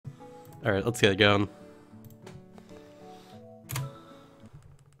Alright, let's get it going.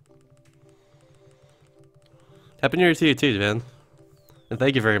 Happy New Year to you too, man. And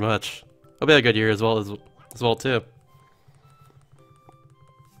thank you very much. Hope you had a good year as well too.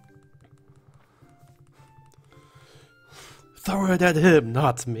 Throw it at him,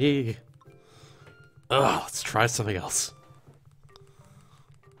 not me. Ugh, let's try something else.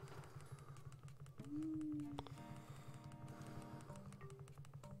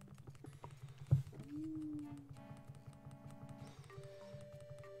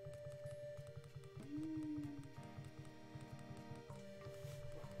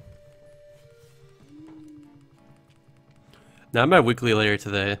 Now I'm my weekly later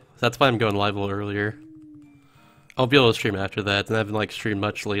today. That's why I'm going live a little earlier. I'll be able to stream after that, and I haven't like streamed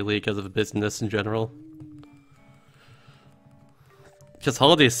much lately because of business in general. Just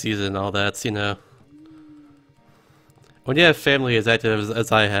holiday season and all that, you know. When you have family as active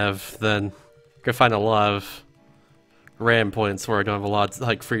as I have, then you can find a lot of RAM points where I don't have a lot of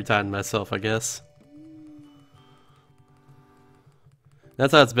like free time myself, I guess.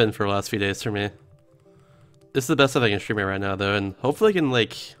 That's how it's been for the last few days for me. This is the best stuff I can stream it right now, though, and hopefully I can,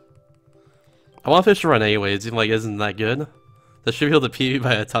 like... I want to finish the run anyways, even like it isn't that good. That should be able to PB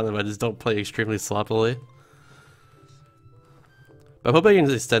by a ton if I just don't play extremely sloppily. But I hope I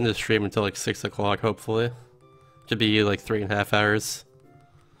can extend the stream until like 6 o'clock, hopefully. Should be like 3.5 hours.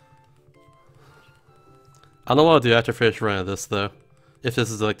 I don't know what I'll do after finish run of this, though. If this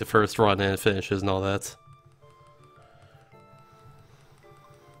is like the first run and it finishes and all that.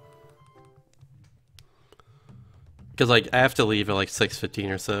 Because, like, I have to leave at, like, 6:15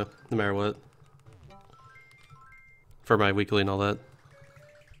 or so, no matter what. For my weekly and all that.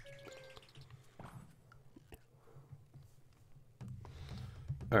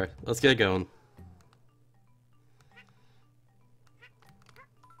 Alright, let's get going.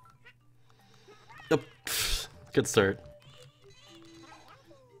 Oh, good start.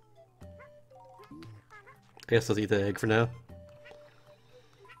 I guess let's eat the egg for now.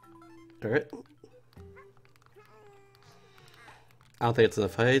 Alright. I don't think it's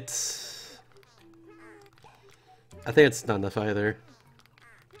enough height. I think it's not enough either.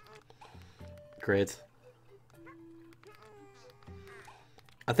 Great.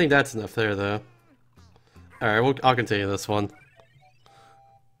 I think that's enough there, though. Alright, I'll continue this one.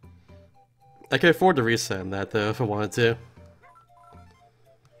 I could afford to reset that, though, if I wanted to.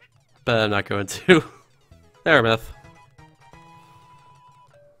 But I'm not going to. There, myth.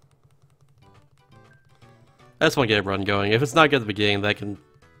 I just want to get a run going. If it's not good at the beginning, then I can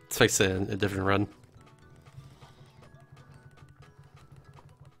fix it in a different run.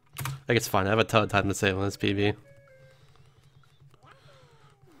 I think it's fine. I have a ton of time to save on this PB.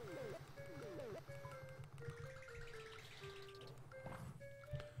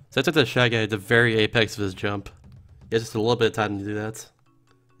 So I took the Shy Guy at the very apex of his jump. He has just a little bit of time to do that.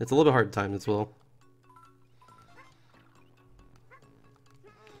 It's a little bit hard to time as well.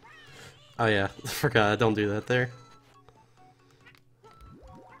 Oh yeah, I forgot, I don't do that there.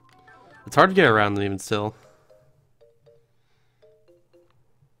 It's hard to get around them even still.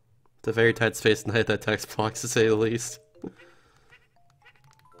 It's a very tight space and I hit that text box to say the least.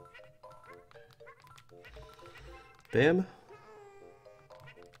 Bam.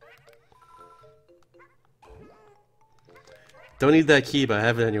 Don't need that key, but I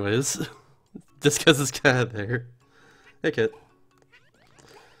have it anyways. Just because it's kind of there. Hey kid.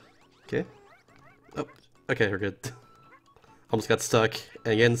 Okay. Oh, okay, we're good. Almost got stuck.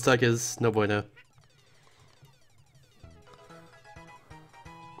 And again, stuck is no bueno.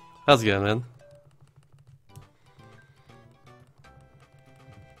 How's it going, man?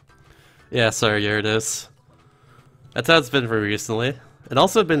 Yeah, sorry, Gyarados. That's how it's been for me recently. And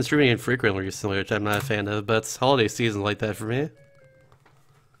also I've been streaming infrequently recently, which I'm not a fan of, but it's holiday season like that for me.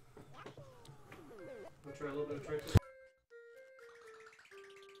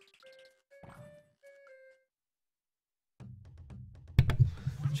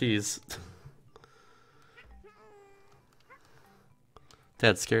 Jeez.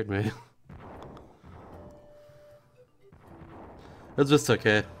 That scared me. It was just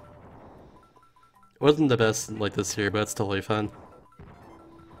okay. It wasn't the best like this year, but it's totally fun.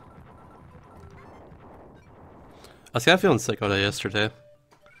 I was kind of feeling sick all day yesterday.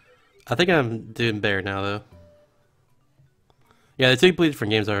 I think I'm doing better now, though. Yeah, they two completely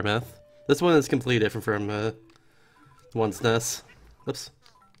different games are, math. This one is completely different from one's NES. Oops.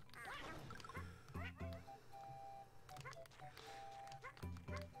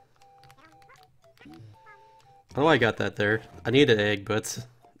 I don't know why I got that there. I need an egg, but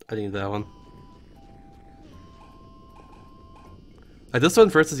I need that one. Like this one,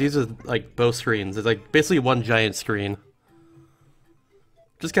 for instance, uses like both screens. It's like basically one giant screen.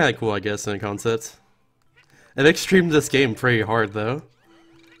 Just kind of cool, I guess, in a concept. It makes streaming this game pretty hard, though.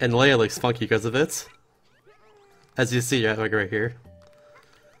 And Leia looks funky because of it. As you see, like right here.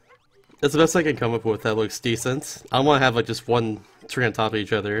 It's the best I can come up with that looks decent. I don't want to have like just one tree on top of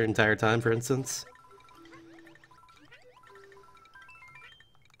each other the entire time, for instance.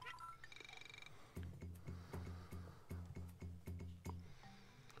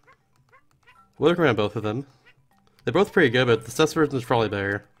 We'll look around both of them. They're both pretty good, but the SNES version is probably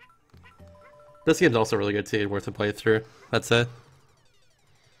better. This game's also really good too, worth a playthrough. That's it.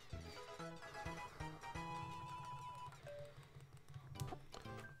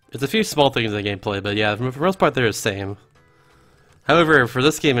 There's a few small things in the gameplay, but yeah, for the most part they're the same. However, for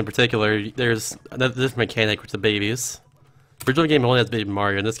this game in particular, there's this mechanic with the babies. The original game only has Baby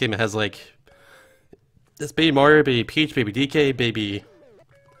Mario, and this game it has like... This Baby Mario, Baby Peach, Baby DK, Baby...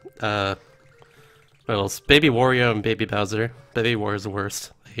 what else? Baby Wario and Baby Bowser. Baby Wario's the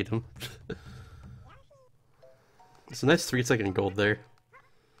worst. I hate him. It's a nice 3-second gold there.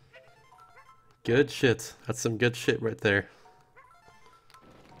 Good shit. That's some good shit right there.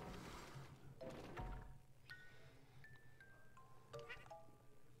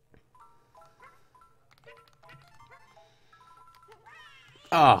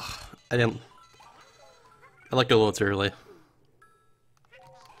 Ah, I didn't... I like it a little too early.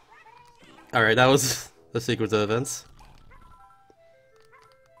 Alright, that was the sequence of events.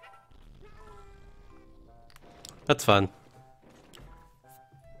 That's fun.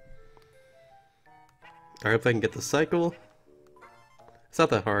 Alright, if I can get the cycle. It's not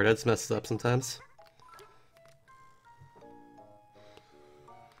that hard, I just mess it up sometimes.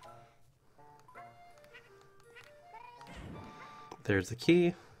 There's the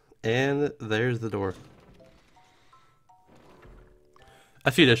key, and there's the door.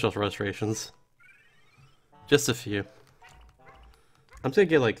 A few additional frustrations. Just a few. I'm just gonna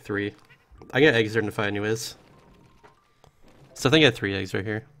get like 3. I get eggs there to find anyways. So I think I have 3 eggs right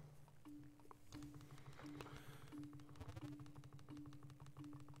here.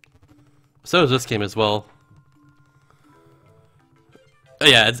 So is this game as well. Oh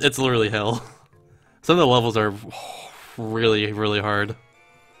yeah, it's literally hell. Some of the levels are really, really hard.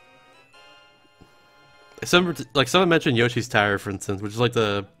 Someone mentioned Yoshi's Tower, for instance, which is like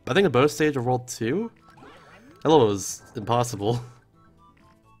I think the bonus stage of World 2? That level was impossible.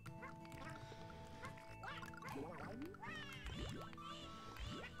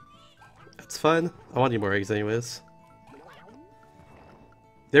 That's fine. I want any more eggs anyways.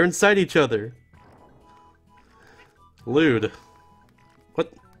 They're inside each other. Lewd.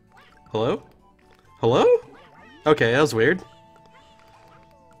 What? Hello? Hello? Okay, that was weird.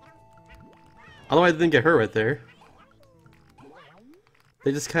 I don't know why I didn't get hurt right there.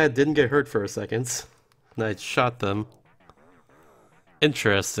 They just kind of didn't get hurt for a second. And I shot them.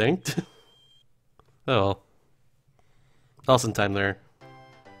 Interesting. Oh. Awesome time there.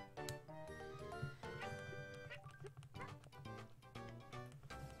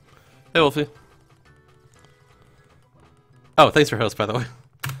 Hey, Wolfie. Oh, thanks for host, by the way.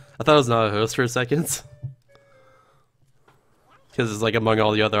 I thought it was not a host for a second. Because it's like among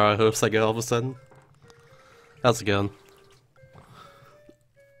all the other hosts I get all of a sudden. How's it going?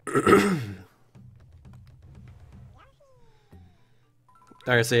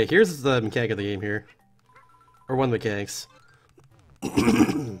 Alright, so yeah, here's the mechanic of the game here. Or one of the mechanics.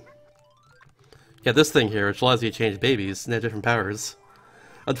 Yeah, this thing here, which allows you to change babies and have different powers.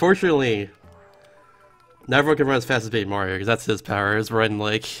 Unfortunately, not everyone can run as fast as Baby Mario, because that's his power, is running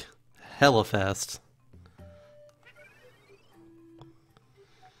like hella fast.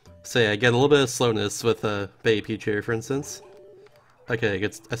 So yeah, I get a little bit of slowness with Baby Peach here, for instance. Okay,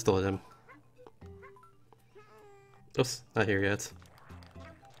 I still hit him. Oops, not here yet.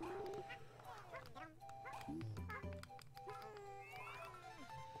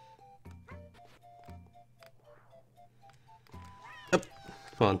 Yep,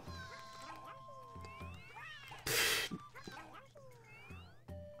 come on.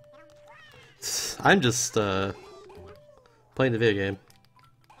 I'm just playing the video game.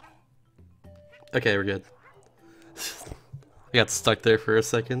 Okay, we're good. I got stuck there for a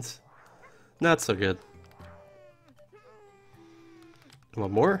second. Not so good.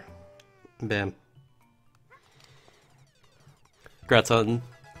 One more. Bam. Congrats on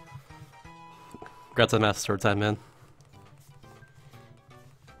Master Sword time, man.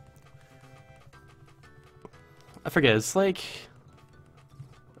 I forget, it's like...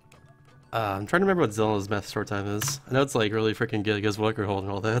 I'm trying to remember what Zelda's Master Sword time is. I know it's like really freaking good against Walker Hold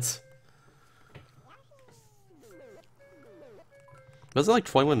and all that. Was it like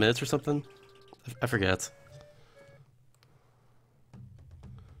 21 minutes or something? I forget.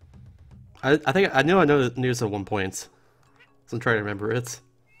 I think I know the news at one point. So I'm trying to remember it.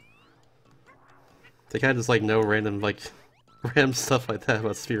 They kind of just like know random random stuff like that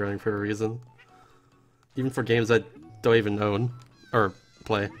about speedrunning for a reason. Even for games I don't even own or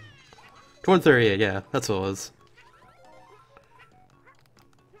play. 138, yeah, that's what it was.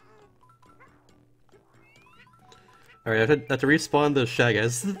 Alright, I have to respawn the Shy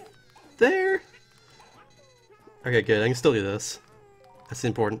Guys there. Okay, good. I can still do this. That's the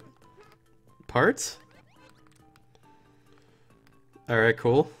important part. Alright,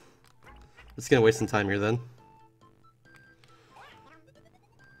 cool. Just gonna waste some time here then.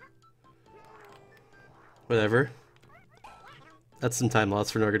 Whatever. That's some time loss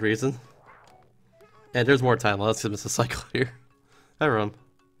for no good reason. And there's more time loss because it's a cycle here. Hi, Rom.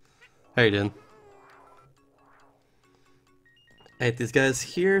 How you doing? I hate these guys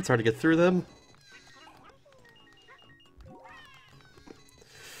here. It's hard to get through them.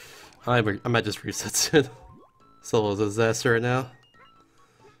 I might just reset soon. Solo's a disaster right now.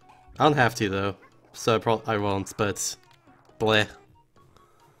 I don't have to though, so I won't. But bleh,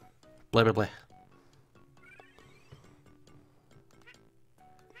 bleh bleh bleh.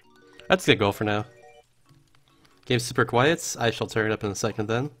 That's a good goal for now. Game's super quiet. I shall turn it up in a second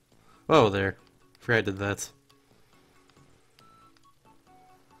then. Whoa there. Forgot I did that.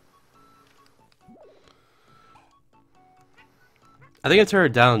 I think I turned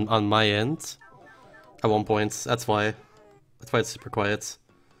it down on my end at one point. That's why it's super quiet.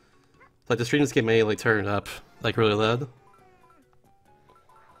 Like the stream just get me like turn it up like really loud.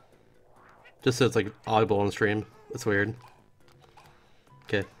 Just so it's like audible on stream. It's weird.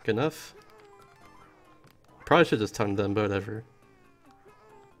 Okay, good enough. Probably should just tone them, but whatever.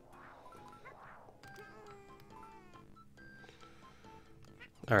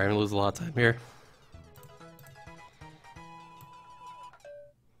 Alright, I'm gonna lose a lot of time here.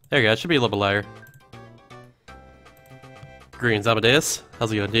 There you go, it should be a little bit lighter. Greens, Amadeus.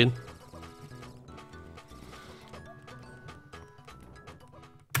 How's it going, dude?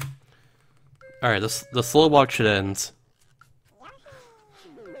 Alright, the slow walk should end.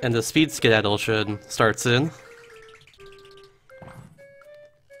 And the speed skedaddle should start soon.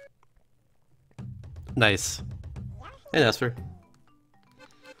 Nice. Hey, Esper.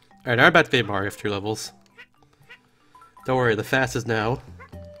 Alright, now we're about to beat Mario after 2 levels. Don't worry, the fast is now.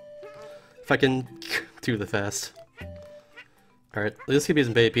 If I can do the fast. Alright, this could be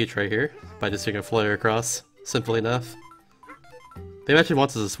some Baby Peach right here, by just doing a flare across. Simple enough. They mentioned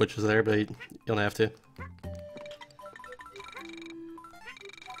once the switches there, but you don't have to.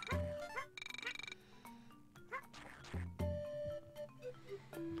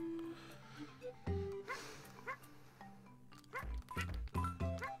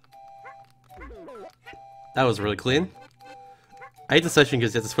 That was really clean. I hate the session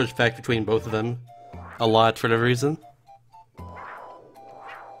because you have to switch back between both of them a lot for whatever reason.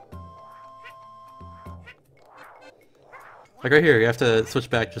 Like right here, you have to switch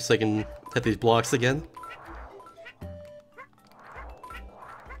back just so I can hit these blocks again.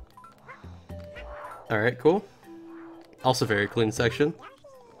 Alright, cool. Also very clean section.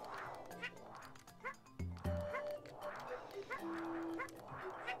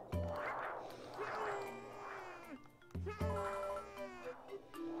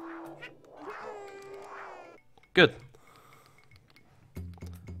 Good.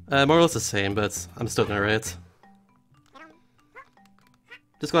 More or less the same, but I'm still doing alright.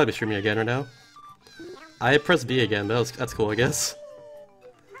 Just glad to be streaming again right now. I pressed B again, but that's cool, I guess.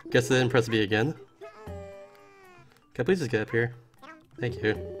 Guess I didn't press B again. Can I please just get up here? Thank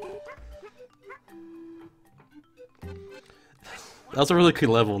you. That was a really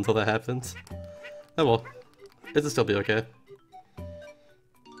clean level until that happened. Oh well. It'll still be okay.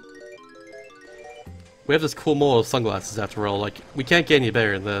 We have this cool mole of sunglasses after all, like, we can't get any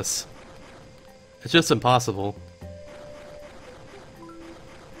better than this. It's just impossible.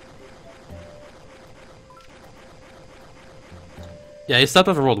 Yeah, he stepped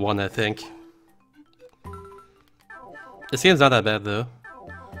up for World 1, I think. This game's not that bad, though.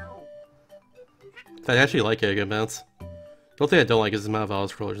 In fact, I actually like it a good amount. The only thing I don't like is the amount of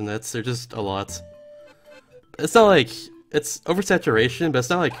auto scrollers in it. They're just a lot. It's not like... it's oversaturation, but it's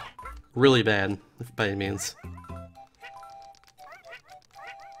not like really bad, by any means.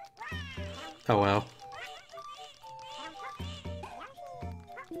 Oh wow.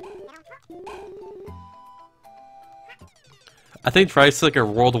 I think tries like a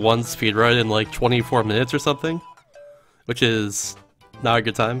World 1 speedrun in like 24 minutes or something, which is not a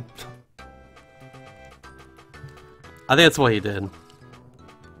good time. I think that's what he did.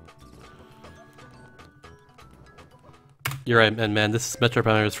 You're right, man. This is Metro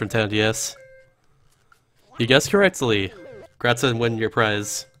Pounders from 10DS. You guessed correctly. Congrats on winning your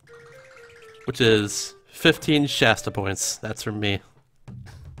prize. Which is 15 Shasta points. That's from me.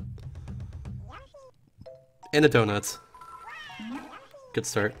 And a donut. Good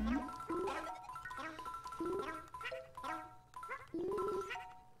start.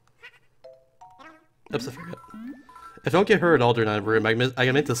 Oops, I forgot. If I don't get hurt all during that room, I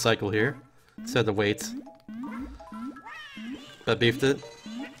can make the cycle here. Instead of wait. I beefed it.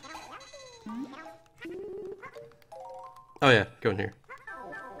 Oh yeah, go in here.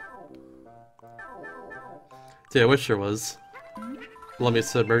 Dude, I wish there was. Let me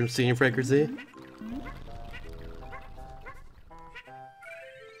set emergency in frequency. I'm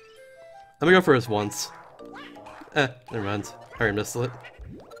gonna go for this once. Never mind. I already missed it.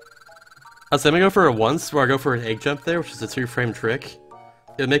 I'm gonna go for it once, where I go for an egg jump there, which is a 2-frame trick.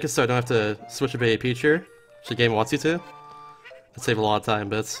 It'll make it so I don't have to switch up a feature, which the game wants you to. It'd save a lot of time,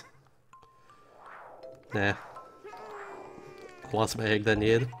 but... Nah. I lost my egg that I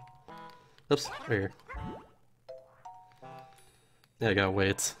needed. Oops, right here. Yeah, I gotta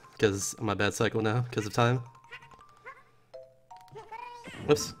wait, because I'm on a bad cycle now, because of time.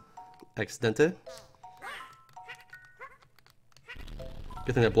 Whoops. Accidente.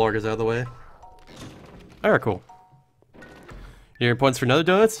 Good thing that blogger's out of the way. Alright, cool. You earn points for another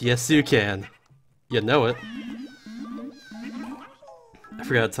donuts? Yes, you can. You know it. I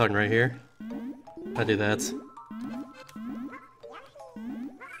forgot a tongue right here. I do that.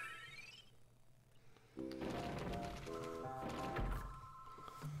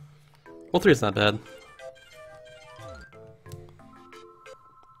 Well, 3 is not bad.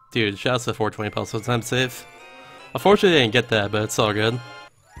 Dude, shouts to 420 plus one time save. Unfortunately, I didn't get that, but it's all good.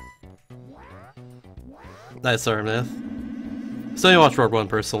 Nice arm math. Still need to watch Rogue One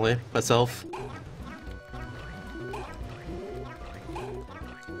personally, myself.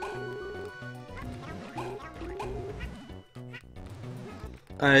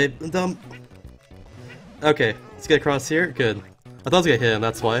 I'm dumb. Okay, let's get across here. Good. I thought I was gonna hit him,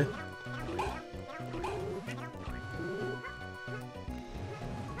 that's why.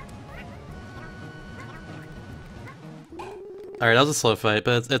 Alright, that was a slow fight,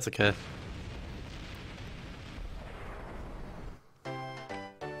 but it's okay.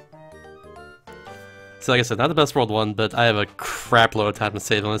 So like I said, not the best World 1, but I have a crap load of time to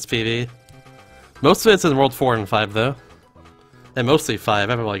save on this PV. Most of it's in World 4 and 5 though. And mostly 5,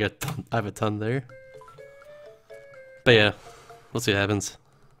 I have like I have a ton there. But yeah, we'll see what happens.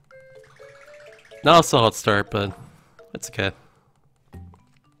 Not a solid start, but it's okay.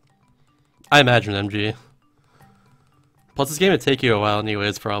 I imagine MG. Plus this game would take you a while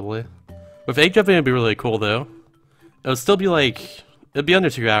anyways, probably. With egg jumping it'd be really cool though. It would still be like... It'd be under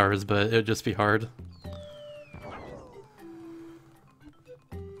 2 hours, but it would just be hard.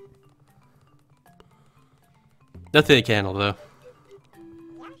 Nothing they can handle though.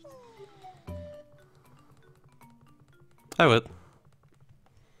 I would.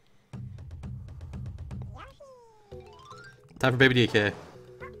 Time for baby DK.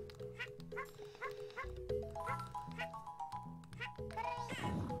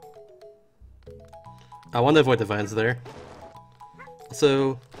 I want to avoid the vines there.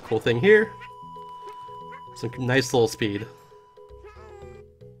 Also, cool thing here. Some nice little speed.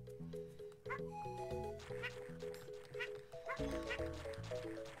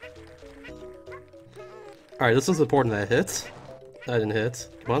 Alright, this was important that I hit. I didn't hit.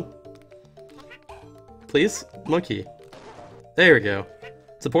 Come on. Please? Monkey. There we go.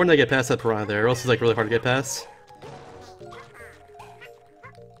 It's important that I get past that piranha there, or else it's like really hard to get past.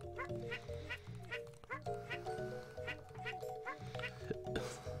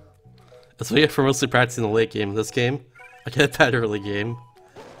 That's what I get for mostly practicing the late game in this game. I get bad early game,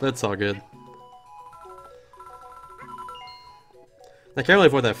 but it's all good. I can't really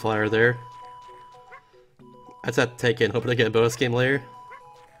avoid that flyer there. I just have to take it and hope I get a bonus game later.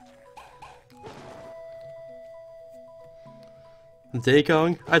 Diddy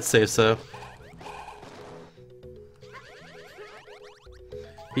Kong? I'd say so.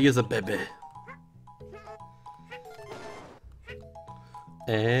 He is a baby.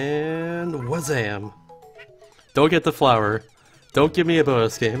 And wazam! Don't get the flower. Don't give me a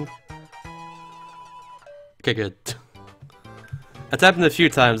bonus game. Okay, good. It's happened a few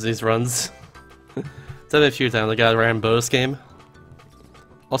times in these runs. It's happened a few times. I got a random bonus game.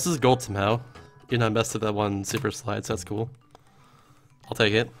 Also, this is gold somehow. You're not messed up that one super slide, so that's cool. I'll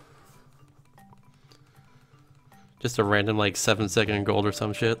take it. Just a random like 7-second gold or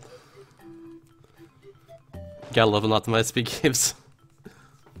some shit. Gotta love and optimize speed games.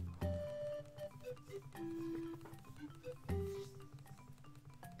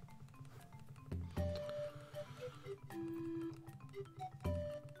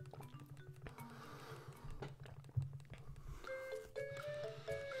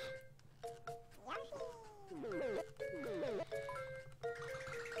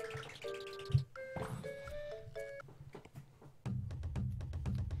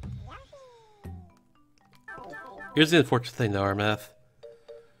 Here's the unfortunate thing though, Armath.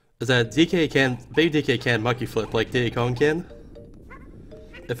 Is that Baby DK can monkey flip like Diddy Kong can.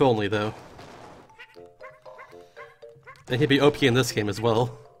 If only though. And he'd be OP in this game as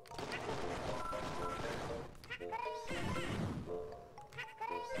well.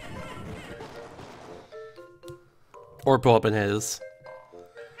 Or pull up bananas.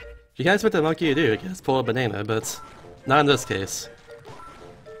 You guys what the monkey to do, I guess pull a banana, but not in this case.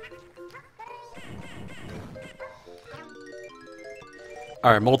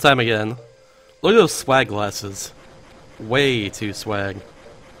 Alright, more time again. Look at those swag glasses. Way too swag.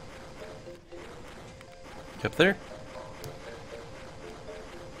 Up there.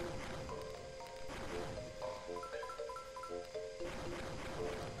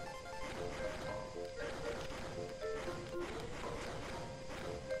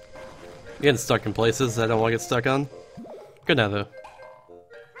 Getting stuck in places I don't want to get stuck on. Good now though.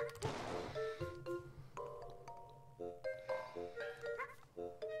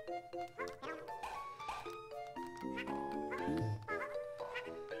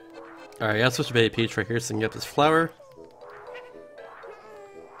 Alright, I gotta switch to Baby Peach right here so I can get this flower.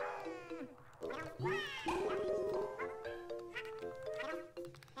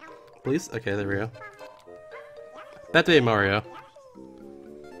 Please? Okay, there we go. Back to Baby Mario.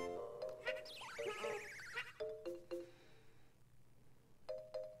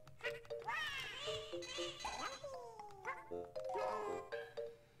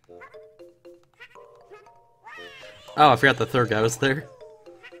 Oh, I forgot the third guy was there.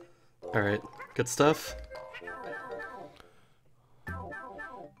 Alright, good stuff.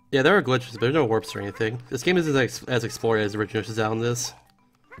 Yeah, there are glitches, but there's no warps or anything. This game isn't as explored as the original Yoshi's Island is.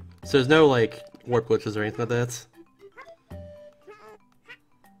 So there's no, like, warp glitches or anything like that.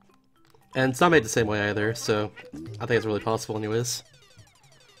 And it's not made the same way either, so I think it's really possible anyways.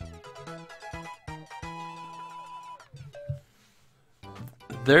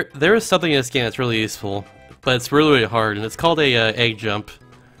 There is something in this game that's really useful, but it's really, really hard, and it's called a egg jump.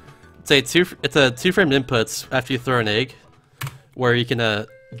 It's a two-frame input after you throw an egg, where you can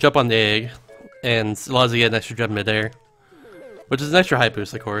jump on the egg, and it allows you to get an extra jump midair, which is an extra height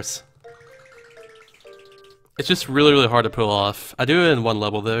boost, of course. It's just really, really hard to pull off. I do it in one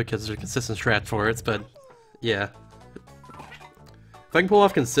level though, because there's a consistent strat for it, but yeah. If I can pull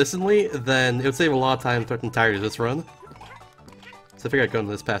off consistently, then it would save a lot of time throughout the entirety of this run. So I figure I'd go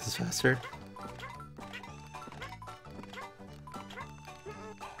into this pass is faster.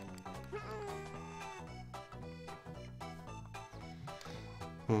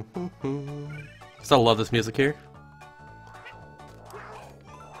 So I love this music here.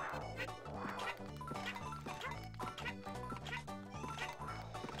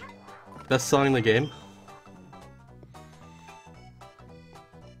 Best song in the game.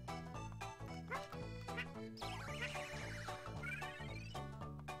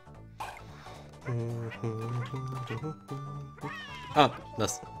 Oh,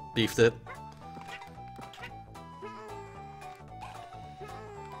 that's beefed it.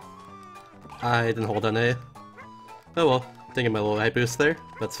 I didn't hold on A. Oh well, thinking my little height boost there.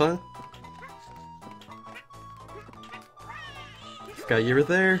 That's fine. Forgot you were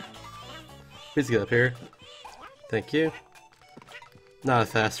there. Please get up here. Thank you. Not a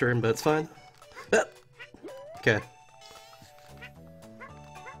fast turn, but it's fine. Ah! Okay.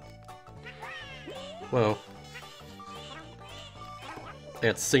 Whoa. I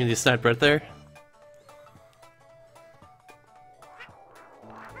got singing sniped right there.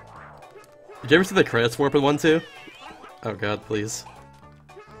 Did you ever see the credits warp in 1-2? Oh god, please.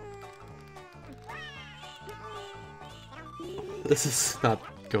 This is not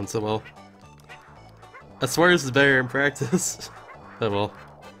going so well. I swear this is better in practice. Oh well.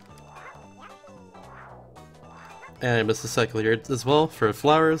 And I missed the cycle here as well for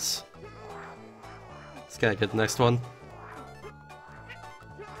flowers. Just gotta get the next one.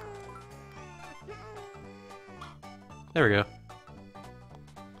 There we go.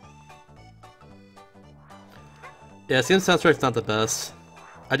 Yeah, it seems soundtrack's not the best.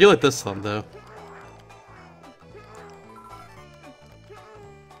 I do like this one though.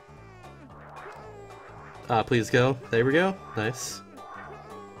 Ah, please go. There we go. Nice.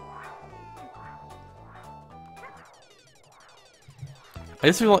 I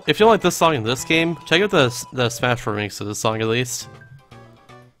guess if you don't like this song in this game, check out the Smash remix of this song at least.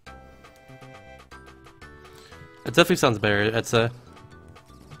 It definitely sounds better, I'd say.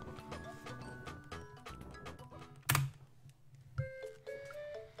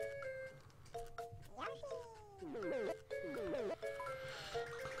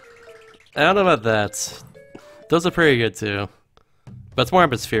 I don't know about that. Those are pretty good too. But it's more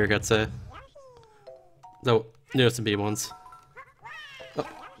atmospheric, I'd say. Though, No, some B ones. Oh,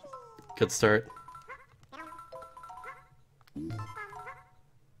 good start.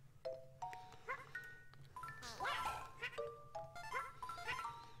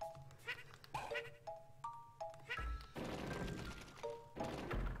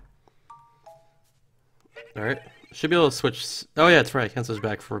 Alright. Should be able to switch. Oh, yeah, that's right. I can switch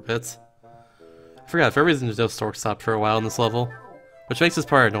back for a bit. I forgot. For some reason, there's no stork stop for a while in this level, which makes this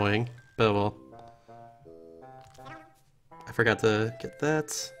part annoying, but well. I forgot to get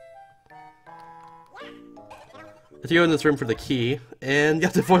that. If you go in this room for the key, and you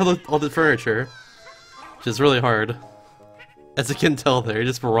have to avoid all the furniture, which is really hard. As you can tell there, you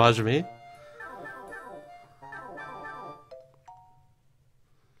just barraged me.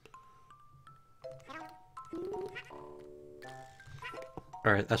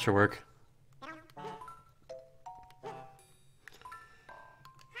 Alright, that should work.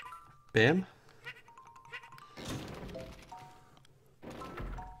 Bam.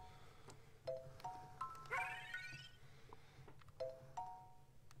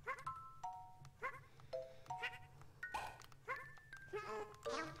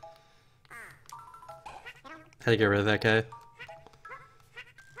 How to get rid of that guy?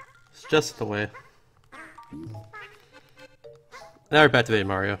 It's just the way. Now we're back to the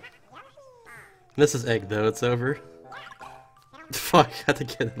Mario. This is egg though, it's over. Fuck, I had to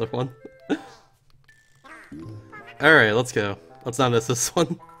get another one. Alright, let's go. Let's not miss this one.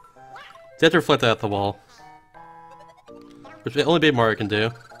 You have to reflect that at the wall. Which only Baby Mario can do.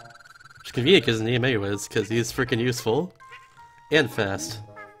 Which is convenient because in anyways, because he's freaking useful. And fast.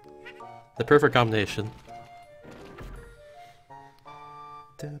 The perfect combination.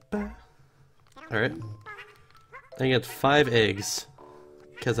 Alright. I get 5 eggs.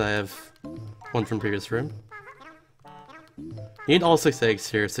 Because I have one from previous room. You need all 6 eggs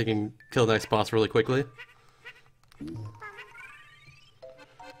here so you can kill the next boss really quickly.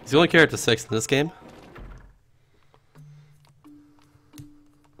 He's the only character 6 in this game.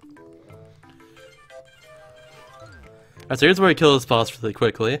 Alright, so here's where we kill this boss really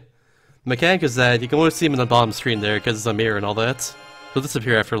quickly. The mechanic is that you can only see him in the bottom screen there because it's a mirror and all that. He'll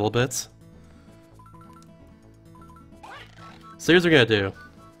disappear after a little bit. So here's what we're gonna do.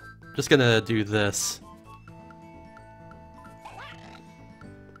 Just gonna do this.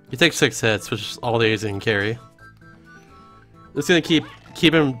 You take 6 hits, which is all the A's you can carry. Just gonna keep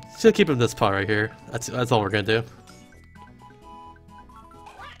him in this pot right here. That's all we're gonna do.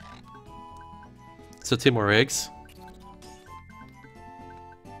 So 2 more eggs.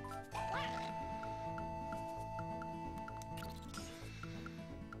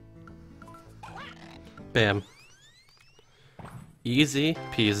 Bam. Easy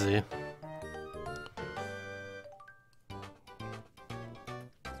peasy.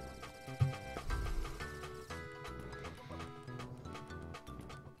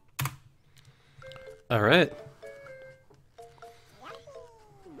 All right.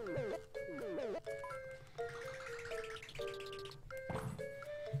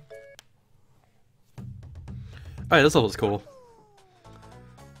 Alright, this level's cool.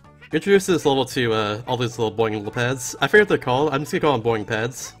 Introduced this level to all these little boing little pads. I forget what they're called. I'm just gonna call them boing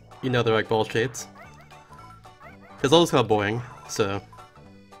pads. You know they're like ball shaped. Because all just called boing, so.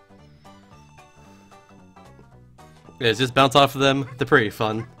 Yeah, just bounce off of them. They're pretty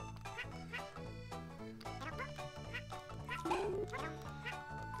fun.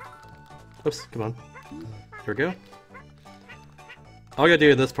 Oops, come on. Here we go. All I gotta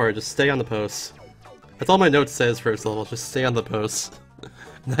do in this part is just stay on the post. That's all my notes says for this level, just stay on the post.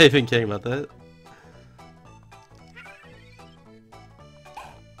 Not even kidding about that.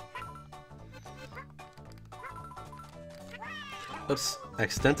 Oops,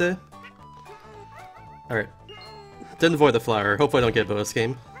 accidente. Alright. Didn't avoid the flower, hopefully I don't get a bonus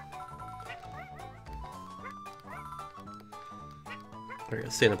game. We're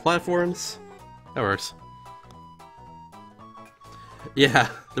gonna stay on the platforms. That works. Yeah,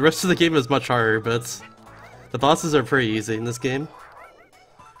 the rest of the game is much harder, but the bosses are pretty easy in this game.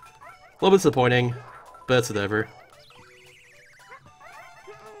 A little bit disappointing, but it's whatever.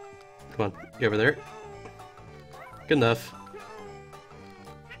 Come on, get over there. Good enough.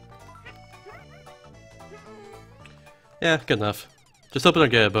 Yeah, good enough. Just hope I don't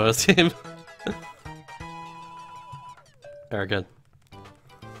get a bonus game. Alright, good.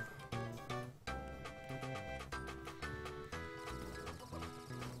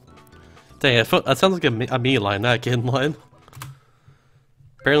 Dang, that sounds like a me line, not a Gin line.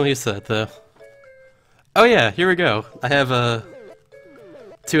 Apparently he said though. Oh yeah, here we go. I have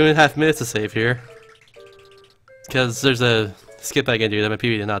 2.5 minutes to save here. Because there's a skip I can do that my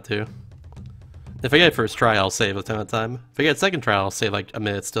PB did not do. If I get it first try, I'll save a ton of time. If I get a second try, I'll save like a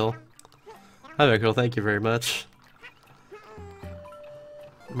minute still. Hi, very cool. Thank you very much.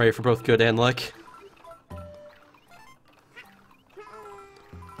 I'm ready for both good and luck.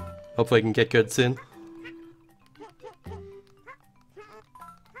 Hopefully I can get good soon.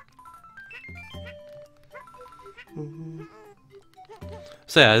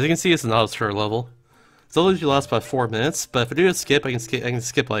 So yeah, as you can see, it's an auto level. It's only usually lasts about 4 minutes, but if I do a skip, I can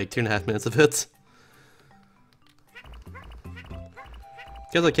skip like 2.5 minutes of it.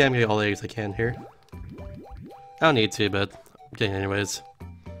 Because I can get all the eggs I can here. I don't need to, but I'm getting anyways.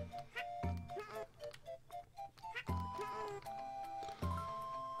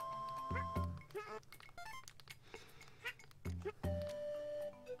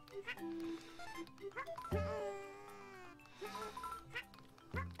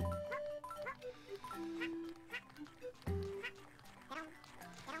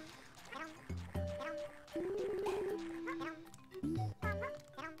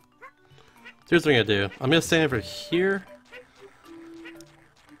 Here's what I'm gonna do. I'm gonna stand over here.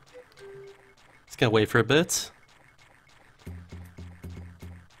 Just gonna wait for a bit.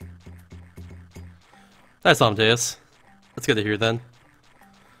 That's Amadeus. That's good to hear then.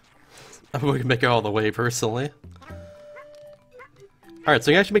 I'm gonna make it all the way personally. Alright,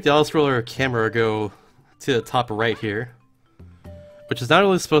 so you can actually make the auto-scroller camera go to the top right here. Which is not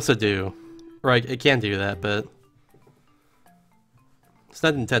really supposed to do. Right, it can do that, but it's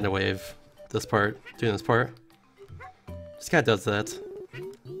not intended to wave. This part, doing this part. Just kinda does that. Then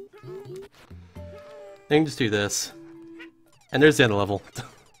you can just do this. And there's the end of the level.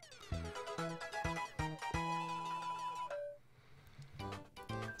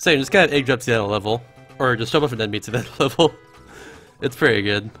 So you just gotta egg jump to the end of the level. Or just jump off and enemy to the end of the level. It's pretty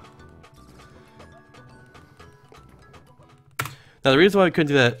good. Now the reason why I couldn't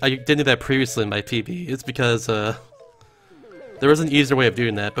do that, I didn't do that previously in my PB, is because there was an easier way of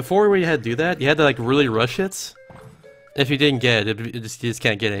doing that. Before we had to do that, you had to like really rush it. If you didn't get it, you just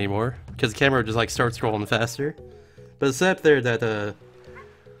can't get it anymore. Because the camera just like starts scrolling faster. But the setup there that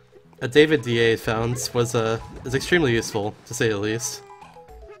a David DA found is extremely useful, to say the least.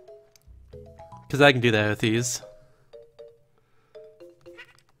 Because I can do that with these.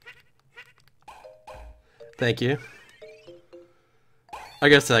 Thank you.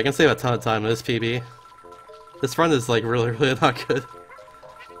 Like I said, I can save a ton of time in this PB. This run is like really not good.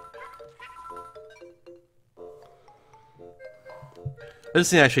 I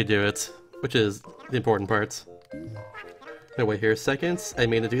just need to actually do it, which is the important part. Gonna wait here seconds. I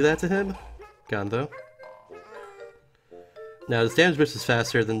mean to do that to him. Gone though. Now this damage boost is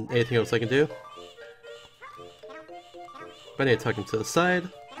faster than anything else I can do. But I need to tuck him to the side.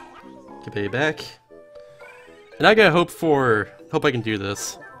 Get Baby back. And I gotta hope I can do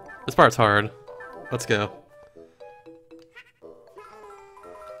this. This part's hard. Let's go.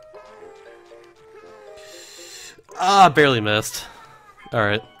 Ah, barely missed.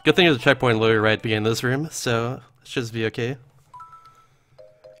 Alright. Good thing there's a checkpoint literally right at the beginning of this room, so it should just be okay.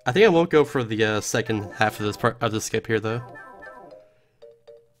 I think I won't go for the second half of this part of the skip here though.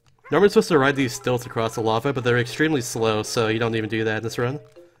 Normally supposed to ride these stilts across the lava, but they're extremely slow, so you don't even do that in this run.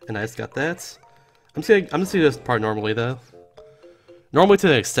 And I just got that. I'm just gonna do this part normally though. Normally to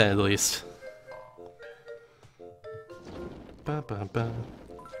an extent at least. Ba ba ba.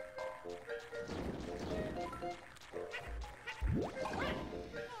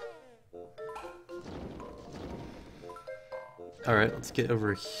 Alright, let's get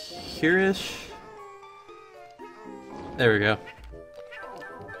over here-ish. There we go.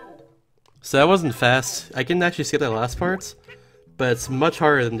 So that wasn't fast. I can actually skip that last part, but it's much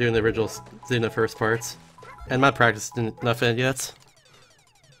harder than doing the first parts. And I'm not practiced enough in it yet.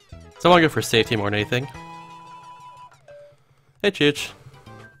 So I want to go for safety more than anything. Hey Cheech.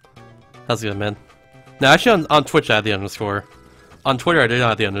 How's it going, man? No, actually on Twitch I had the underscore. On Twitter I did not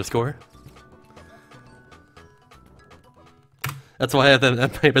have the underscore. That's why I have the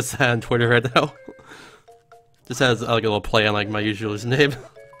famous on Twitter right now. Just has like a little play on like my usual username.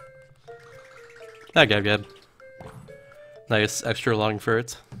 Okay, good. Nice extra long for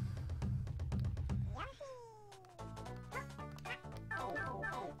it.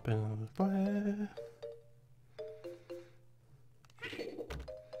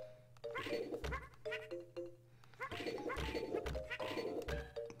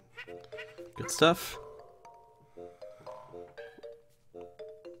 Good stuff.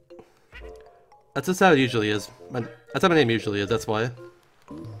 That's just how it usually is. That's how my name usually is, that's why.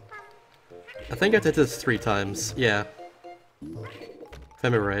 I think I did this 3 times, yeah. If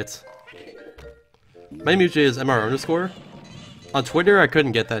I'm right. My name usually is MR underscore. On Twitter I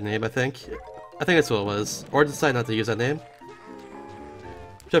couldn't get that name, I think. I think that's what it was. Or decide not to use that name.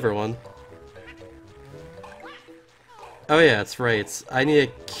 Whichever one. Oh yeah, that's right. I need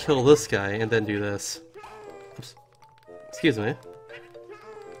to kill this guy and then do this. Oops. Excuse me.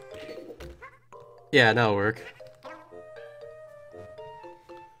 Yeah, now it'll work. I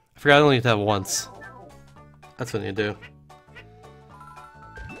forgot I only need to have once. That's what I need to do.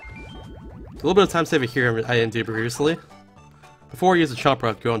 A little bit of time saving here I didn't do previously. Before I use the chomp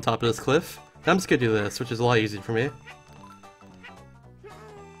rock to go on top of this cliff, I'm just gonna do this, which is a lot easier for me.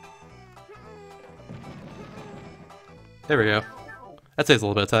 There we go. That saves a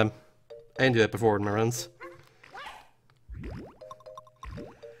little bit of time. I didn't do that before in my runs.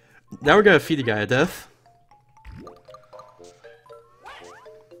 Now we're gonna feed the guy to death.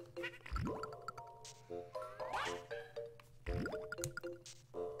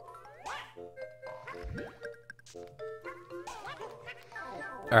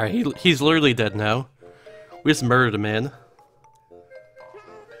 Alright, he's literally dead now. We just murdered a man.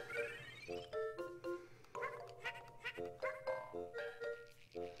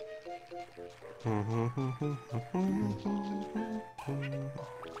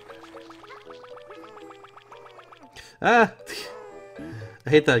 Ah! I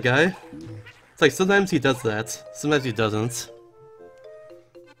hate that guy. It's like sometimes he does that, sometimes he doesn't.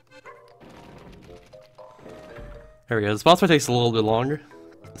 There we go, this boss fight takes a little bit longer.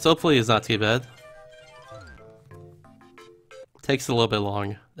 So hopefully it's not too bad. Takes a little bit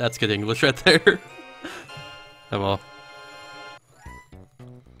long. That's good English right there. Oh well.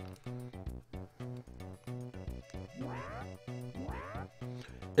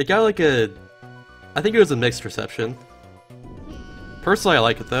 It got like a... I think it was a mixed reception. Personally I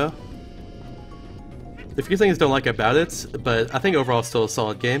like it though. A few things I don't like about it, but I think overall it's still a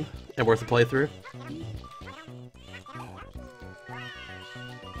solid game and worth a playthrough.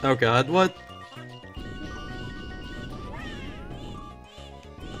 Oh god, what?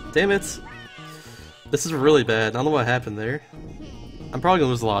 Damn it! This is really bad. I don't know what happened there. I'm probably gonna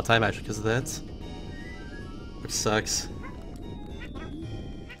lose a lot of time actually because of that. Which sucks.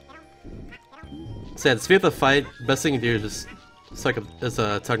 So yeah, to speed up the fight, best thing you do is just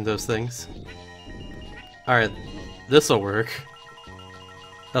tugging those things. Alright, this'll work.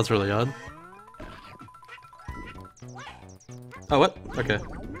 That's really odd. Oh, what? Okay.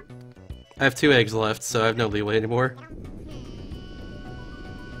 I have 2 eggs left, so I have no leeway anymore.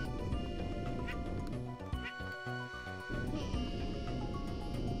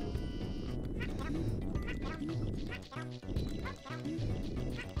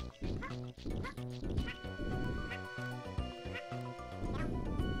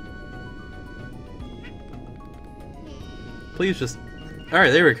 Please just...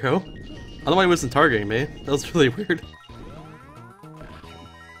 Alright, there we go. I don't know why he wasn't targeting me. That was really weird.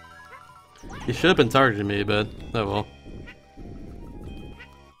 He should have been targeting me, but oh well.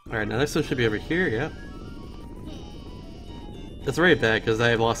 Alright, now next one should be over here, yeah. It's very bad because I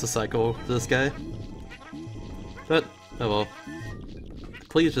have lost a cycle to this guy. But, oh well.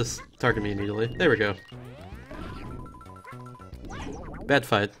 Please just target me immediately. There we go. Bad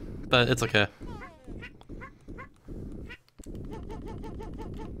fight, but it's okay.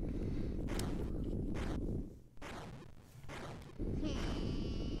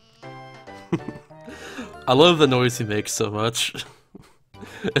 I love the noise he makes so much.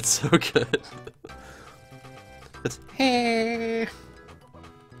 It's so good. It's hey.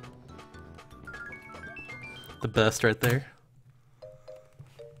 The best right there.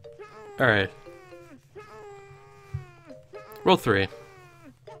 Alright. Roll 3.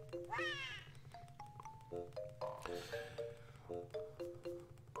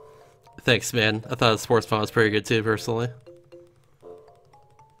 Thanks, man. I thought the sports font was pretty good too, personally.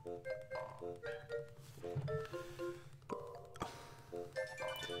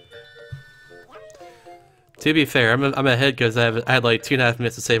 To be fair, I'm ahead because I had like 2.5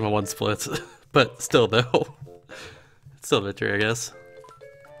 minutes to save my 1 split, but still though, it's still victory, I guess.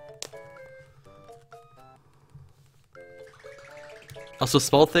 Also,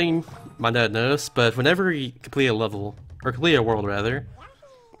 small thing might not notice, but whenever you complete a level or complete a world rather,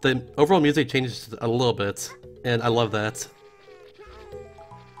 the overall music changes a little bit, and I love that. So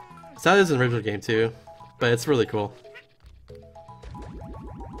that is an original game too, but it's really cool.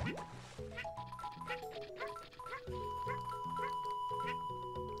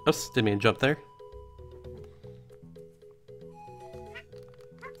 Oops, didn't mean to jump there.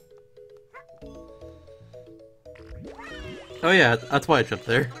 Oh yeah, that's why I jumped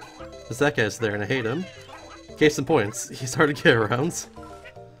there. Because that guy's there and I hate him. Case in points, he's hard to get around.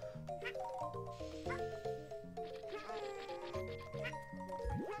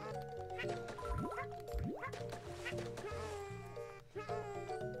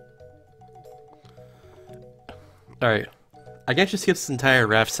 Alright. I can actually skip this entire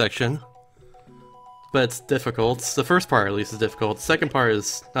raft section. But it's difficult. The first part, at least, is difficult. The second part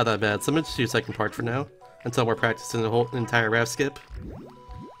is not that bad, so I'm going to just do the second part for now. Until we're practicing the whole entire raft skip.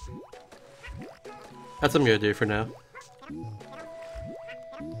 That's what I'm going to do for now.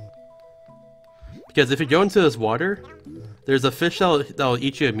 Because if you go into this water, there's a fish that'll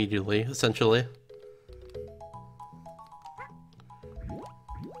eat you immediately, essentially.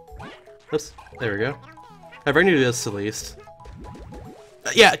 Oops, there we go. I've already knew this at least.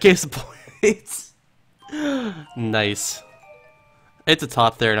 Yeah, case of points. Nice. I hit the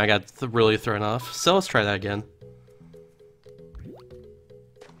top there and I got really thrown off. So let's try that again.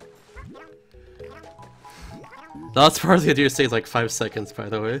 The last part I was gonna do saves like 5 seconds, by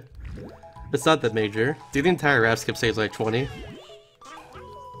the way. It's not that major. Do the entire raft skip saves like 20.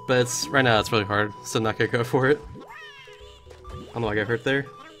 But it's right now it's really hard, so I'm not gonna go for it. I don't know, I got hurt there.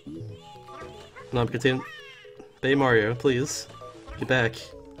 No, I'm continuing. Hey Mario, please. Get back.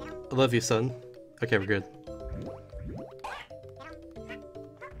 I love you, son. Okay, we're good.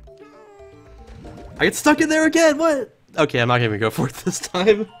 I get stuck in there again, what? Okay, I'm not gonna go for it this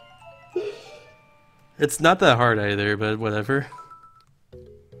time. It's not that hard either, but whatever.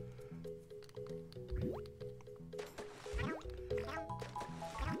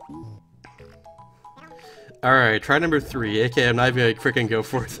 Alright, try number 3. Okay, I'm not even gonna freaking go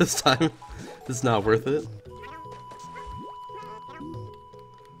for it this time. It's not worth it.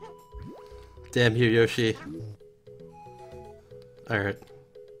 Damn you, Yoshi. Alright.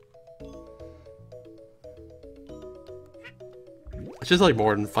 It's just like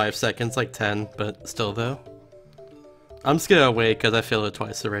more than 5 seconds, like 10, but still though. I'm just gonna wait because I failed it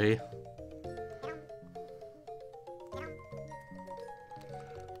twice already.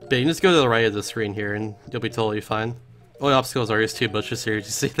 But you can just go to the right of the screen here and you'll be totally fine. Only obstacles are these 2 bushes here, you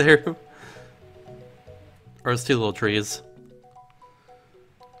see there? Or those 2 little trees.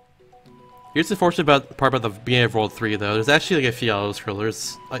 Here's the fortunate part about the beginning of World 3 though, there's actually like a few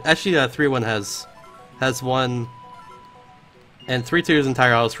auto-scrollers. Like, actually 3-1 has one, and 3-2 is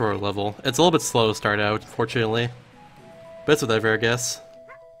entire auto-scroller level. It's a little bit slow to start out, unfortunately. But it's whatever, I guess.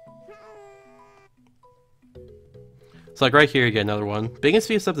 So like right here you get another one. Biggest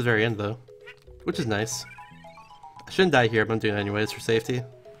speed up at the very end though, which is nice. I shouldn't die here, but I'm doing it anyways for safety.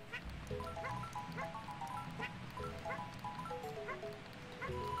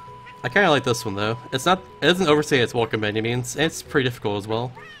 I kind of like this one though. It doesn't overstay its welcome by any means, and it's pretty difficult as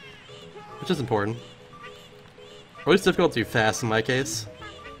well, which is important. Or at least difficult to do fast in my case.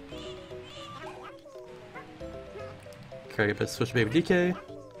 Okay, but switch baby DK.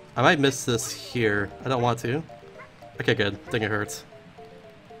 I might miss this here. I don't want to. Okay, good. I think it hurts.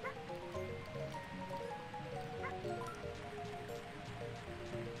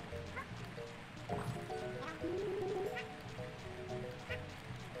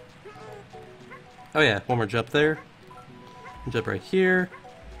 Oh yeah, one more jump there. Jump right here.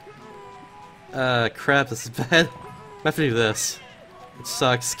 Crap, this is bad. I have to do this. It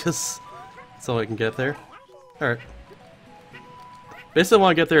sucks, because that's all I can get there. Alright. Basically I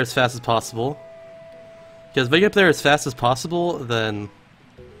want to get there as fast as possible. Because if I get there as fast as possible, then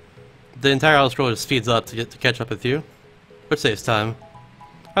the entire auto-scroller just speeds up to catch up with you. Which saves time.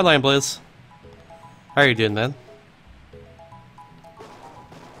 Hi Lion Blaze. How are you doing, man?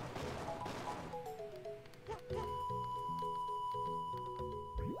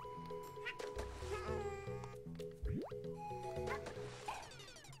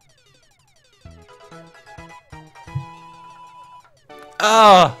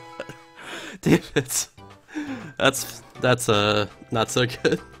 Ah! Damn it. That's not so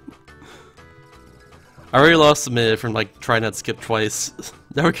good. I already lost a minute from like trying not to skip twice.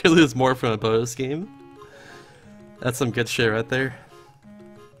 Now we're gonna lose more from a bonus game. That's some good shit right there.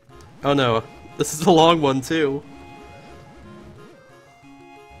 Oh no, this is a long one too.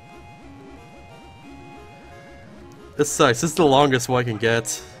 This sucks, this is the longest one I can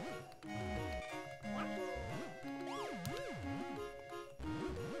get.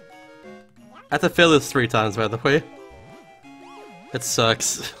 I have to fail this 3 times, by the way. It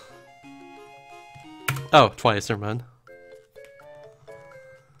sucks. Oh, twice, never mind.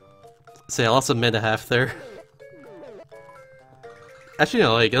 See, I lost a minute and a half there. Actually,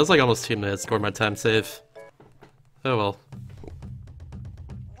 no, like, it was like almost 2 minutes to score my time save. Oh well.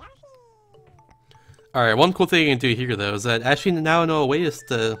 Alright, one cool thing you can do here, though, is that actually now I know a way is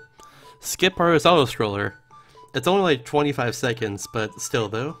to skip Mario's auto-scroller. It's only like 25 seconds, but still,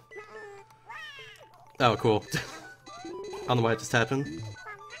 though. Oh, cool. I don't know why it just happened.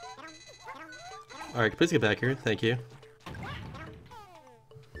 Alright, please get back here. Thank you.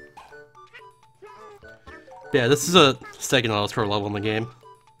 Yeah, this is a second Allosaur level in the game.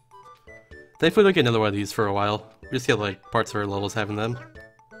 Thankfully, we don't get another one of these for a while. We just get like parts of our levels having them.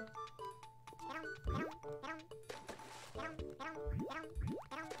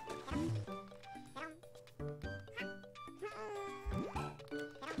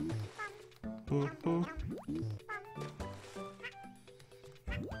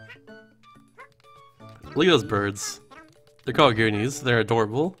 Look at those birds. They're called Goonies. They're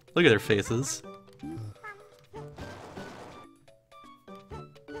adorable. Look at their faces.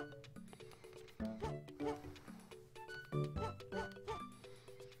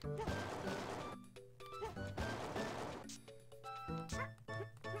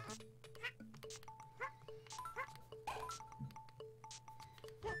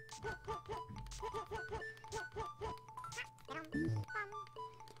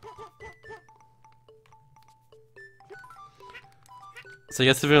 So I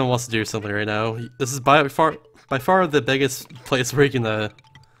guess if anyone wants to do something right now, this is by far the biggest place where you can,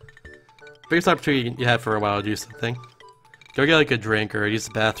 biggest opportunity you have for a while to do something. Go get like a drink or use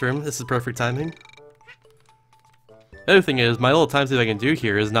the bathroom. This is perfect timing. The other thing is, my little time save I can do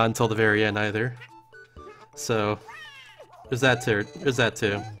here is not until the very end either. So, there's that too. There's that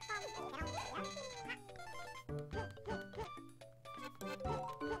too.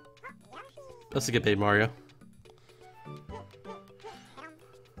 That's a good bait, Mario.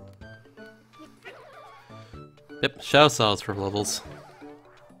 Yep, Shadow Cells for levels.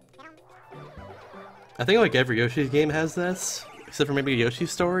 I think like every Yoshi game has this, except for maybe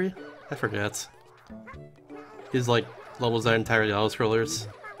Yoshi's Story? I forget. These like levels that are entirely auto-scrollers.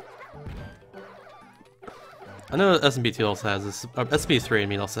 I know SMB2 also has this. SMB3 I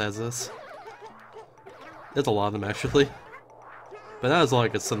mean also has this. There's a lot of them actually. But not as long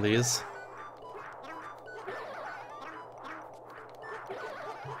as some of these.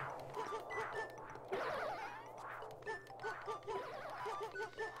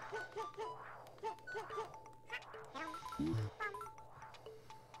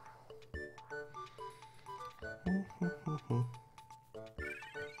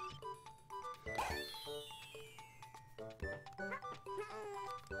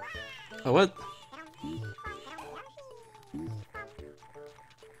 Oh, what?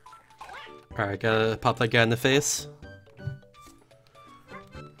 Alright, gotta pop that guy in the face.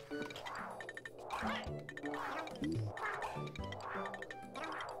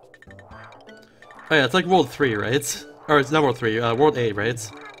 Oh yeah, it's like World 3, right? Or it's not World 3, World 8,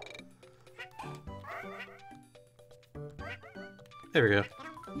 right? There we go.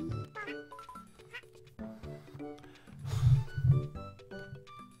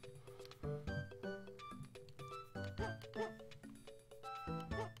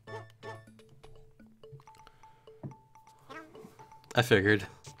 I figured.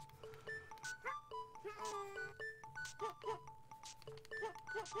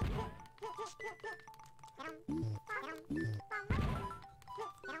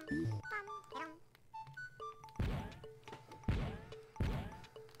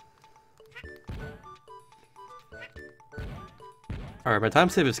 Alright, my time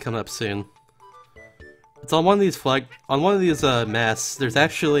save is coming up soon. It's on one of these masks, there's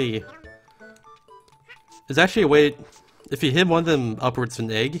actually a way, if you hit one of them upwards with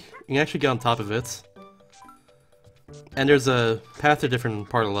an egg, you can actually get on top of it. And there's a path to a different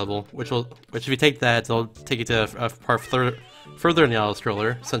part of the level, which if you take that, it'll take you to a part further in the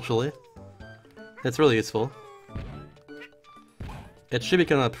auto-scroller, essentially. It's really useful. It should be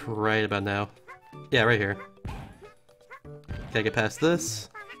coming up right about now. Yeah, right here. Gotta get past this.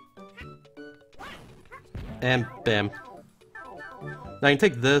 And bam. Now I can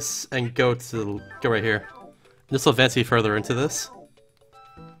take this and go right here. This will advance you further into this.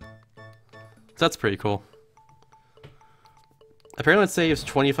 So that's pretty cool. Apparently it saves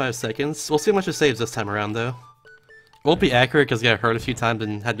 25 seconds. We'll see how much it saves this time around though. It won't be accurate because I got hurt a few times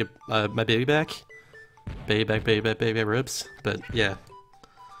and had to get my baby back. Baby back ribs. But yeah.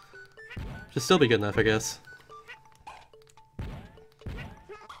 Should still be good enough, I guess.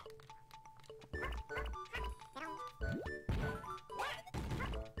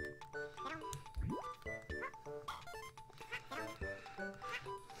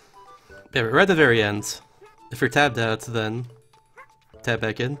 Yeah, we're at the very end. If you're tabbed out, then tab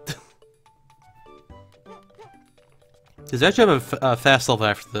back in. There's actually a fast level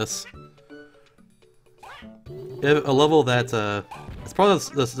after this. You have a level that, it's probably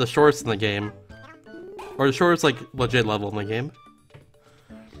the shortest in the game. Or the shortest, like, legit level in the game.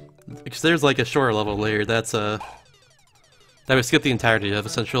 Because there's, like, a shorter level later that's, that we skip the entirety of,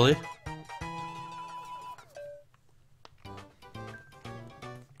 essentially.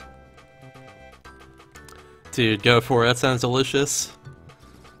 Dude, go for it. That sounds delicious.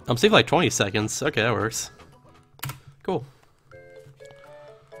 I'm saving like 20 seconds. Okay, that works. Cool.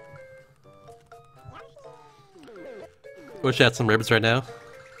 Wish I had some ribs right now.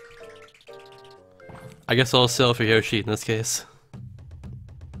 I guess I'll sell for Yoshi in this case.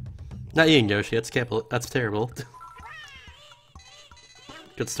 Not eating Yoshi, that's terrible.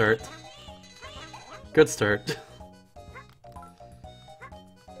 Good start. Good start.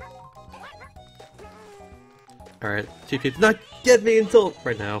 Alright, Cheep Cheep, not get me until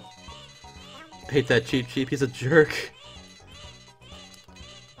right now. I hate that Cheep Cheep, he's a jerk.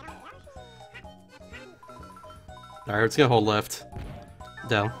 Alright, it's gonna hold left.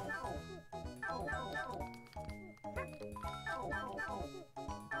 Down.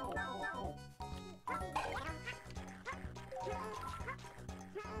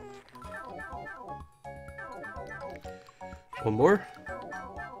 One more.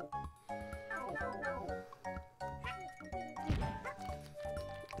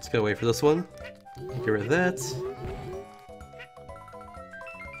 Let's go wait for this one. Get rid of that.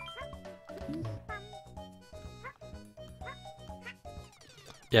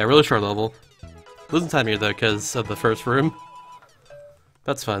 Yeah, really short level. Losing time here though because of the first room.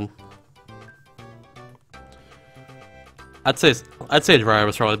 That's fun. I'd say dry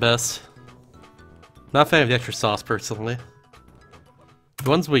was probably best. Not a fan of the extra sauce personally. The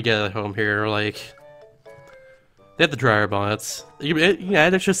ones we get at home here are like they have the dryer bonnets. You can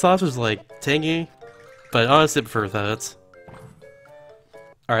add extra sauce, which is like tangy, but honestly I prefer that.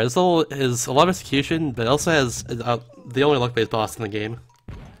 Alright, this level is a lot of execution, but it also has the only luck-based boss in the game.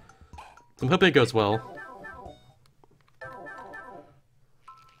 I'm hoping it goes well.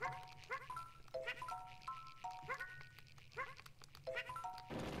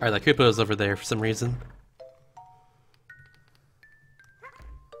 Alright, that Koopa is over there for some reason.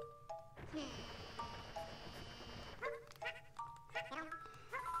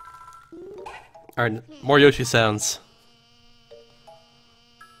 Alright, more Yoshi sounds.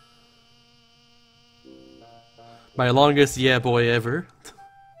 My longest yeah boy ever.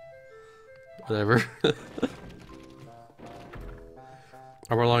 Whatever.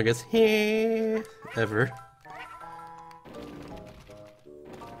 Our longest ever.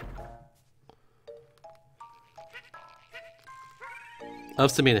 I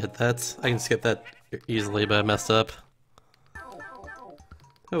was to mean to hit that. I can skip that easily, but I messed up.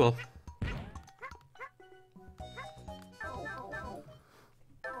 Oh well.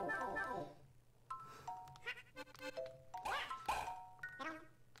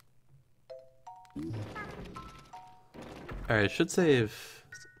 Alright, should save.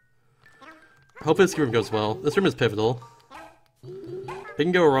 Hopefully this room goes well. This room is pivotal. It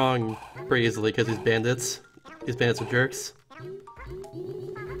can go wrong pretty easily because these bandits. These bandits are jerks.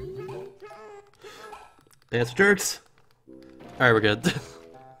 Bandits are jerks! Alright, we're good.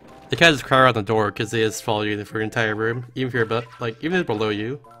 They kind of just cry around the door because they just follow you for your entire room. Even if you're even if they're below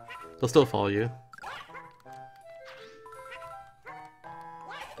you, they'll still follow you.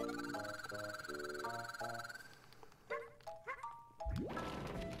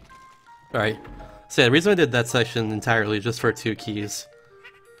 Alright, so yeah, the reason I did that section entirely is just for 2 keys.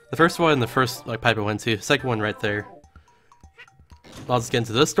 The first one, the first pipe I went to, second one right there. Allows us to get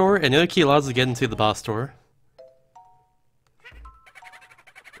into this door, and the other key allows us to get into the boss door.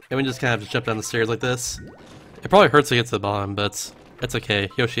 And we just kind of just jump down the stairs like this. It probably hurts to get to the bottom, but it's okay.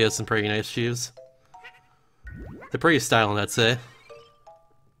 Yoshi has some pretty nice shoes. They're pretty styling, I'd say.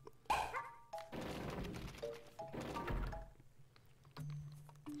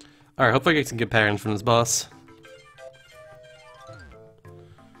 Alright, hopefully I get some good patterns from this boss.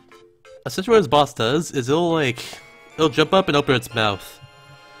 Essentially what this boss does is it'll jump up and open its mouth.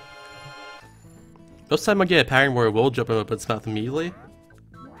 Most of the time I get a pattern where it will jump and open its mouth immediately.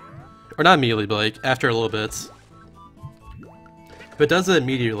 Or not immediately, but after a little bit. If it does it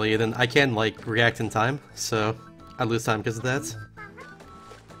immediately, then I can react in time, so I lose time because of that.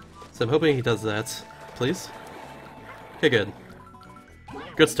 So I'm hoping he does that. Please? Okay, good.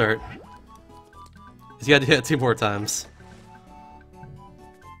 Good start. He's got to hit it 2 more times.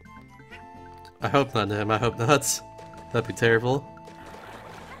 I hope not him, I hope not. That'd be terrible.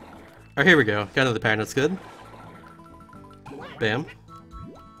 Alright, here we go. Got another pattern, that's good. Bam.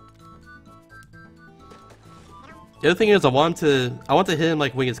 The other thing is I want to hit him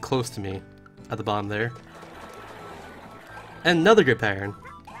when he gets close to me. At the bottom there. And another good pattern.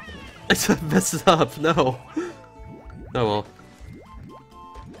 I messed it up, no. Oh well.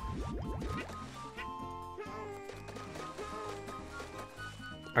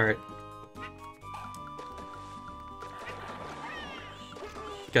 Alright.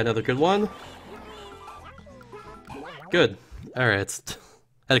 Got another good one. Good. Alright.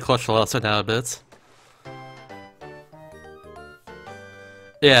 Had to clutch the last one out a bit.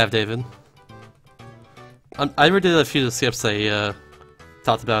 Yeah, David. I already did a few of the skips I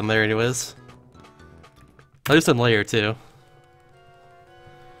talked about in there anyways. I'll do some later too.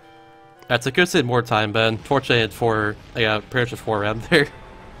 Alright, so I could have saved more time, but unfortunately I got pretty much 4 around there.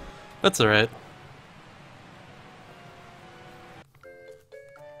 That's alright.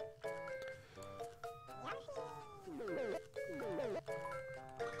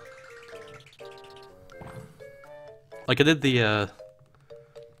 Like I did the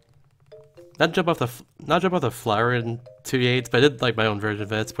not jump off the flower in 2v8s, but I did like my own version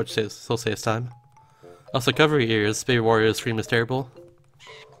of it, which still saves time. Also, cover your ears. Baby Warrior's scream is terrible.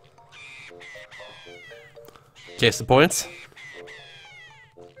 Case in points.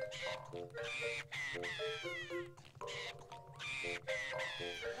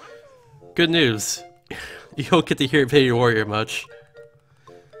 Good news. You don't get to hear Baby Warrior much.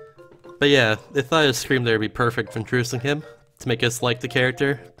 But yeah, they thought his scream there would be perfect for introducing him, to make us like the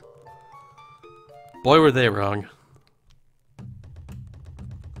character. Boy, were they wrong.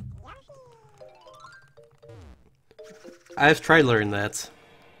 I've tried learning that.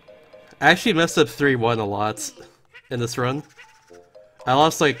 I actually messed up 3-1 a lot in this run. I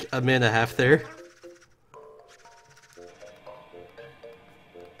lost like a minute and a half there.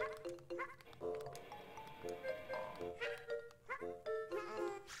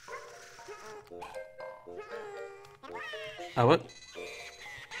 Oh, what?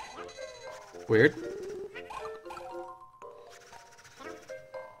 Weird.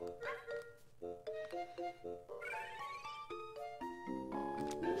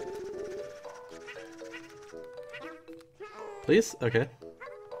 Please? Okay.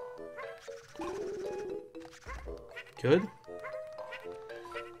 Good.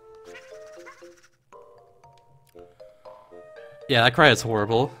 Yeah, that cry is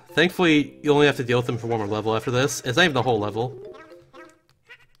horrible. Thankfully, you only have to deal with him for one more level after this. It's not even the whole level.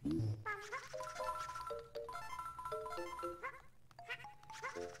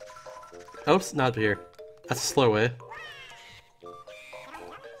 Oops, not here. That's a slow way.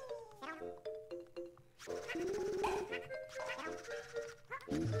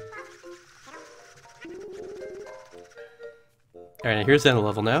 Alright, here's the end of the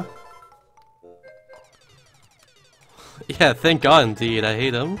level now. Yeah, thank God indeed, I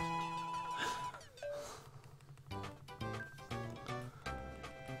hate him.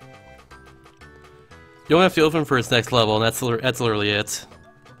 You only have to open for his next level, and that's literally it.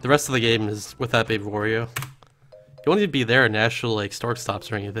 The rest of the game is without Baby Wario. You won't even be there in actual, like, Stork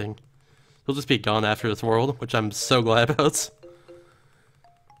stops or anything. He'll just be gone after this world, which I'm so glad about.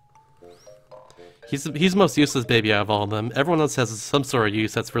 He's the most useless baby out of all of them. Everyone else has some sort of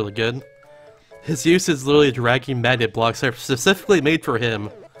use that's really good. His use is literally dragging magnet blocks that are specifically made for him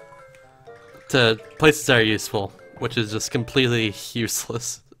to places that are useful, which is just completely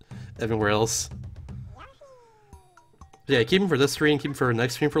useless everywhere else. But yeah, keep him for this screen, keep him for the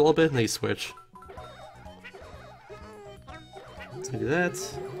next screen for a little bit, and then you switch. Let's do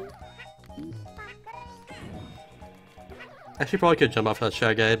that. Actually, probably could jump off that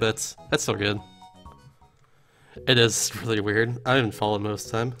shot guy, but that's still good. It is really weird. I haven't followed most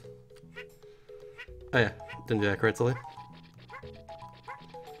of the time. Oh yeah, didn't do that correctly.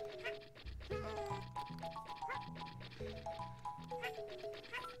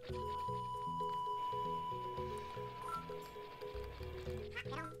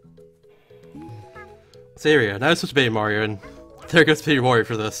 So here we go. Now I switch to Baby Mario, and there goes Baby Mario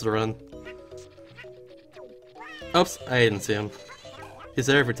for the rest of the run. Oops, I didn't see him. He's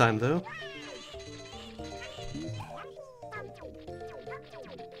there every time though.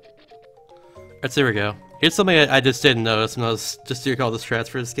 Alright, so here we go. Here's something I just didn't notice when I was just doing all the strats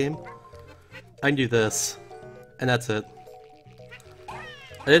for this game. I can do this, and that's it.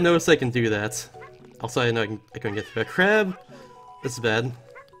 I didn't notice I can do that. Also, I didn't know I can get through a crab. This is bad.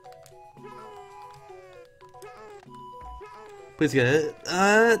 Please get it.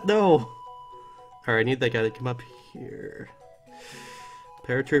 No! Alright, I need that guy to come up here.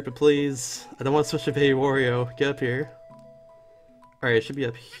 Paratrooper, please. I don't want to switch to Baby Wario. Get up here. Alright, it should be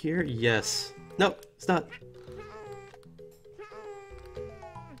up here. Yes. No, it's not.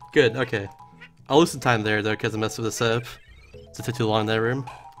 Good, okay. I'll lose some time there, though, because I messed with this up. It took too long in that room.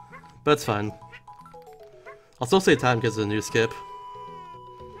 But it's fine. I'll still save time because of the new skip.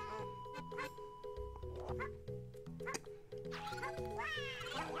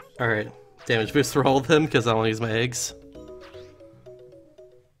 Alright. Damage boost for all of them, because I want to use my eggs.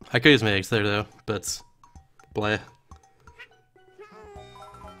 I could use my eggs there, though, but... bleh.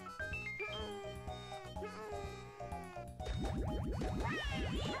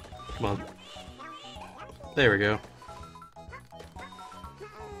 Come on. There we go.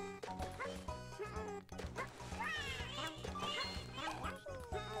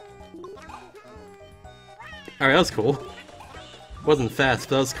 Alright, that was cool. Wasn't fast,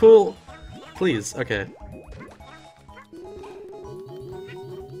 but that was cool. Please, okay.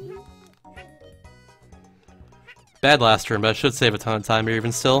 Bad last turn, but I should save a ton of time here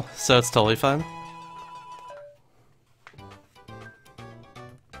even still, so it's totally fine.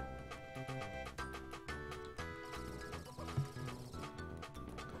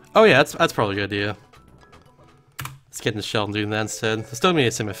 Oh yeah, that's probably a good idea. Let's get in the shell and doing that instead. It's still gonna be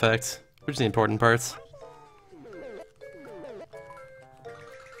the same effect, which is the important parts.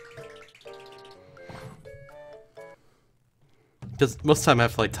 Because most of the time I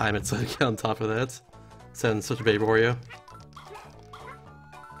have to like time it so I get on top of that. Send such a baby Wario.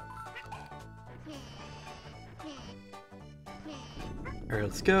 Alright,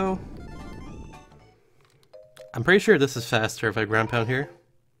 let's go. I'm pretty sure this is faster if I ground pound here.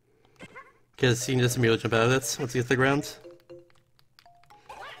 Because you can just immediately jump out of it once you get to the ground.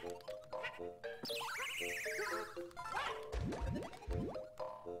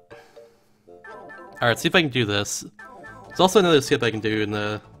 Alright, see if I can do this. There's also another skip I can do in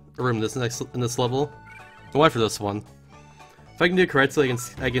the room in this level. I went for this one. If I can do it correctly,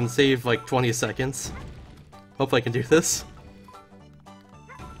 I can save like 20 seconds. Hopefully I can do this.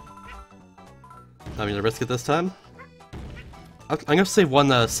 I'm gonna risk it this time. I'm gonna save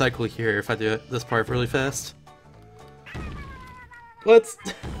one cycle here if I do this part really fast. What?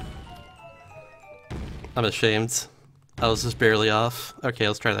 I'm ashamed. I was just barely off. Okay,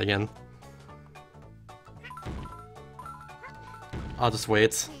 let's try that again. I'll just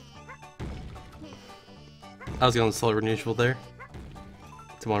wait. I was going slower than usual there.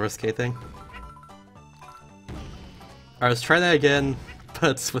 Don't want to risk anything. Alright, let's try that again,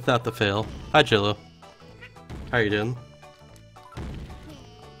 but without the fail. Hi, Jillo. How are you doing?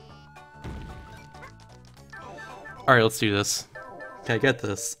 Alright, let's do this. Can I get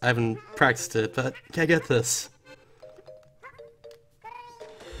this? I haven't practiced it, but can I get this?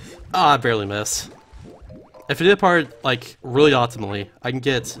 Ah, I barely miss. If I did a part, like, really optimally, I can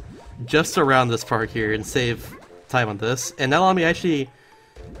get just around this part here and save time on this, and that'll allow me to actually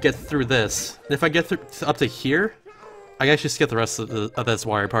get through this. And if I get up to here, I can actually skip the rest of this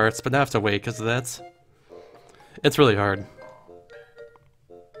wire parts, but now I have to wait because of that. It's really hard.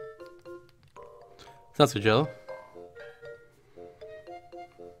 Sounds good, Joe.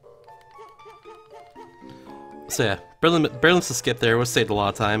 So yeah, barely missed a skip there, was saved a lot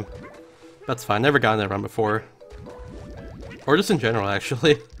of time. That's fine, never gotten that run before. Or just in general,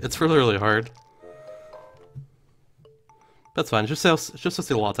 actually. It's really, really hard. That's fine, just to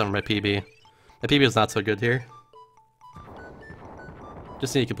see a lot of time on my PB. My PB is not so good here.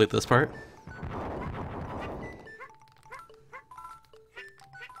 Just need to complete this part.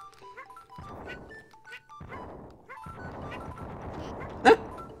 Ah!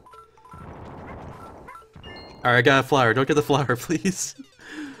 Alright, I got a flower. Don't get the flower, please.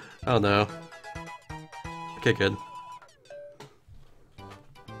 Oh no. Okay, good.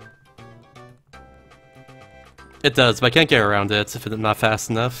 It does, but I can't get around it if it's not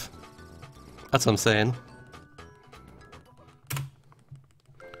fast enough. That's what I'm saying.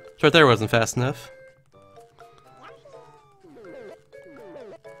 Right there wasn't fast enough.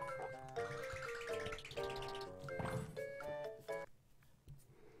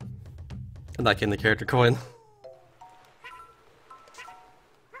 I'm not getting the character coin.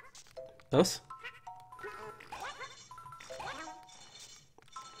 Those?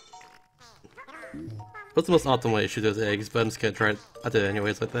 What's the most optimal way to shoot those eggs? But I'm just gonna try it. I did it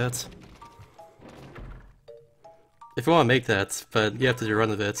anyways like that. If you want to make that, but you have to do a run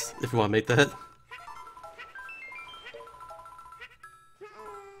of it if you want to make that.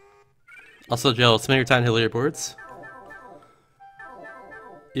 Also, Jill, spend your time to hit leaderboards.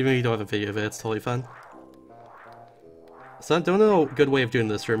 Even if you don't have a video of it, it's totally fun. So I don't know a good way of doing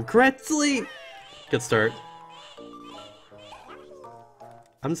this room correctly. Good start.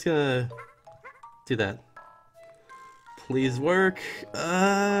 I'm just gonna do that. Please work.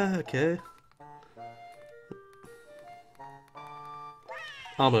 Okay.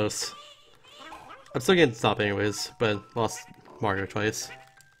 Almost. I'm still getting stopped anyways, but lost Mario twice.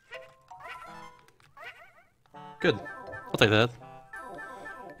 Good. I'll take that.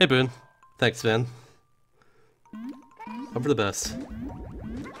 Hey Boone. Thanks, man. Hope for the best.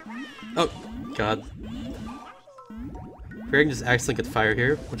 Oh, God. Here I can just accidentally get fire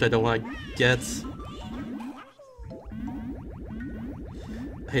here, which I don't want to get.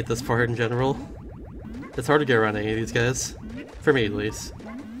 I hate this part in general. It's hard to get around any of these guys. For me, at least.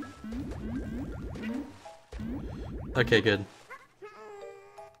 Okay, good.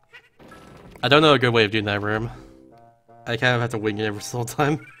 I don't know a good way of doing that room. I kind of have to wing it every single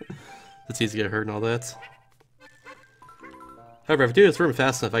time. It's easy to get hurt and all that. However, if I do this room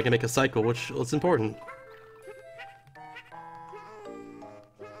fast enough, I can make a cycle, which is important.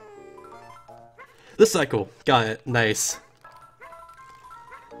 This cycle! Got it. Nice.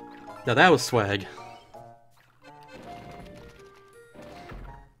 Now that was swag.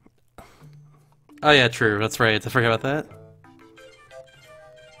 Oh yeah, true. That's right. I forgot about that.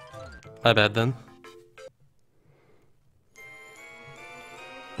 My bad then.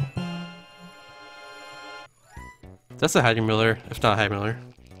 That's a hiding miller, if not a high miller.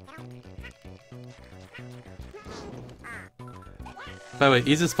 By the way,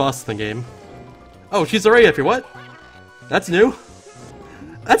 easiest boss in the game. Oh, she's already up here. What? That's new?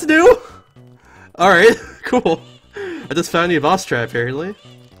 That's new? Alright, cool. I just found a new boss trap, apparently.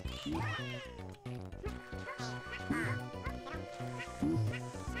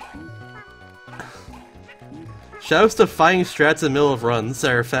 Shoutouts to finding strats in the middle of runs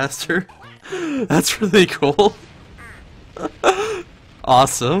that are faster. That's really cool.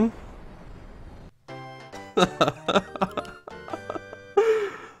 Awesome.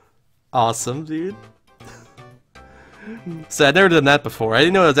 Awesome, dude. So I'd never done that before. I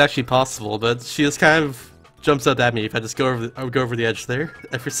didn't know it was actually possible, but she just kind of jumps up at me if I just I would go over the edge there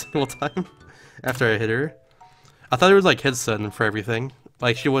every single time after I hit her. I thought there was like hit stun for everything.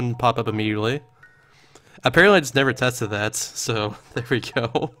 Like she wouldn't pop up immediately. Apparently I just never tested that, so there we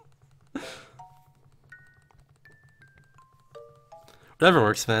go. Whatever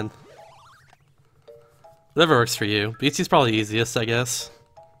works, man. Whatever works for you. BC's probably easiest, I guess.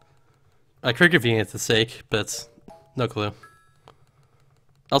 I could convenience's sake, but no clue.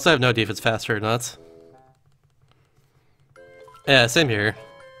 Also, I have no idea if it's faster or not. Yeah, same here.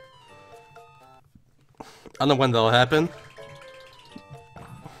 I don't know when that'll happen.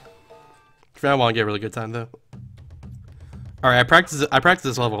 For now, I want to get a really good time though. All right, I practice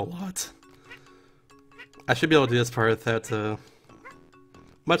this level a lot. I should be able to do this part without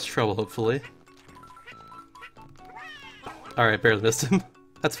much trouble, hopefully. All right, barely missed him.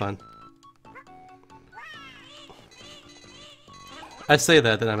 That's fine. I say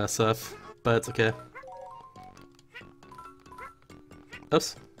that, then I mess up, but it's okay.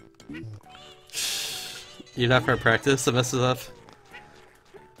 Oops. You're not for practice, it messes up.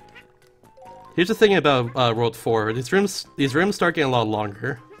 Here's the thing about World 4. These rooms start getting a lot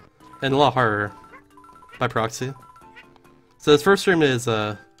longer. And a lot harder. By proxy. So this first room is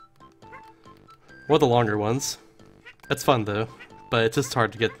one of the longer ones. It's fun though, but it's just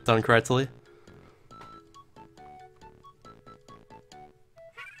hard to get done correctly.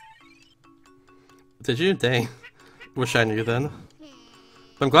 Did you? Dang. Wish I knew then.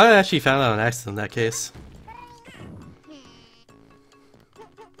 But I'm glad I actually found out an accident in that case.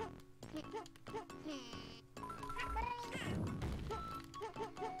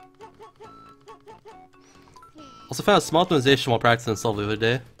 Also found a small optimization while practicing this level the other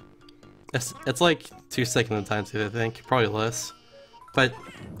day. It's like 2 seconds at a time too, I think. Probably less. But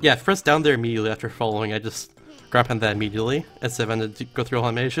yeah, if I press down there immediately after following, I just grab on that immediately instead of having to go through a whole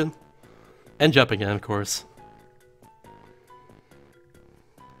animation. And jump again, of course.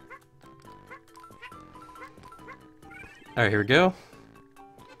 Alright, here we go.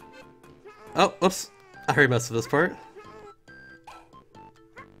 Oh, whoops. I already messed with this part.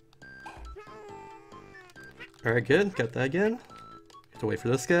 Alright, good. Got that again. Have to wait for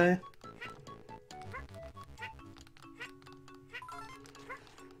this guy.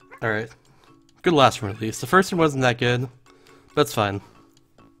 Alright. Good last one at least. The first one wasn't that good, but it's fine.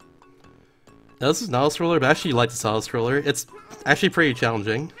 Now this is not a scroller, but I actually like the solid scroller. It's actually pretty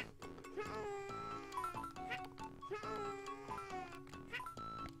challenging.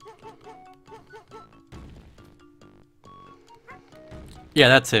 Yeah,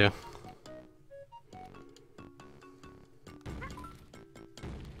 that too.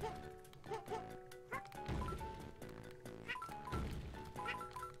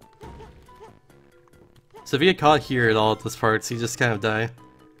 So if you get caught here at all at this part, you just kind of die.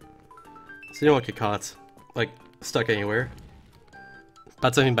 So you don't want to get caught, like, stuck anywhere.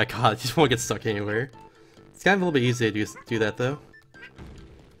 That's what I mean by caught, you just won't get stuck anywhere. It's kind of a little bit easy to do that though.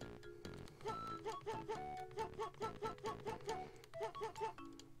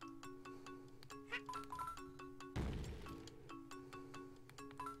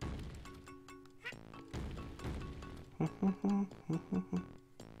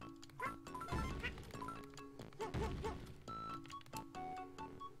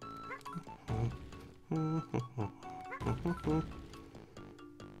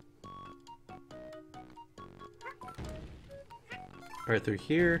 Right through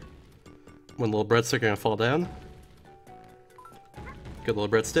here. One little breadstick gonna fall down. Good little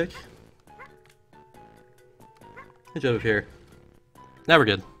breadstick. Good job up here. Now we're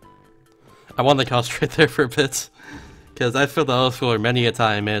good. I wanted to concentrate there for a bit, because I failed the auto scroller many a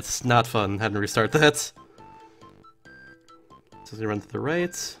time, and it's not fun having to restart that. So I'm gonna run to the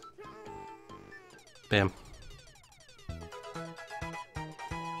right. Bam.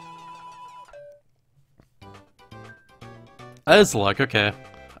 That is luck, okay.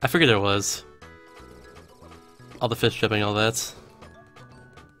 I figured it was. All the fish jumping, all that.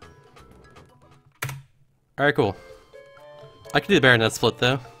 Alright, cool. I can do the baronet split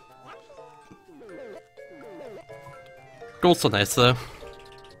though. Gold's so nice though.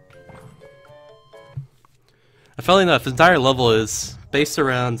 Funnily enough, the entire level is based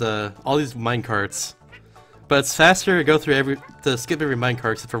around all these minecarts. But it's faster to go through to skip every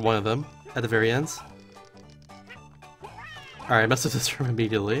minecart except for one of them at the very end. Alright, I messed with this room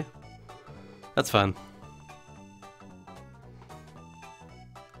immediately. That's fun.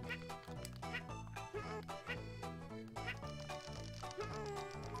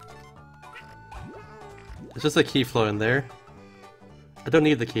 There's just a key flow in there. I don't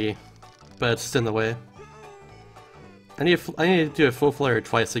need the key, but it's just in the way. I need to do a full flare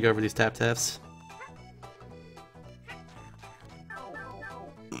twice to go over these tap-taps.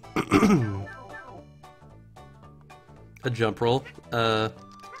 A jump roll. I know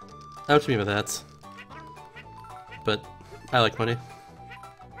what you mean by that. But I like money.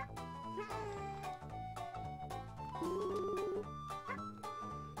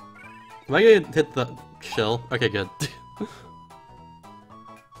 Am I gonna hit the shell? Okay, good.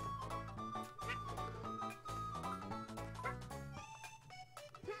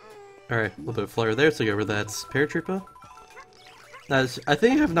 Alright, a little bit of flare there to go over that paratrooper. Now, I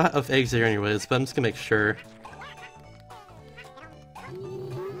think I have not enough eggs here anyways, but I'm just gonna make sure.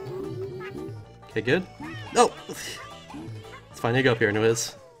 Okay, good. No! It's fine, you go up here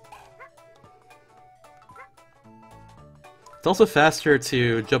anyways. It's also faster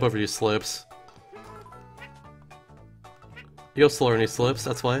to jump over these slopes. You go slower on these slopes,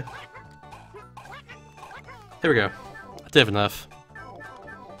 that's why. There we go. I did have enough.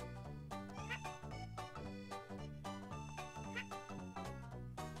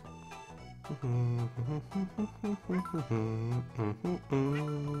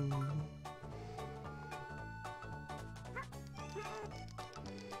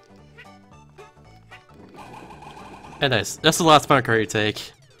 And nice. That's the last minecart you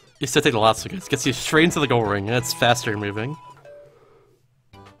take. You still take the last one. It gets you straight into the gold ring, and it's faster moving.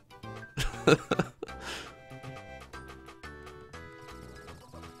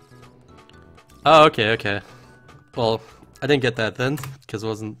 Oh, okay, okay. Well, I didn't get that then, because I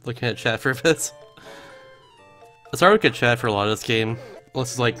wasn't looking at chat for a bit. It's hard to look at chat for a lot of this game.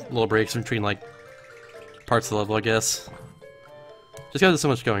 Unless it's like little breaks between like parts of the level, I guess. Just because there's so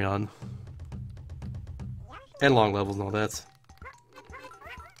much going on. And long levels and all that.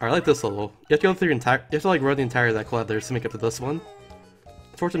 Alright, I like this level. You have to go through you have to like run the entire of that collab there to make up to this one.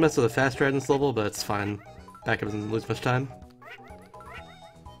 Unfortunately, mess with the fast ride in this level, but it's fine. Back up doesn't lose much time.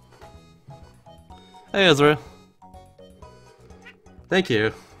 Hey Ezra. Thank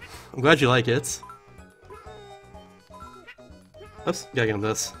you. I'm glad you like it. Oops, gotta get on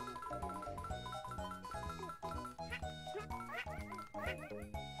this.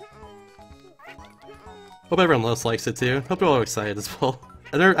 Hope everyone else likes it too. Hope you're all excited as well.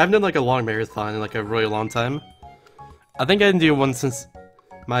 I've done like a long marathon in like a really long time. I think I didn't do one since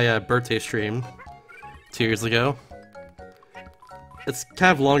my birthday stream 2 years ago. It's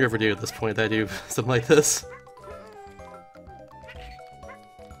kind of long overdue at this point that I do something like this.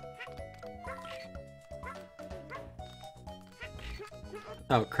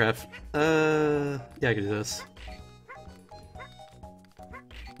 Oh crap. Yeah, I can do this.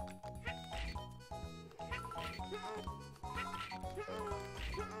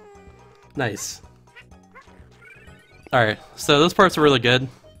 Nice. Alright, so those parts are really good.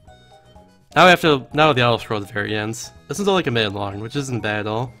 Now the auto scroll at the very end. This is only like a minute long, which isn't bad at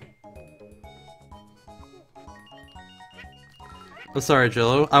all. I'm sorry,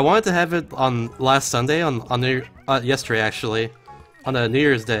 Jillo. I wanted to have it on last Sunday, yesterday actually, on a New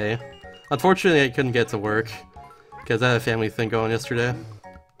Year's Day. Unfortunately, I couldn't get to work, because I had a family thing going yesterday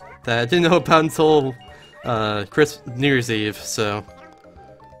that I didn't know about until New Year's Eve, so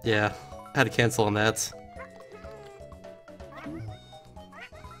yeah, I had to cancel on that.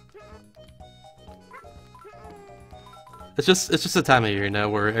 It's just a time of year now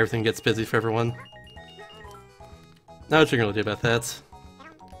where everything gets busy for everyone. Not what you're gonna do about that.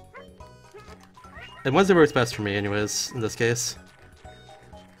 And Wednesday works best for me anyways, in this case.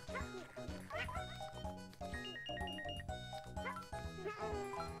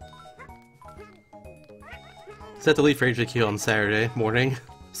 So I have to leave for HQ on Saturday morning,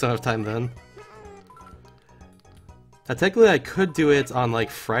 so I don't have time then. Now technically I could do it on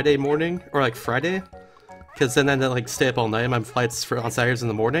like Friday morning, or like Friday, because then I'd like stay up all night on my flights for on Saturdays in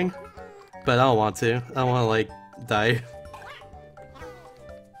the morning. But I don't want to. I don't want to like die.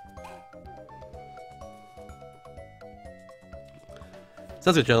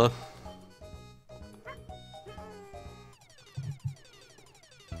 Sounds good, Jello.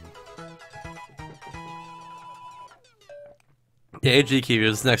 Yeah, AGQ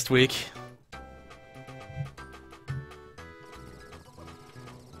is next week.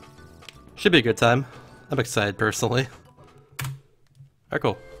 Should be a good time. I'm excited personally. Alright,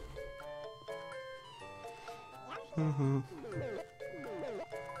 cool.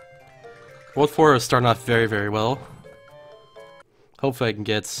 World 4 is starting off very, very well. Hopefully I can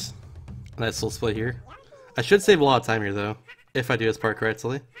get a nice little split here. I should save a lot of time here though, if I do this part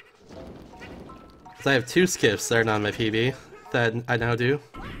correctly. Because I have 2 skips that are not on my PB that I now do.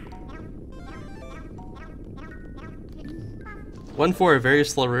 One for a very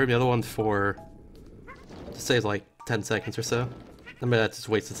slow room, the other one for just saves like 10 seconds or so. I mean that just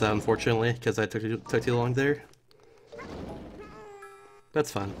wasted time unfortunately because I took too long there.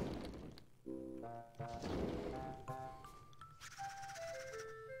 That's fine.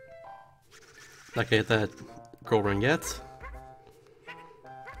 Not gonna get that gold ring yet.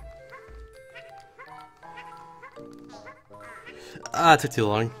 Ah, it took too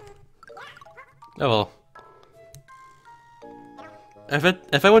long. Oh well.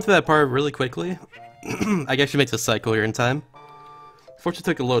 If I went to that part really quickly, I can actually make the cycle here in time.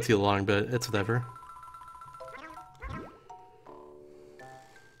 Fortunately, it took a little too long, but it's whatever.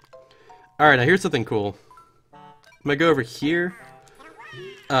 Alright, now here's something cool. I'm gonna go over here.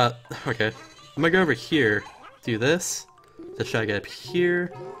 Okay. I'm gonna go over here, do this, just try to get up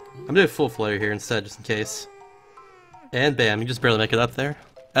here. I'm gonna do a full flare here instead, just in case. And bam, you just barely make it up there.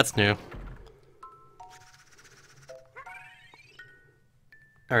 That's new.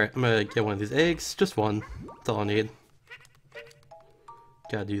 Alright, I'm gonna get one of these eggs, just one. That's all I need.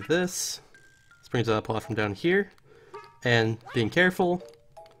 Gotta do this. This brings up a platform down here. And being careful.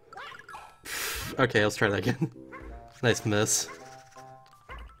 Okay, let's try that again. Nice miss.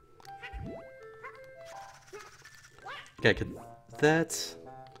 Okay, get that.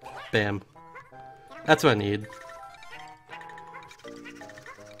 Bam. That's what I need.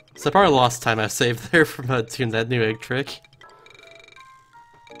 So I probably lost time I saved there from doing that new egg trick.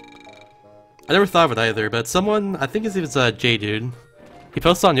 I never thought of it either, but someone, I think his name is J-Dude, he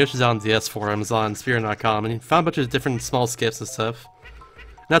posted on Yoshi's on DS forums on Sphere.com and he found a bunch of different small skips and stuff.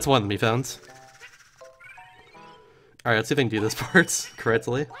 And that's one of them he found. Alright, let's see if I can do this part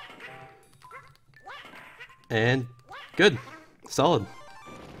correctly. And good. Solid.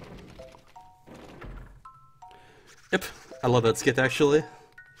 Yep, I love that skip actually.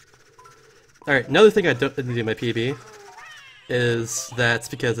 Alright, another thing I don't do in my PB is that's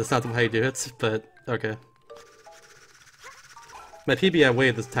because it's not how you do it, but okay. My PB, I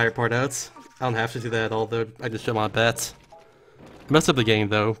weighed this entire part out. I don't have to do that at all though, I just jump on a bat. I messed up the game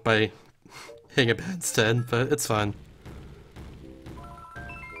though by hitting a bat instead, but it's fine.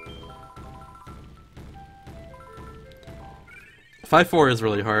 Five 4 is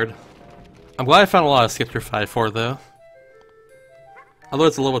really hard. I'm glad I found a lot of skips for 5-4 though. Although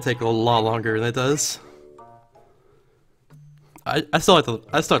it's a little take a lot longer than it does. I still like to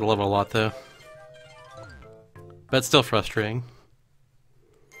love it a lot though. But it's still frustrating.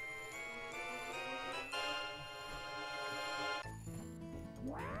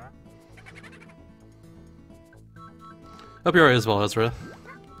 Hope you're alright as well, Ezra.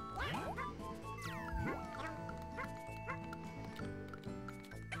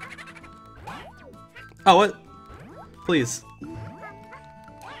 Oh, what? Please.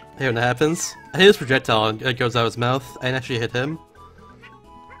 Hey, when that happens, I hit his projectile and it goes out of his mouth. I didn't actually hit him.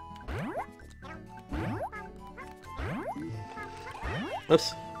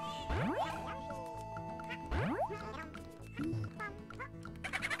 Oops.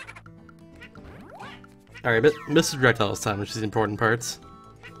 Alright, missed the projectile this time, which is the important parts.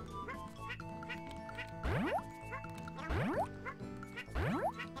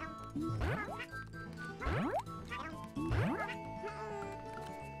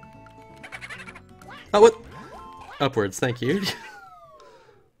 Oh, what? Upwards, thank you.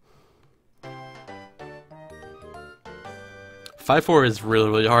 5-4 is really,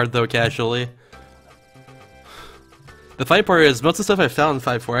 really hard though, casually. The funny part is, most of the stuff I found in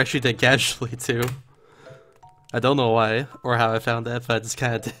 5.4 I actually did casually too. I don't know why, or how I found that, but I just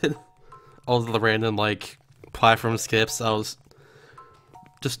kinda did. All of the random, like, platform skips, I was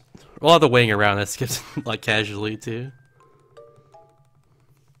just, a lot of the weighing around I skipped, like, casually too.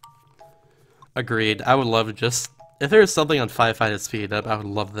 Agreed, I would love to just, if there was something on 5.5 to speed up, I would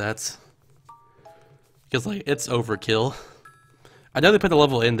love that. Because, like, it's overkill. I know they put the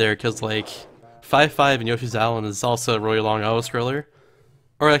level in there because, like, 5.5 and Yoshi's Island is also a really long auto-scroller.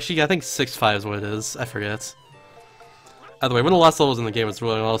 Or actually, I think 6.5 is what it is. I forget. Either way, one of the last levels in the game was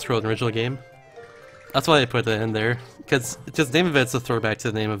really long auto-scroll in the original game. That's why I put it in there. Because just the name of it's a throwback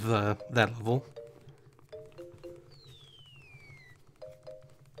to the name of that level.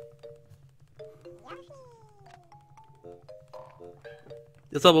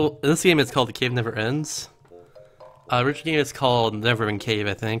 This level, in this game, it's called The Cave Never Ends. Original game is called Neverending Cave,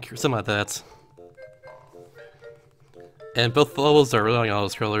 I think, or something like that. And both levels are really long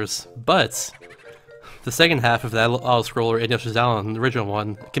auto-scrollers, but the second half of that auto-scroller in Yoshi's Island, the original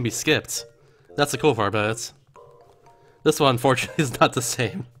one, can be skipped. That's the cool part about it. This one, unfortunately, is not the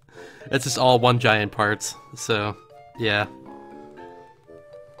same. It's just all one giant part, so, yeah.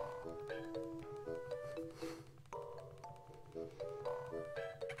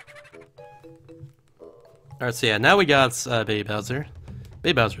 Alright, so yeah, now we got Baby Bowser.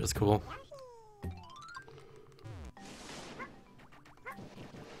 Baby Bowser is cool.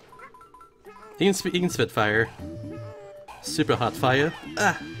 He can spit fire. Super hot fire.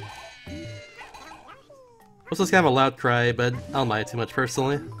 Ah! Also, it's kind of a loud cry, but I don't mind it too much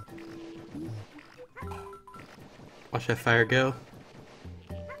personally. Watch that fire go.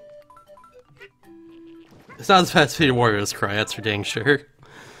 It's not as bad as Baby Warrior's cry, that's for dang sure.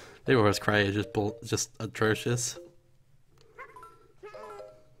 Baby Warrior's cry is just atrocious.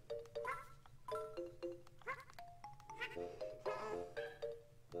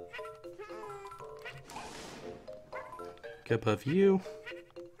 Go above you.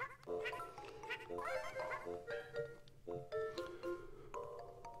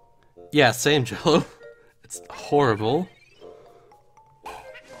 Yeah, same, Jello. It's horrible.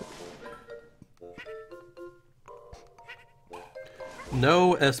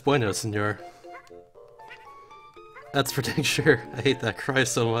 No es bueno, senor. That's for dang sure. I hate that cry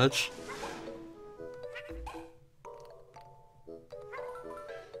so much.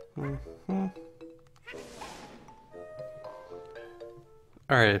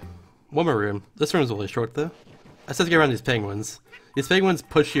 Alright, one more room. This room's really short though. I said to get around these penguins. These penguins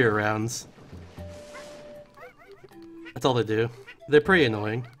push you around. That's all they do. They're pretty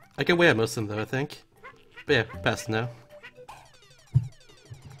annoying. I can wait at most of them though, I think. But yeah, pass now.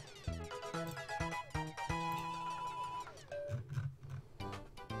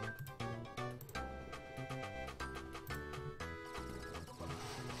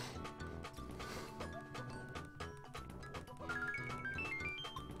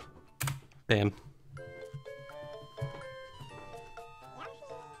 Bam.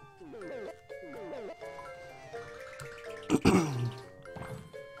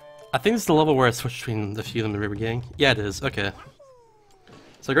 I think this is the level where I switch between the few in the river gang. Yeah, it is. Okay.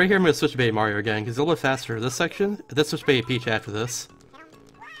 So right here I'm going to switch to Baby Mario again, because it's a little bit faster this section. Then switch to Baby Peach after this.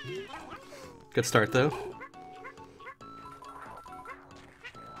 Good start, though.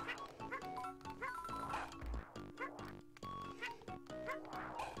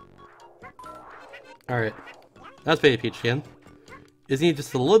 Alright. That's Baby Peach again. Is need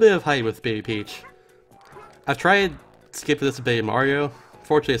just a little bit of height with Baby Peach. I've tried skipping this with Baby Mario.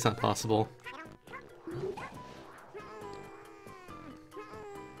 Fortunately, it's not possible.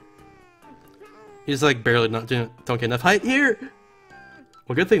 He's like barely don't get enough height here!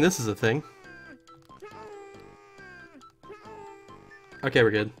 Well, good thing this is a thing. Okay,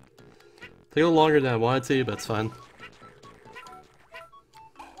 we're good. Take a little longer than I wanted to, but it's fine.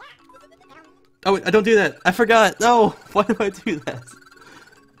 Oh wait, I don't do that! I forgot! No! Why do I do that?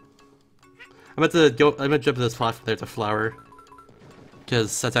 I'm about to jump to this platform there to flower.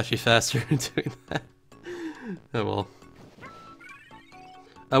 Because that's actually faster than doing that. Oh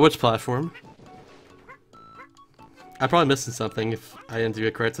well. Which platform? I'm probably missing something if I didn't do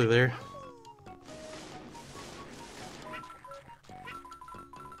it correctly there.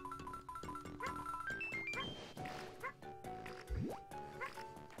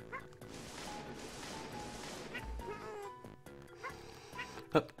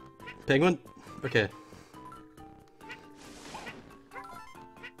 Oh, penguin? Okay.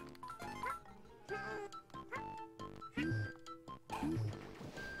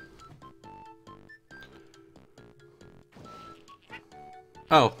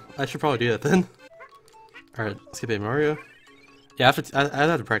 Oh, I should probably do that then. Alright, skip a Mario. Yeah, I'd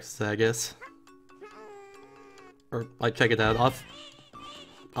have to practice that, I guess. Or, like, check it out off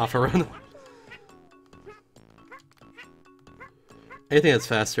a run. Anything that's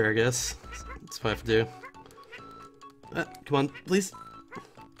faster, I guess. That's what I have to do. Come on, please.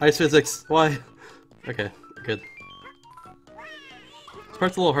 Ice physics, why? Okay, good. This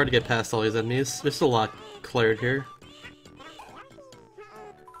part's a little hard to get past all these enemies. There's still a lot cleared here.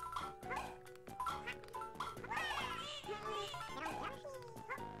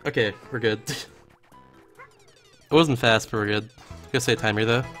 Okay, we're good. It wasn't fast, but we're good. Gonna say timer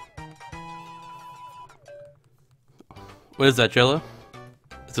though. What is that, Jello?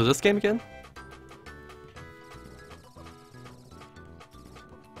 Is it this game again?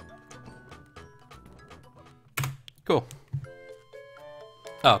 Cool.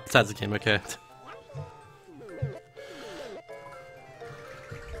 Oh, besides the game, okay.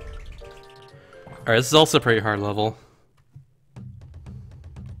 Alright, this is also a pretty hard level.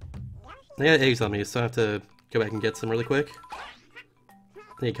 They got eggs on me, so I have to go back and get some really quick.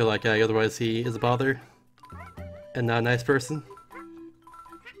 I need to kill that guy, otherwise he is a bother. And not a nice person.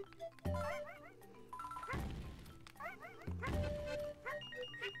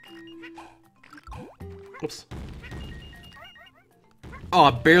 Oops. Oh,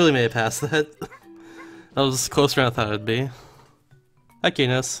 I barely made it past that. That was closer than I thought it would be. Hi,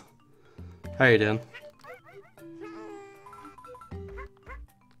 Kinos. How you doing?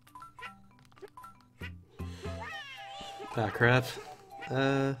 Ah, crap.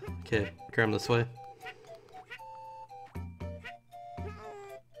 Okay, grab him this way.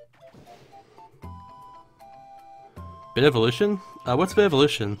 Bit Evolution? What's Bit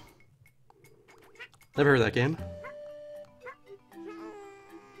Evolution? Never heard of that game.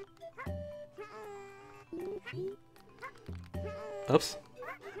 Oops.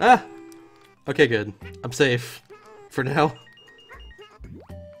 Ah! Okay, good. I'm safe. For now.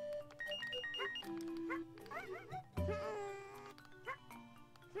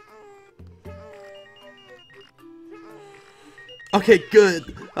 Okay,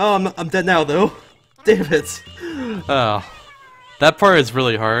 good. Oh, I'm dead now, though. Damn it. Oh. That part is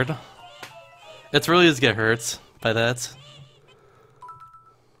really hard. It's really just get hurt by that.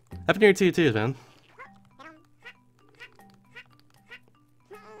 Happy New Year to you too, man.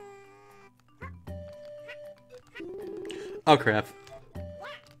 Oh crap.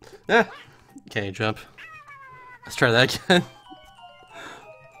 Ah! Can't you jump? Let's try that again.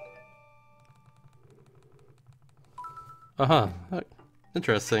 Uh-huh.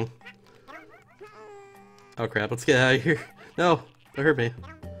 Interesting. Oh crap, let's get out of here. No! Don't hurt me.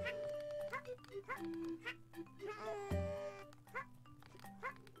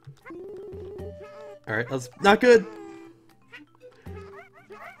 Alright, that's not good!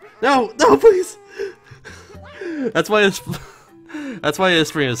 No! No, please! That's why this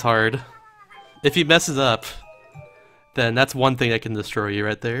spring is hard. If he messes up, then that's one thing that can destroy you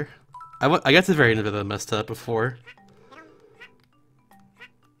right there. I got to the very end of it that I messed up before.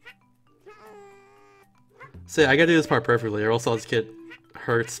 So I gotta do this part perfectly, or else I'll just get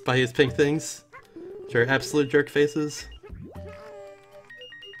hurt by his pink things. Which are absolute jerk faces.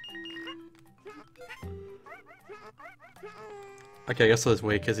 Okay, I guess I'll just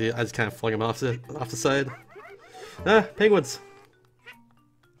wait, because I just kind of flung him off the side. Ah, penguins!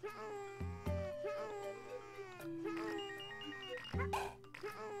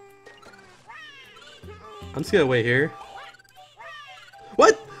 I'm just gonna wait here.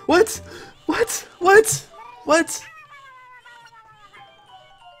 What? What? What? What? What?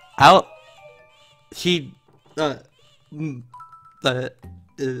 How? He gave me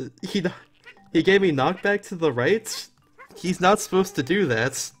knockback to the right? He's not supposed to do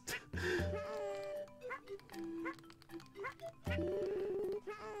that.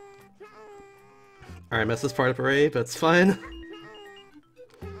 Alright, I messed this part up already, but it's fine.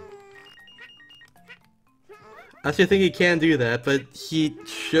 I actually think he can do that, but he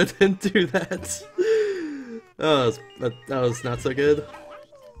shouldn't do that. Oh, that was not so good.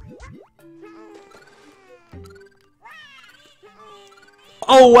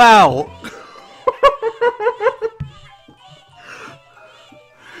 Oh, wow!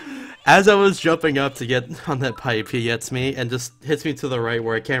 As I was jumping up to get on that pipe, he gets me and just hits me to the right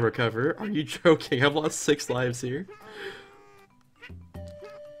where I can't recover. Are you joking? I've lost 6 lives here.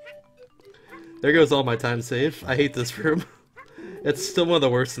 There goes all my time save. I hate this room. It's still one of the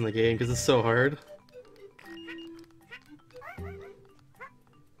worst in the game because it's so hard.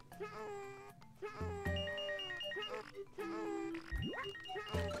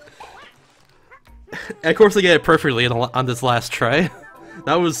 And of course I get it perfectly on this last try.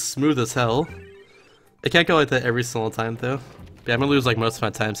 That was smooth as hell. It can't go like that every single time though. Yeah, I'm gonna lose like most of my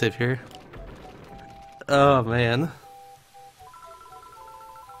time save here. Oh man.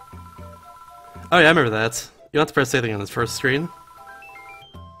 Oh yeah, I remember that. You don't have to press anything on this first screen.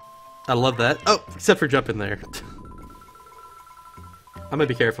 I love that. Oh, except for jumping there. I'm gonna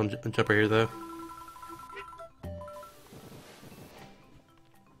be careful and jump right here though.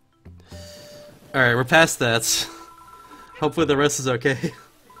 Alright, we're past that. Hopefully the rest is okay.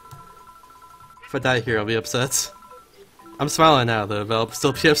 If I die here, I'll be upset. I'm smiling now though, but I'll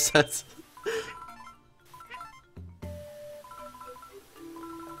still be upset.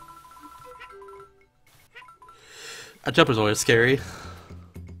 A jump is always scary.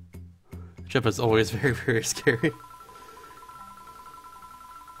 Jump is always very, very scary.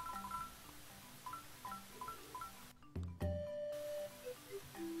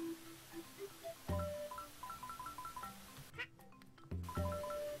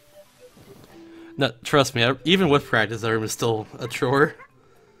 No, trust me, even with practice, that room is still a chore.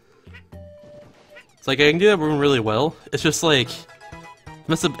 It's like, I can do that room really well. It's just like,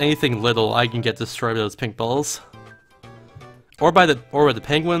 mess up anything little, I can get destroyed by those pink balls. Or by the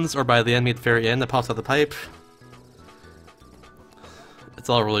penguins, or by the enemy at the very end that pops out the pipe. It's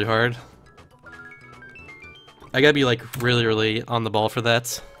all really hard. I gotta be like really, really on the ball for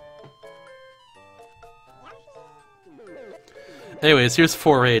that. Anyways, here's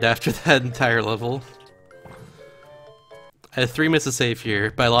 4-8 after that entire level. I had 3 minutes to save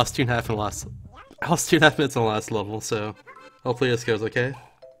here, but I lost 2.5 in the last. I lost 2.5 minutes on the last level, so hopefully this goes okay.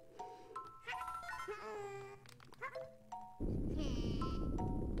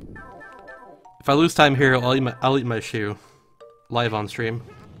 If I lose time here, I'll eat my shoe live on stream.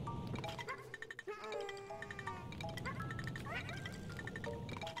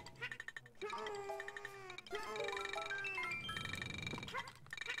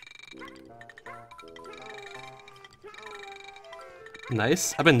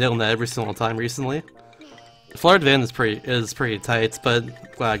 Nice. I've been nailing that every single time recently. Floored Van is pretty tight,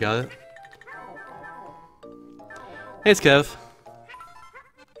 but glad I got it. Hey, Kev.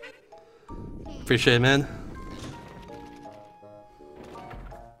 Appreciate it, man.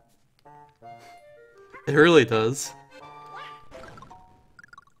 It really does.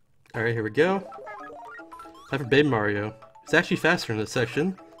 Alright, here we go. Time for Baby Mario. It's actually faster in this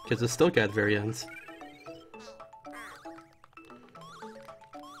section, because it's still got at the very ends.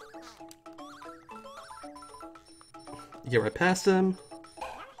 You get right past him.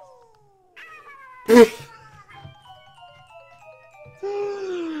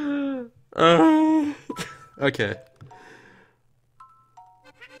 Okay.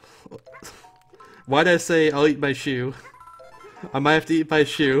 Why did I say I'll eat my shoe? I might have to eat my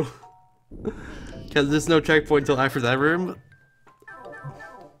shoe. Because there's no checkpoint until after that room.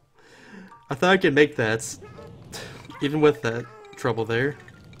 I thought I could make that. Even with that trouble there.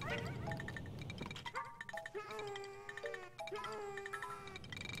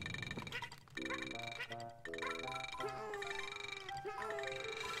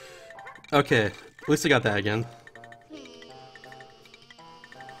 Okay, at least I got that again.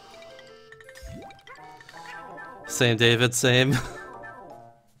 Same, David, same.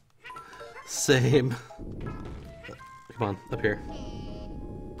 Same. Come on, up here.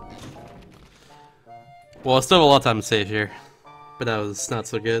 Well, I still have a lot of time to save here, but that was not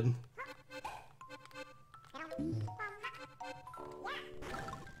so good.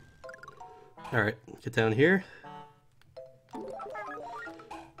 Alright, get down here.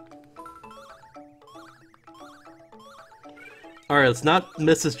 Alright, let's not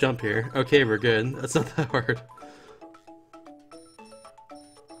miss this jump here. Okay, we're good. That's not that hard.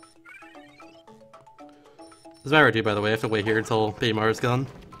 Doesn't matter what I do, by the way. I have to wait here until Baby Mario's gone.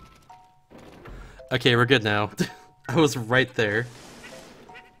 Okay, we're good now. I was right there.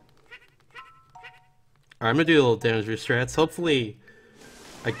 Alright, I'm gonna do a little damage restrats. Hopefully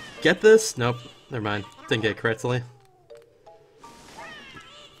I get this? Nope. Never mind. Didn't get it correctly.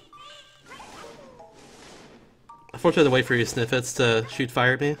 Unfortunately, I had to wait for you sniffits to shoot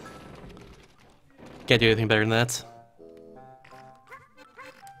fire at me. Can't do anything better than that.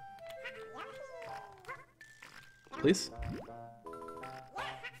 Please?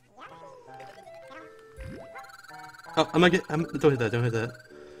 Oh, don't hit that, don't hit that.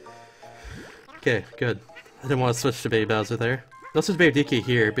 Okay, good. I didn't want to switch to Baby Bowser there. Let's switch to Baby DK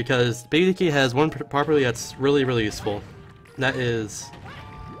here, because Baby DK has one property that's really, really useful. And that is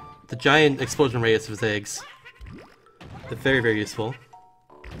the giant explosion radius of his eggs. They're very, very useful.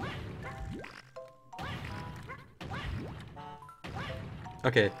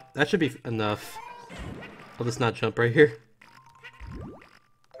 Okay, that should be enough. I'll just not jump right here.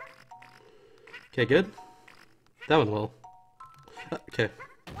 Okay, good. That one will. Okay.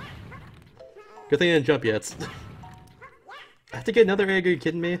 Good thing I didn't jump yet. I have to get another egg, are you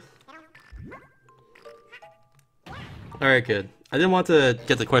kidding me? Alright, good. I didn't want to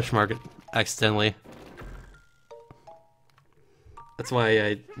get the question mark accidentally. That's why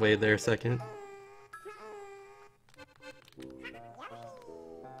I waited there a second.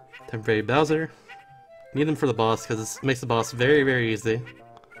 Temporary Bowser. Need him for the boss because it makes the boss very, very easy.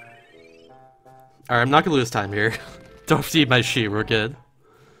 Alright, I'm not gonna lose time here. Don't feed my sheep, we're good.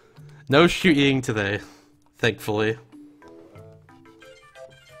 No shoe eating today, thankfully.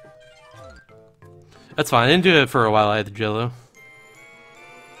 That's fine, I didn't do it for a while, I had the jello.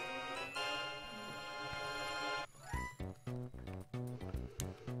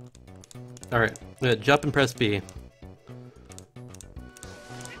 Alright, I'm gonna jump and press B.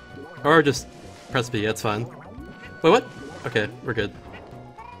 Or just press B, that's fine. Wait, what? Okay, we're good.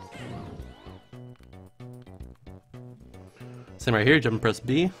 Same right here, jump and press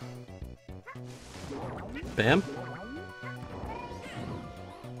B. Bam.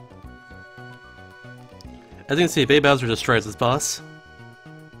 As you can see, Baby Bowser destroys his boss.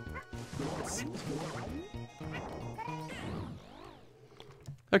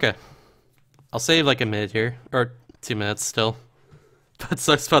 Okay. I'll save like a minute here, or 2 minutes still. But it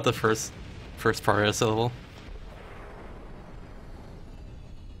sucks about the first part of this level.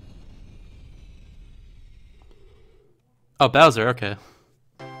 Oh, Bowser, okay.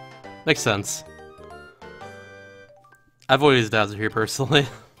 Makes sense. I've always used Bowser here personally.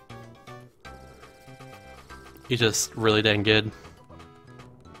 He's just really dang good.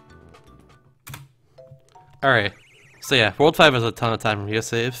 Alright. So yeah, World 5 has a ton of time for me to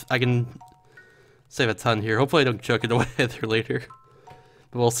save. I can save a ton here. Hopefully I don't choke it away there later.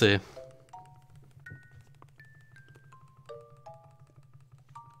 But we'll see.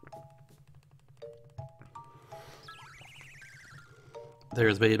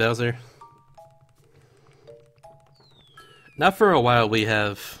 There's Baby Bowser. Now for a while we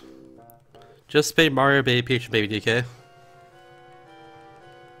have just Baby Mario, Baby Peach, and Baby DK.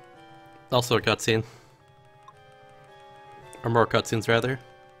 Also a cutscene. Or more cutscenes rather.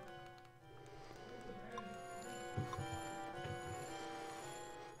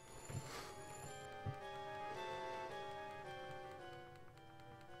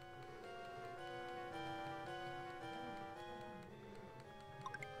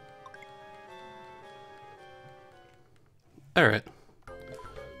 Alright.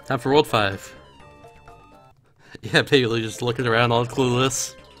 Time for World 5. Yeah, basically just looking around all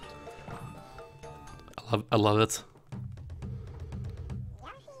clueless. I love it.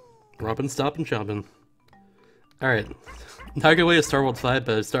 Rompin', stompin', chompin'. Alright. Not a good way to start World 5,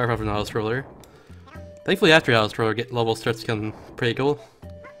 but start off with an auto-scroller. Thankfully after auto-scroller, level starts to become pretty cool.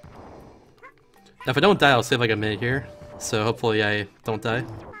 Now if I don't die, I'll save like a minute here. So hopefully I don't die.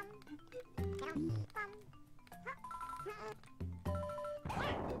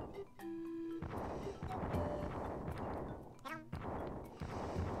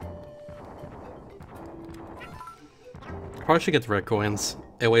 Probably should get the red coins.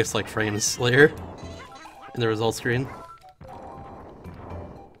 It wastes like frames later in the result screen.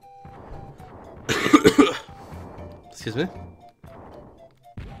 Excuse me.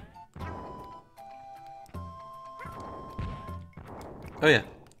 Oh yeah.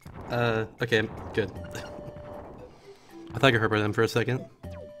 Okay, good. I thought I heard them for a second.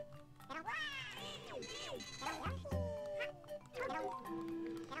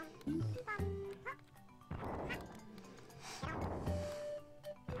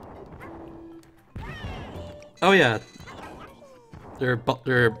 Oh yeah, they're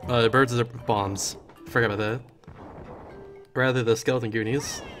birds are bombs. Forgot about that. Rather the skeleton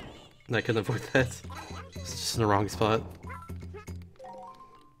goonies. And I couldn't avoid that. It's just in the wrong spot.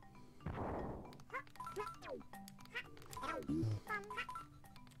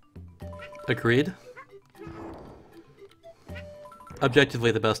 Agreed.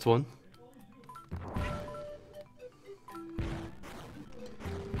 Objectively the best one.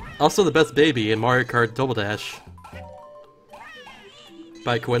 Also the best baby in Mario Kart Double Dash.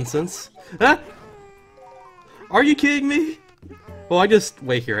 By coincidence. Ah! Are you kidding me? Well, I just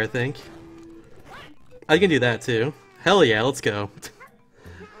wait here, I think. I can do that too. Hell yeah, let's go.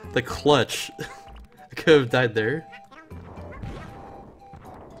 The clutch. I could have died there.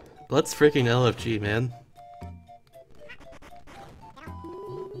 Let's freaking LFG, man.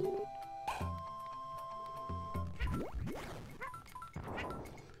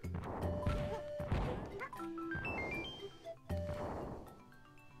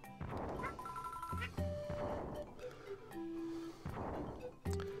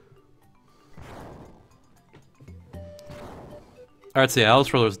 Alright, so yeah,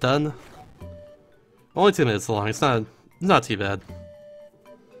 Alice Roller's done. Only 2 minutes long, it's not too bad.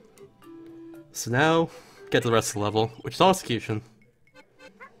 So now, get to the rest of the level, which is all execution.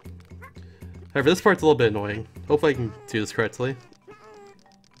 However, this part's a little bit annoying. Hopefully I can do this correctly.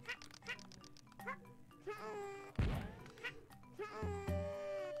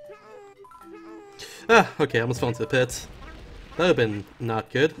 Ah, okay, I almost fell into the pit. That would have been not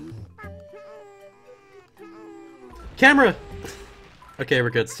good. Camera! Okay, we're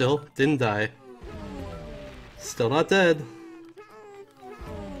good still. Didn't die. Still not dead.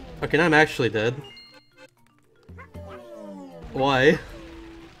 Okay, now I'm actually dead. Why?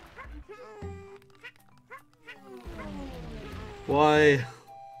 Why?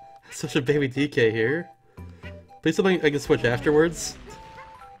 Such a baby DK here. Please tell me I can switch afterwards.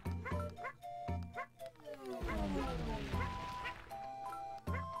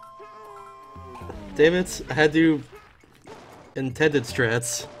 Damn it, I had to intended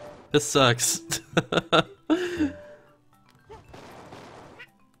strats. This sucks.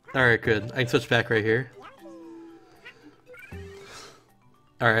 Alright, good. I can switch back right here.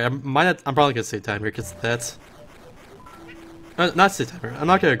 Alright, I'm probably gonna save time here because of that. Not save timer. I'm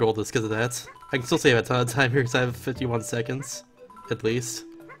not gonna gold this because of that. I can still save a ton of time here because I have 51 seconds, at least.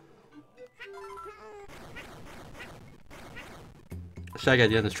 Shy Guy at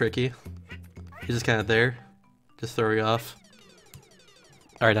the end is tricky. He's just kind of there, just throw you off.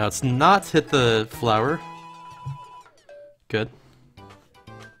 Alright, now it's not hit the flower. Good.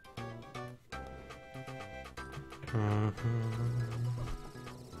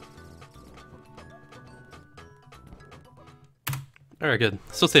 Alright, good.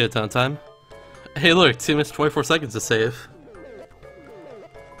 Still save a ton of time. Hey look, 2 minutes 24 seconds to save.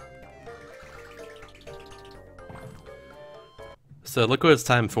 So look what it's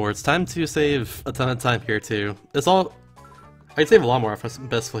time for. It's time to save a ton of time here too. It's all... I can save a lot more off my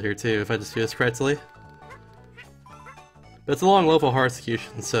best foot here too if I just do this correctly. But it's a long level hard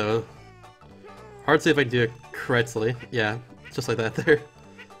execution, so... hard to see if I can do it correctly. Yeah, just like that there.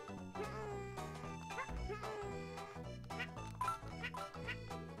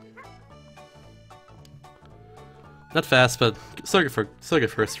 Not fast, but still good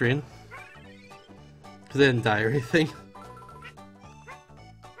for a screen. Because I didn't die or anything.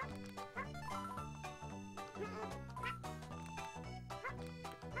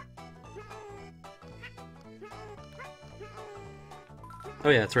 Oh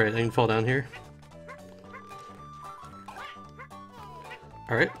yeah, that's right, I can fall down here.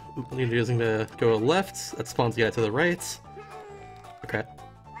 Alright, what I'm gonna do is I'm gonna go left, that spawns the guy to the right. Okay.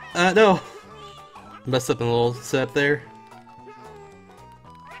 No! Messed up in a little setup there.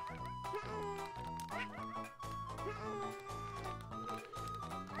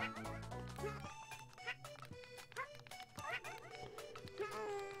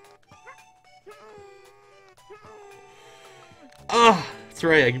 Ah! That's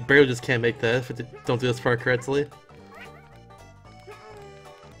right, I barely just can't make that if I don't do this part correctly.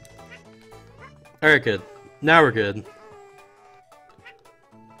 Alright, good. Now we're good.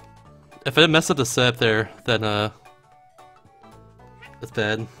 If I didn't mess up the setup there, then that's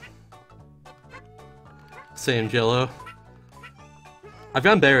bad. Same Jello. I've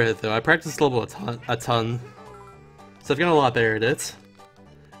gotten better at it though. I practiced this level a ton. So I've gotten a lot better at it.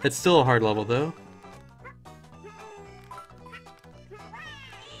 It's still a hard level though.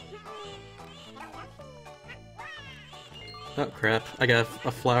 Oh crap, I got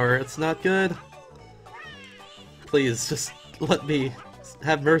a flower, it's not good. Please, just let me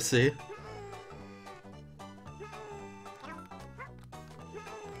have mercy.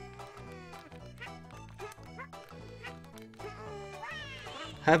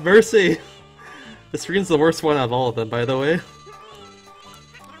 Have mercy! The screen's the worst one out of all of them, by the way.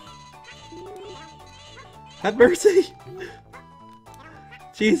 Have mercy!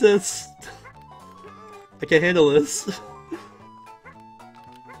 Jesus! I can't handle this.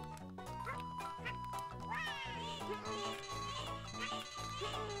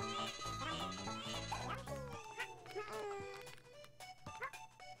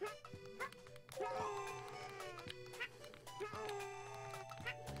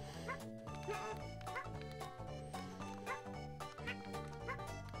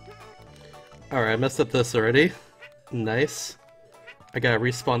 Alright, I messed up this already. Nice. I gotta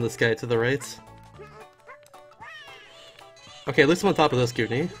respawn this guy to the right. Okay, at least I'm on top of this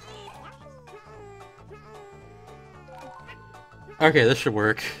Goonie. Okay, this should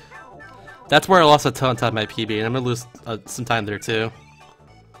work. That's where I lost a ton of time in my PB, and I'm gonna lose some time there too.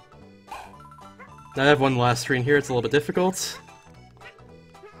 Now I have one last screen here, it's a little bit difficult.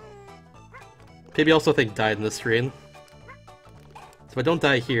 PB also, I think, died in this screen. if I don't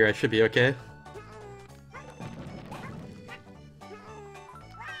die here, I should be okay.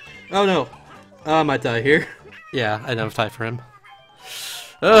 Oh no! Oh, I might die here. Yeah, I know I've died for him.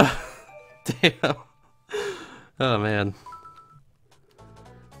 Ugh! Damn. Oh man.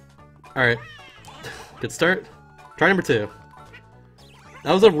 Alright. Good start. Try number 2.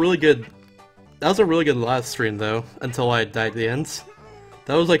 That was a really good last stream though, until I died at the end.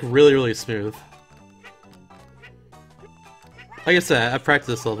 That was like really smooth. Like I said, I've practiced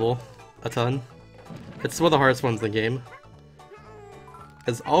this level a ton. It's one of the hardest ones in the game.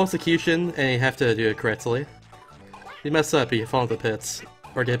 It's all execution, and you have to do it correctly. If you mess up, you fall into the pits,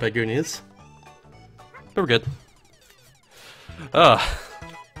 or get hit by Goonies. But we're good. Ugh.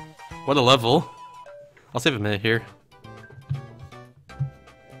 What a level. I'll save a minute here.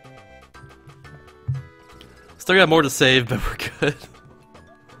 Still got more to save, but we're good.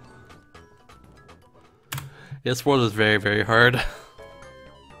 This world is very hard.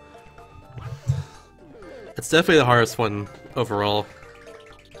 It's definitely the hardest one overall.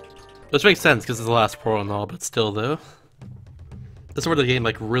 Which makes sense because it's the last portal and all, but still though. This is where the game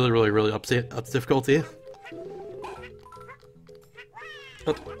like really ups difficulty.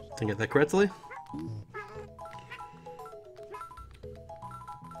 Oh, didn't get that correctly. I'm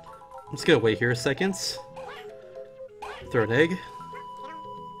just gonna wait here a second. Throw an egg.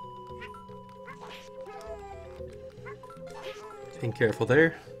 Being careful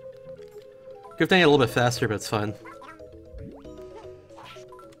there. Good thing a little bit faster, but it's fine.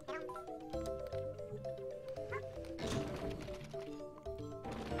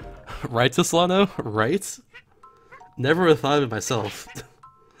 Right, Solano? Right? Never would have thought of it myself.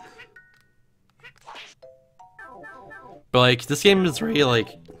 But like, this game is really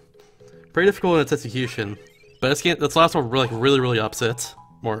like pretty difficult in its execution. But this last one like really ups it.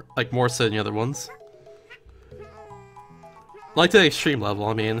 More so than the other ones. Like the extreme level,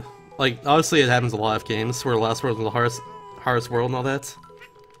 I mean. Like, obviously it happens in a lot of games where the last world is the hardest world and all that.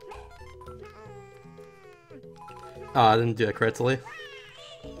 Oh, I didn't do that correctly.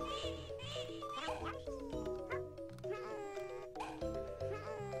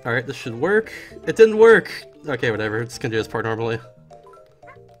 Alright, this should work. It didn't work! Okay, whatever, just gonna do this part normally.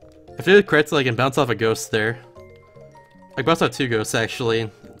 If I did it correctly, I can bounce off a ghost there. I bounced off 2 ghosts actually,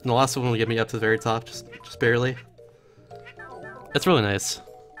 and the last one will get me up to the very top, just barely. It's really nice.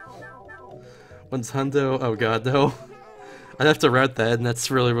 When's Hundo? Oh god, no. I'd have to route that, and that's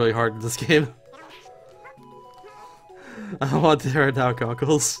really hard in this game. I don't want to route out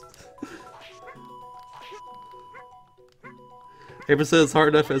goggles. Abraham says it's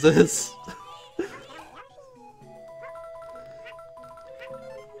hard enough as is.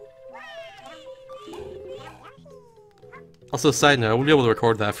 Also, side note, I won't be able to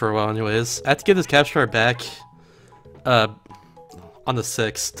record that for a while anyways. I have to give this capture card back on the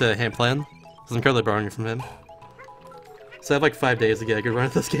 6th to Handplan, because I'm currently borrowing it from him. So I have like 5 days to get a good run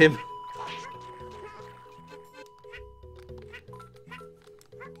at this game.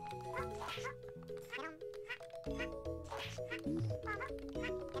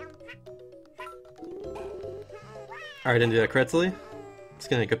 Alright, didn't do that correctly. Just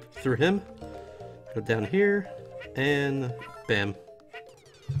gonna go through him, go down here, and bam.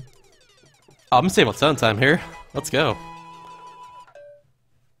 Oh, I'm gonna save a ton of time here. Let's go.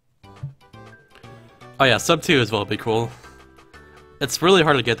 Oh yeah, sub 2 as well would be cool. It's really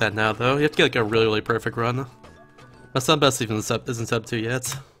hard to get that now though. You have to get like a really perfect run. My sub best even isn't sub 2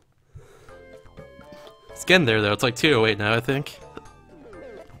 yet. It's getting there though, it's like 208 now I think.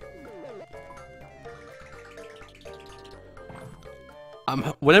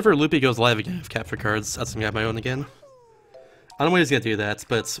 Whenever Loopy goes live again with capture cards, that's gonna have my own again. I don't know when he's gonna do that,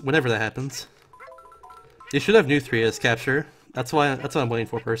 but whenever that happens. You should have new 3 as capture. That's what I'm waiting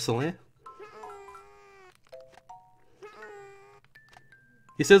for personally.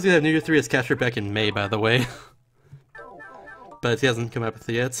 He says he's gonna have new 3 as capture back in May, by the way. But he hasn't come up with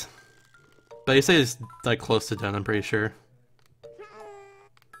it yet. But he says he's like close to done, I'm pretty sure.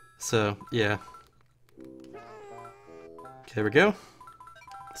 So, yeah. Okay, there we go.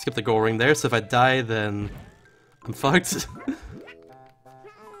 Skip the goal ring there, so if I die, then I'm fucked.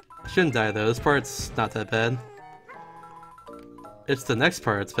 I shouldn't die though, this part's not that bad. It's the next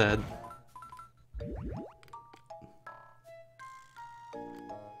part that's bad.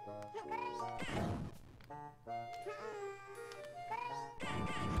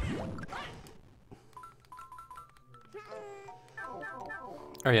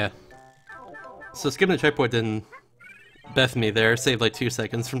 Oh yeah. So skipping the checkpoint didn't Beth me there, saved like 2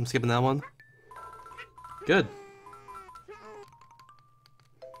 seconds from skipping that one. Good.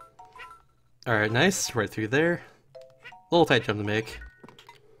 Alright, nice. Right through there. Little tight jump to make.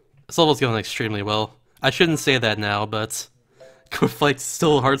 This level's going extremely well. I shouldn't say that now, but with like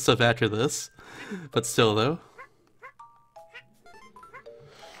still hard stuff after this. But still though.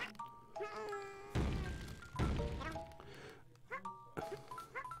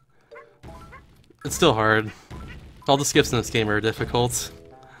 It's still hard. All the skips in this game are difficult.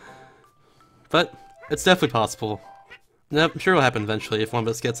 But it's definitely possible. And I'm sure it'll happen eventually if one of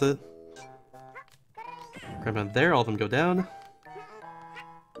us gets it. Grab on there, all of them go down.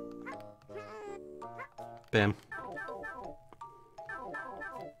 Bam.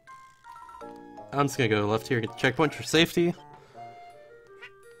 I'm just gonna go left here, get the checkpoint for safety.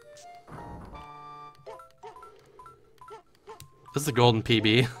 This is a golden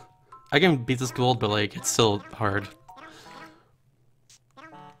PB. I can beat this gold, but like, it's still hard.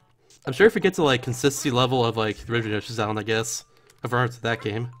 I'm sure if we get to like consistency level of like the original Yoshi's Island, I guess, of our to that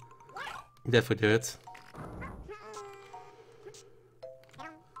game, we can definitely do it.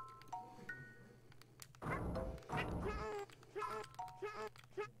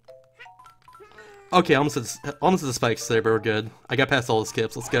 Okay, almost at the spikes there, but we're good. I got past all the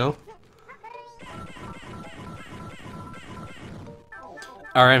skips, let's go.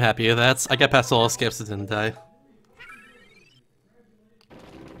 Alright, I'm happy with that. I got past all the skips and didn't die.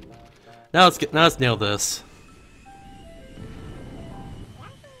 Now let's nail this.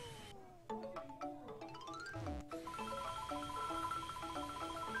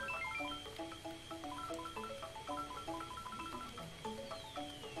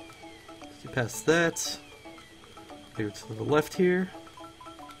 Get past that. Go to the left here.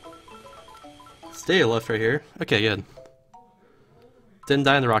 Stay left right here. Okay, good. Didn't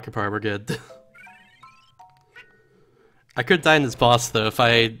die in the rocket part, we're good. I could die in this boss though if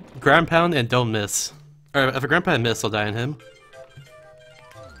I ground pound and don't miss. Or if I ground pound and miss, I'll die in him.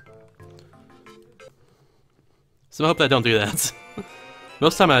 So I hope that I don't do that.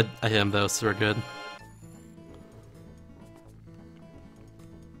 Most of the time I hit him though, so we're good.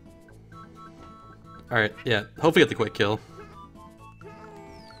 Alright, yeah, hopefully get the quick kill.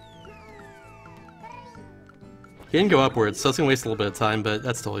 He didn't go upwards, so it's gonna waste a little bit of time, but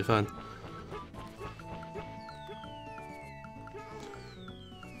that's totally fine.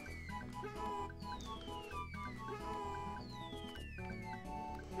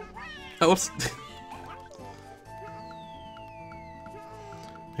 Oh, whoops.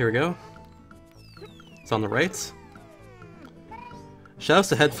 Here we go. It's on the right. Shoutouts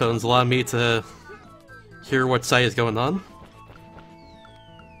to headphones allow me to hear what side is going on.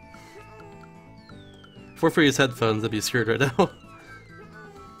 If we're for use headphones, I'd be screwed right now.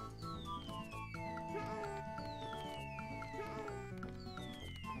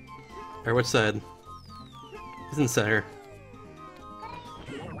 Alright, which side? He's in the center.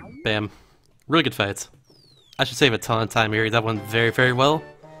 Bam. Really good fight. I should save a ton of time here. That went very, very well.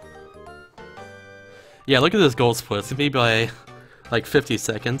 Yeah, look at this gold split. It's gonna be by like 50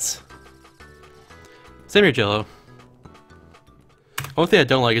 seconds. Same here, Jello. One thing I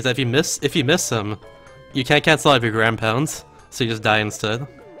don't like is that if you miss them, you can't cancel out of your ground pounds, so you just die instead.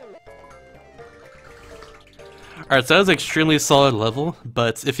 Alright, so that was an extremely solid level,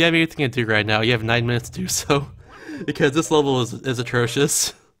 but if you have anything to do right now, you have 9 minutes to do so, because this level is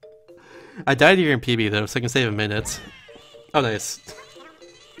atrocious. I died here in PB though, so I can save a minute. Oh, nice.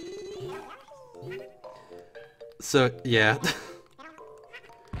 So, yeah.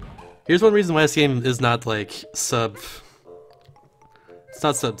 Here's one reason why this game is not, like, sub... It's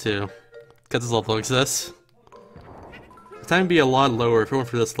not sub 2. Because this level exists. The time would be a lot lower if it weren't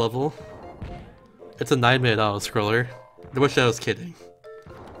for this level. It's a 9-minute auto-scroller. I wish I was kidding.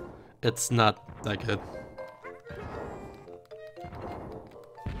 It's not that good.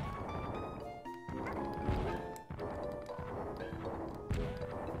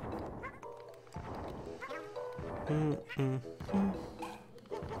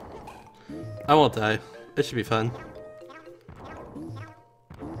 I won't die. It should be fun.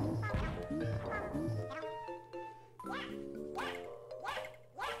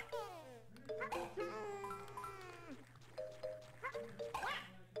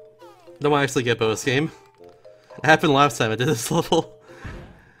 Don't want to actually get bonus game. It happened last time I did this level.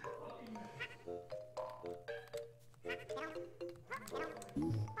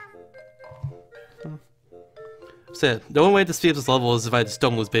 So, the only way to speed up this level is if I just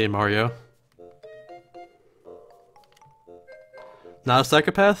don't lose Baby Mario. Not a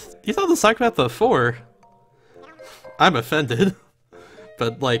psychopath? You thought the psychopath before? I'm offended.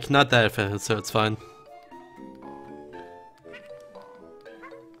 But, like, not that offended, so it's fine.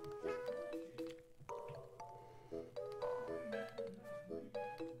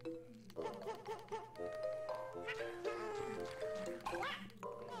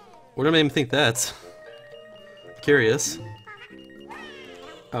 What made me think that? Curious.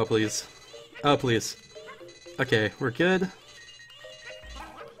 Oh, please. Oh, please. Okay, we're good.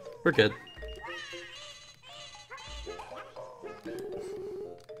 We're good.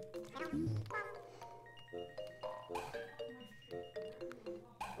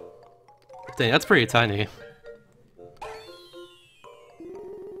 Dang, that's pretty tiny.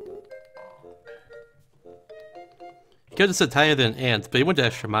 He could have said tinier than an ant, but he went the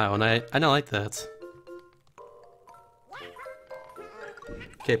extra mile, and I don't like that.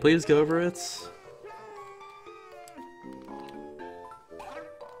 Okay, please go over it. So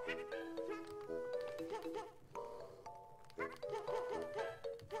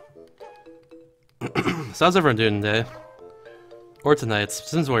how's everyone doing today? Or tonight,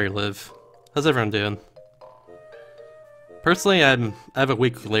 since where you live. How's everyone doing? Personally, I have a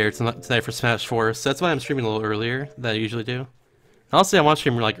week later tonight for Smash 4, so that's why I'm streaming a little earlier than I usually do. Honestly, I want to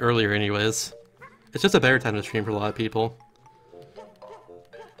stream like earlier anyways. It's just a better time to stream for a lot of people.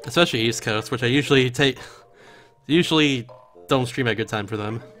 Especially East Coast, which I usually don't stream at a good time for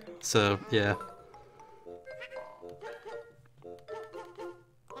them. So, yeah.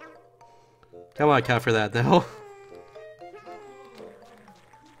 I want to account for that now.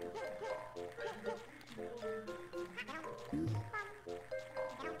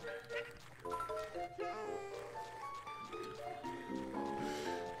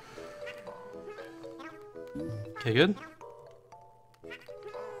 Okay, good.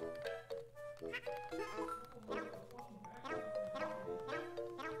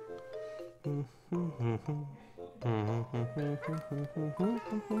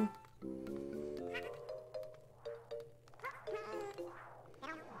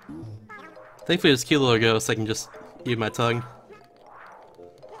 Thankfully there's a cute little ghost I can just eat my tongue.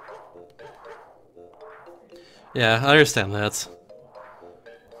 Yeah, I understand that.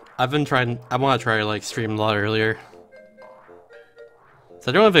 I want to try to like stream a lot earlier. So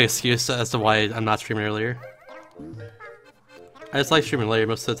I don't have an excuse as to why I'm not streaming earlier. I just like streaming later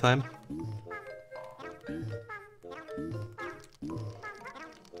most of the time.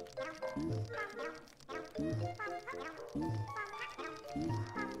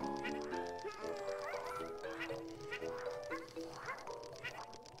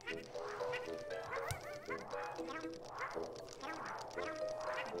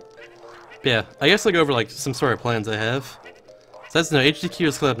 Yeah, I guess I'll go over like some sort of plans I have. So that's no HDQ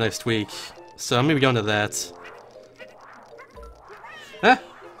is coming up next week, so I'm gonna be going to that. Ah!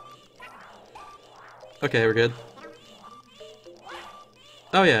 Okay, we're good.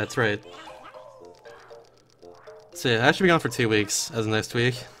 Oh yeah, that's right. So yeah, I should be gone for 2 weeks as of next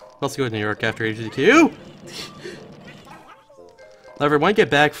week. I'll also go to New York after HDQ. However, when I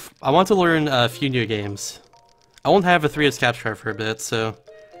get back, I want to learn a few new games. I won't have a 3S capture card for a bit, so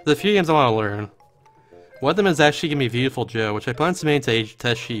there's a few games I want to learn. One of them is actually going to be Beautiful Joe, which I plan to make to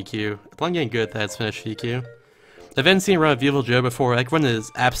test Shikyu. I plan on getting good at that to finish Shikyu. I haven't seen a run of Beautiful Joe before. That run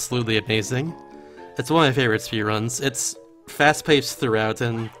is absolutely amazing. It's one of my favorite speedruns. It's fast-paced throughout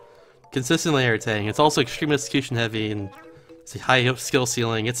and consistently entertaining. It's also extremely execution heavy and it's a high skill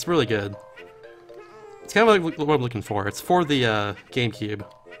ceiling. It's really good. It's kind of like what I'm looking for. It's for the GameCube.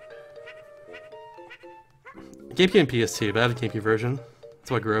 GameCube and PS2, but I have a GameCube version. That's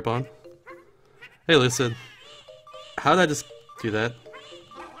what I grew up on. Hey Lucid. How did I just do that?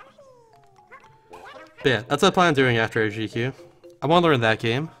 But yeah, that's what I plan on doing after GQ. I want to learn that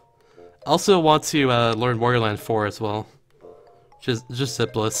game. I also want to learn Warrior Land 4 as well. Just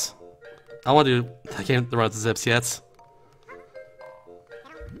zipless. I want to do that game that runs zips yet.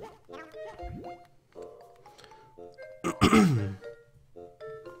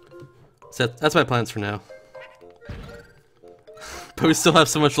 So that's my plans for now. But we still have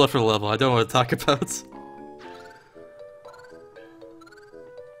so much left for the level I don't want to talk about.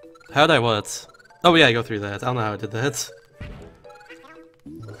 How'd I what? Oh yeah, I go through that. I don't know how I did that.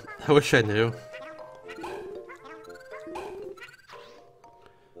 I wish I knew.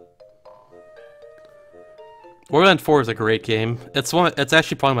 Warland 4 is a great game. It's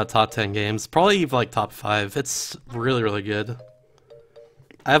actually probably my top 10 games. Probably even like top 5. It's really, really good.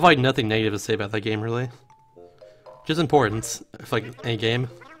 I have like nothing negative to say about that game really. Which is important, if like any game.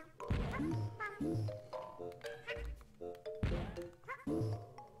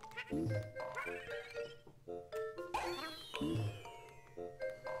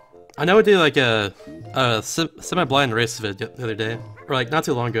 I know I did like a semi-blind race of it the other day. Or like not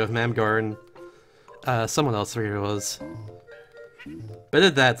too long ago with Mamgar and someone else, I forget who it was. But I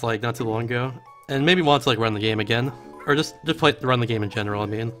did that like not too long ago. And maybe want to like run the game again. Or just run the game in general, I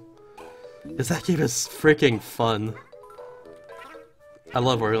mean. Because that game is freaking fun. I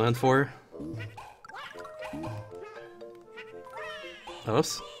love Wario 4.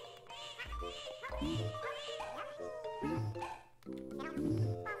 Oops.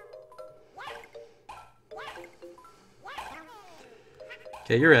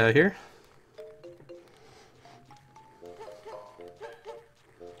 Okay, you're out of here.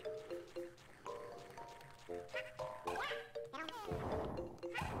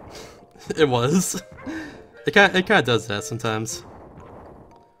 It was. It kind of does that sometimes.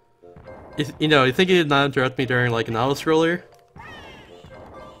 You know, you think you did not interrupt me during like an auto scroller?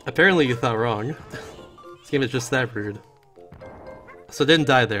 Apparently you thought wrong. This game is just that rude. So I didn't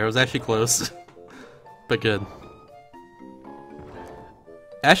die there, I was actually close. But good.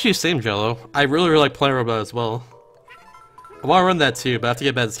 Actually, same Jello. I really like playing Robot as well. I want to run that too, but I have to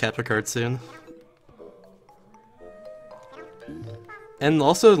get back to this capture card soon. And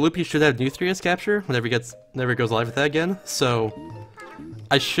also, Loopy should have new 3S capture whenever it goes live with that again, so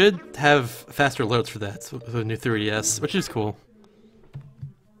I should have faster loads for that with the new 3DS, which is cool.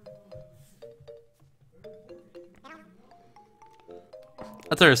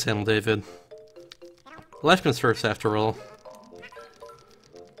 That's understandable, David. Life comes first, after all.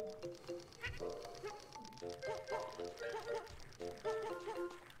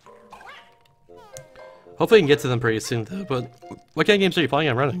 Hopefully I can get to them pretty soon, though, but what kind of games are you planning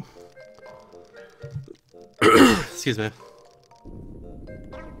on running? Excuse me.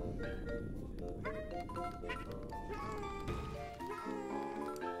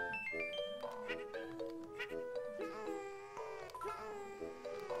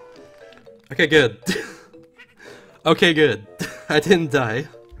 Okay, good. Okay, good. I didn't die.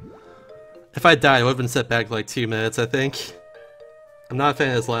 If I died, I would have been set back like 2 minutes, I think. I'm not a fan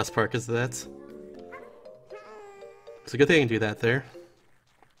of this last part because of that. It's a good thing I can do that there.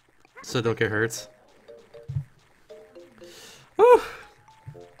 So I don't get hurt. Whew.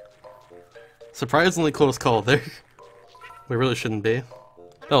 Surprisingly close call there. We really shouldn't be.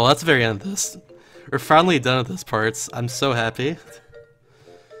 Oh, well, that's the very end of this. We're finally done with this part. I'm so happy.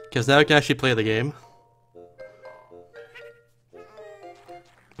 Because now I can actually play the game.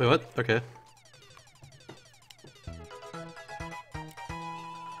 Wait, what? Okay.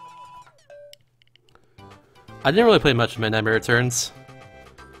 I didn't really play much of Midnight Returns.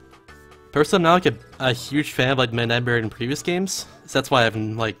 Personally, I'm not like a huge fan of like Midnight in previous games, so that's why I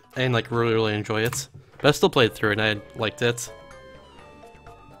didn't really enjoy it. But I still played through it and I liked it.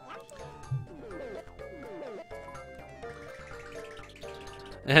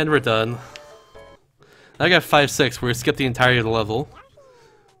 And we're done. Now I got 5-6 where we skip the entirety of the level.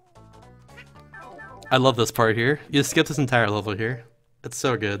 I love this part here. You skip this entire level here. It's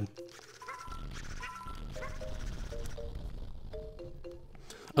so good.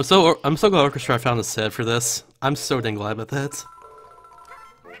 I'm so glad Orchestra found a set for this. I'm so dang glad about that.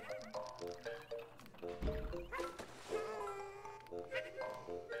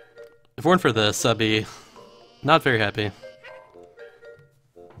 If it weren't for this, I'd be not very happy.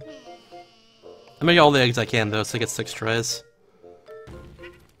 I'm gonna get all the eggs I can though, so I get 6 tries.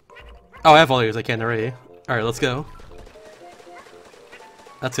 Oh, I have all the eggs I can already. Alright, let's go.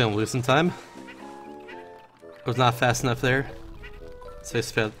 That's gonna lose some time. I was not fast enough there. So I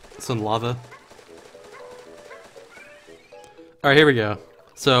spent some lava. Alright, here we go.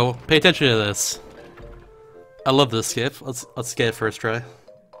 So, pay attention to this. I love this skip. Let's get it first try.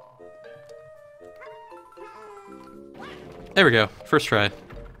 There we go. First try.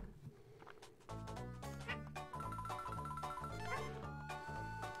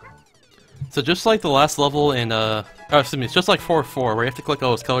 So just like the last level in oh, excuse me, it's just like 4-4 where you have to collect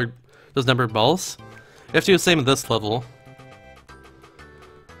all those numbered balls. You have to do the same in this level.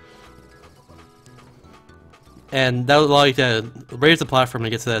 And that will allow you to raise the platform to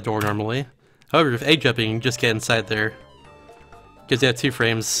get to that door normally. However, with egg jumping, you can just get inside there. Because you have 2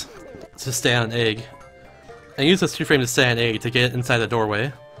 frames to stay on an egg. And use those 2 frames to stay on an egg to get inside the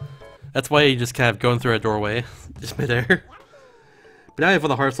doorway. That's why you just kind of going through a doorway, just midair. But now I have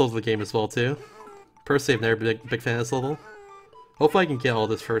one of the hardest levels of the game as well, too. Personally, I've never been a big fan of this level. Hopefully I can get all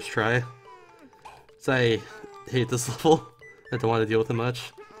this first try. Because I hate this level. I don't want to deal with it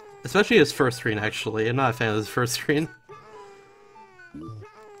much. Especially his first screen, actually. I'm not a fan of his first screen.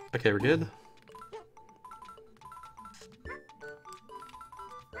 Okay, we're good.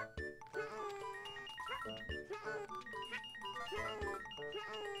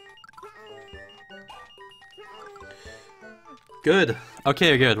 Good.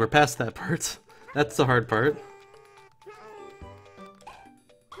 Okay, good. We're past that part. That's the hard part.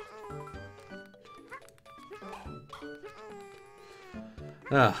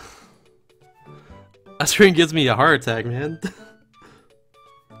 Ah. That screen gives me a heart attack, man.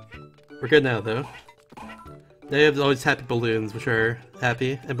 We're good now, though. They have always happy balloons, which are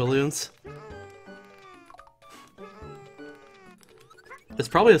happy and balloons. It's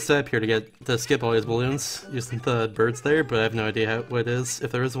probably a setup here to skip all these balloons using the birds there, but I have no idea what it is,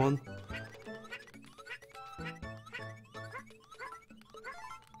 if there is one.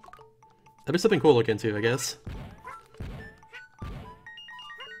 That'd be something cool to look into, I guess.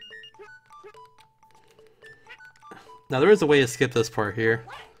 Now there is a way to skip this part here.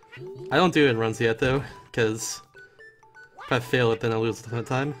 I don't do it in runs yet though, because if I fail it then I lose a ton of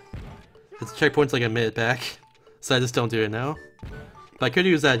time. This checkpoint's like a minute back, so I just don't do it now. But I could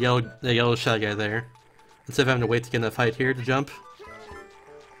use that yellow shot guy there, instead of having to wait to get in a fight here to jump.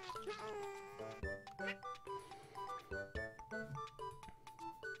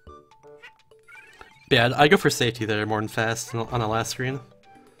 Yeah, I go for safety there more than fast on the last screen.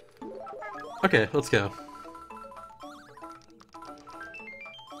 Okay, let's go.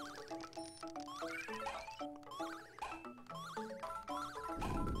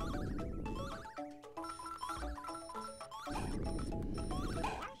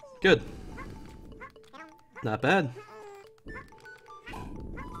 Good. Not bad.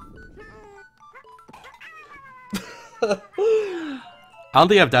 I don't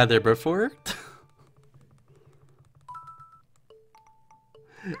think I've died there before.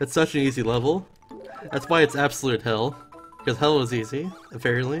 It's such an easy level. That's why it's absolute hell. Because hell is easy,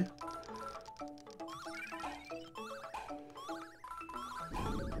 apparently.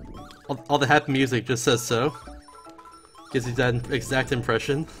 All the happy music just says so. Gives you that exact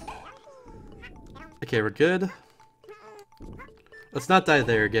impression. Okay, we're good. Let's not die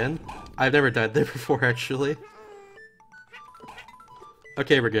there again. I've never died there before, actually.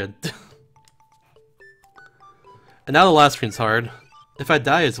 Okay, we're good. And now the last screen's hard. If I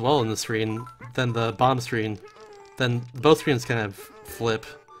die as well in the screen, then the bomb screen, then both screens kind of flip.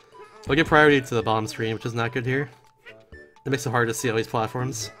 So I give priority to the bomb screen, which is not good here. It makes it hard to see all these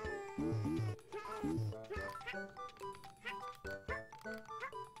platforms.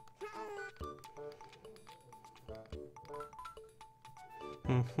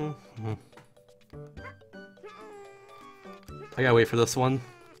 I gotta wait for this one.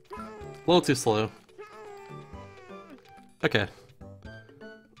 A little too slow. Okay.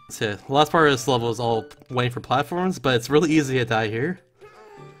 So, the last part of this level is all waiting for platforms, but it's really easy to die here.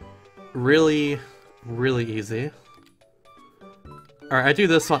 Really, really easy. Alright, I do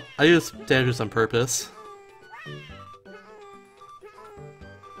this one. I do this dangerous on purpose.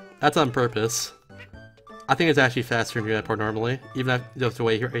 That's on purpose. I think it's actually faster than doing that part normally, even if you have to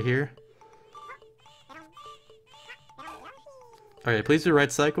wait right here. Alright, please do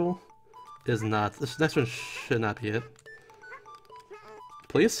right cycle. It is not. This next one should not be it.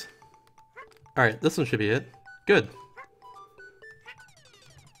 Please? Alright, this one should be it. Good.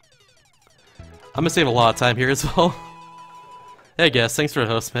 I'm gonna save a lot of time here as well. Hey guys, thanks for the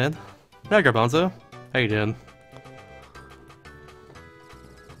host, man. Hi Garbanzo. How you doing?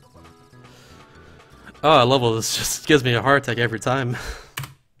 Oh, I level this just gives me a heart attack every time.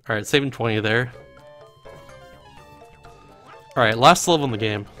 Alright, saving 20 there. Alright, last level in the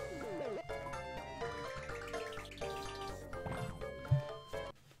game.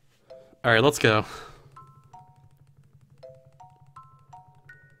 Alright, let's go.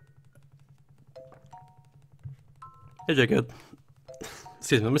 Hey Jacob.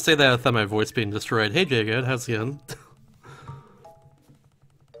 Excuse me, let me say that without my voice being destroyed. Hey Jacob, how's it going?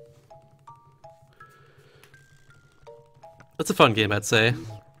 It's a fun game, I'd say.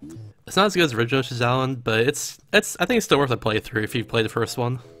 It's not as good as original Yoshi's Island, but it's I think it's still worth a playthrough if you've played the first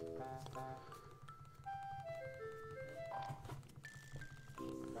one.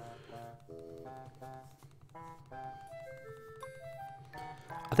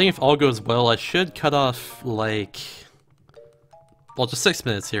 I think if all goes well, I should cut off, like... well, just 6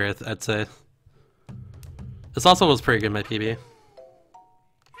 minutes here, I'd say. This also was pretty good, my PB.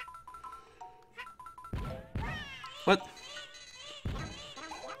 What?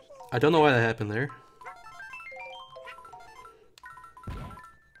 I don't know why that happened there.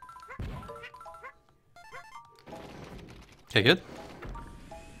 Okay, good.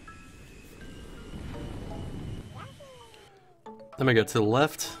 Then we go to the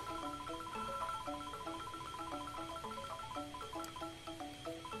left.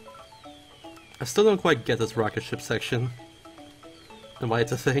 I still don't quite get this rocket ship section and why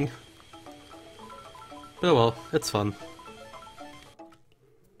it's a thing. But oh well, it's fun.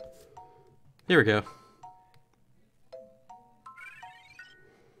 Here we go.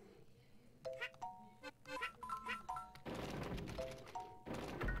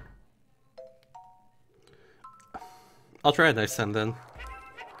 I'll try it next time then.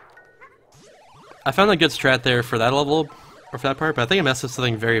 I found a good strat there for that level, or for that part, but I think I messed up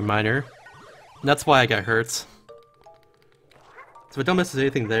something very minor. And that's why I got hurt. So if I don't mess with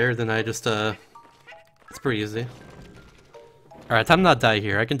anything there, then I just, it's pretty easy. Alright, time to not die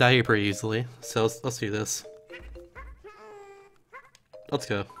here. I can die here pretty easily, so let's do this. Let's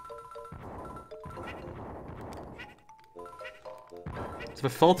go. So if I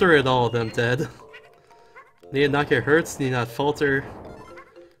falter at all, then I'm dead. Need to not get hurt, need not falter.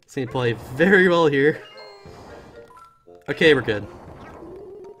 Just need to play very well here. Okay, we're good.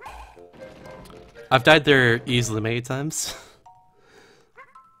 I've died there easily many times.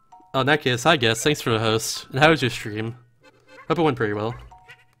 Oh, in that case, I guess. Thanks for the host. And how was your stream? Hope it went pretty well.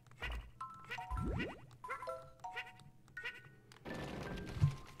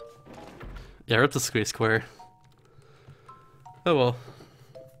 Yeah, rip the squeeze square. Oh well.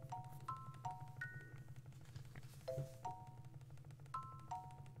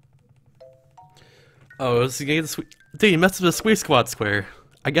 Oh, is he getting the dude, you messed with the squeeze squad square.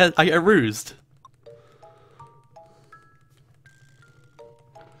 I got rused.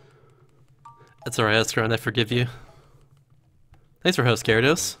 That's alright, Escaron, I forgive you. Thanks for host,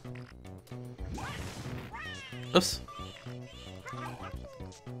 Gyarados. Oops.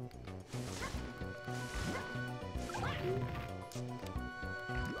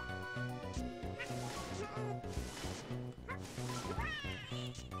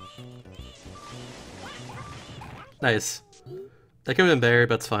 Nice. That could have been better,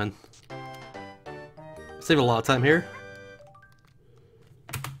 but it's fine. Save a lot of time here.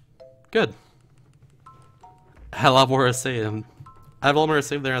 Good. I had a lot more to save. I have a lot more to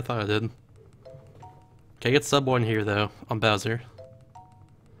save there than I thought I did. Okay, get sub 1 here though, on Bowser.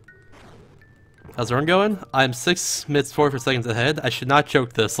 How's the run going? I'm 6 minutes 44 seconds ahead. I should not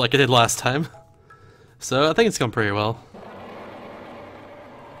choke this like I did last time. So I think it's going pretty well.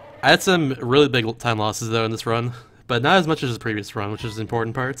 I had some really big time losses though in this run, but not as much as the previous run, which is the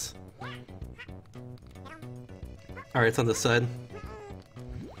important parts. Alright, it's on this side.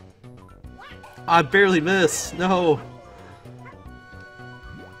 I barely missed! No!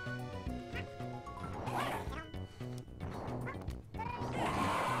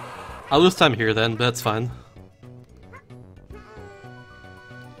 I'll lose time here then, but that's fine.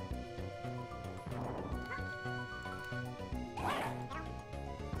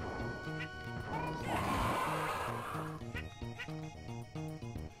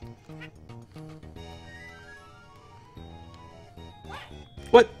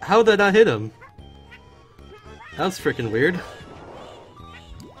 What? How did I not hit him? That was freaking weird.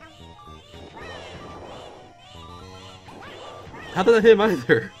 How did I hit him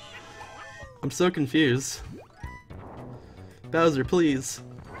either? I'm so confused. Bowser, please.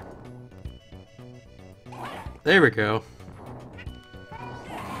 There we go.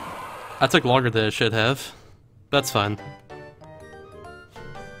 I took longer than it should have. That's fine.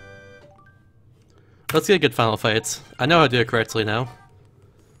 Let's get good final fights. I know how to do it correctly now.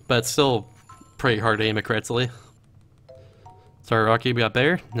 But it's still pretty hard to aim it correctly. Sorry, Rocky, we got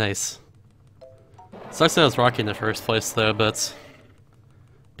better? Nice. Sucks that I was Rocky in the first place, though, but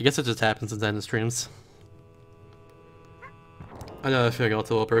I guess it just happens in the streams. I know I feel like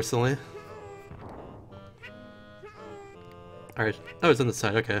Ultra personally. Alright. Oh, it's on the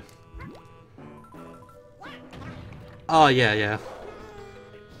side, okay. Oh, yeah, yeah.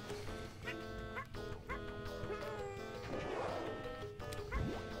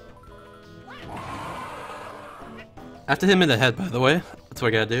 I have to hit him in the head, by the way. That's what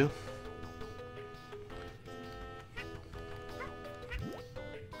I gotta do.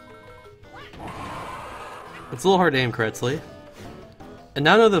 It's a little hard to aim correctly. And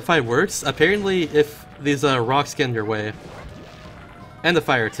now that the fight works, apparently if these rocks get in your way, and the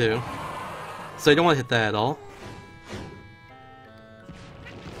fire too, so you don't want to hit that at all.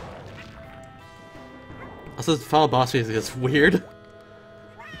 Also, the final boss music is weird.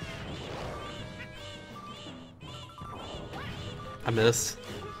 I missed.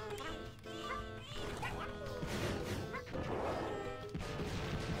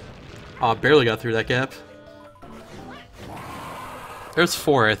 Oh, I barely got through that gap. There's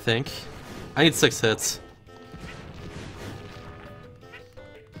 4, I think. I need 6 hits.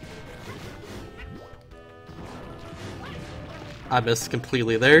 I missed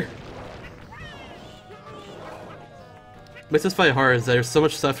completely there. Makes this fight hard is there's so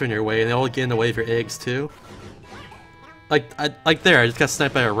much stuff in your way and they all get in the way of your eggs too. Like there, I just got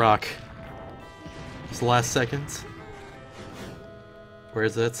sniped by a rock. It's the last second. Where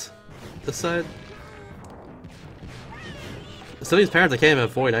is it? This side? Some of these patterns I can't even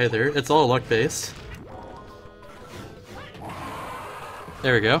avoid either. It's all luck based.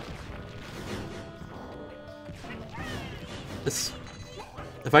 There we go.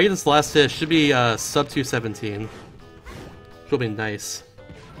 If I get this last hit, it should be sub 217. Which will be nice.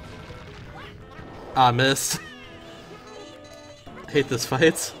 Ah, missed. Hate this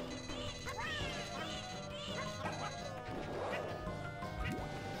fight.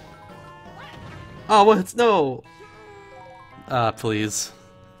 Oh, what? No! Ah, please.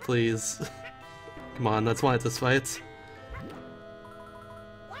 Please. Come on, that's why it's this fight.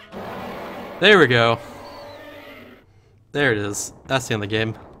 There we go. There it is. That's the end of the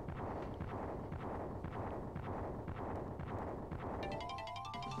game.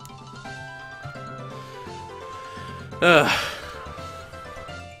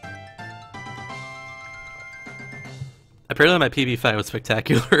 Apparently my PV fight was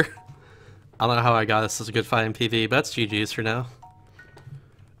spectacular. I don't know how I got this as a good fight in PV, but that's GG's for now.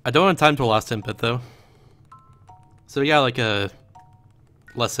 I don't have time to last input though. So we got like a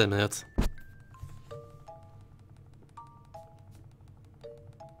less than a minute.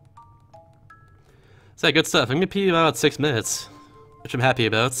 So yeah, good stuff. I'm gonna PV about 6 minutes, which I'm happy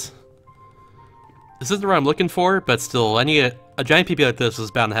about. This isn't what I'm looking for, but still, I need a giant PV like this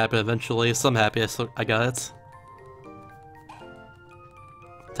is bound to happen eventually, so I'm happy I got it.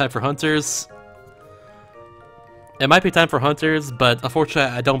 Time for hunters. It might be time for hunters, but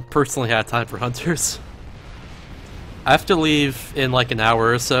unfortunately I don't personally have time for hunters. I have to leave in like an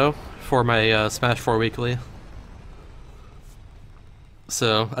hour or so for my Smash 4 weekly.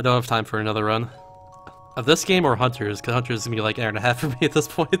 So I don't have time for another run. Of this game or hunters, because hunters is gonna be like an hour and a half for me at this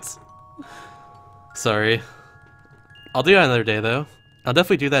point. Sorry. I'll do that another day though. I'll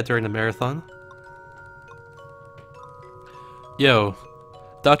definitely do that during the marathon. Yo,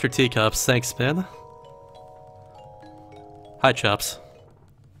 Dr. Teacups, thanks man. Hi Chops.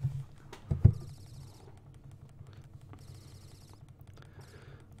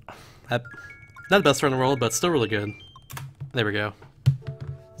 Not the best run in the world, but still really good. There we go.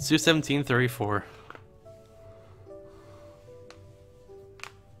 2:17:34.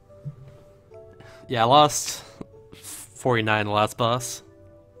 Yeah, I lost 49 the last boss.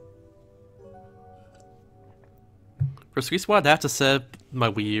 For Squeeze Squad, I have to set my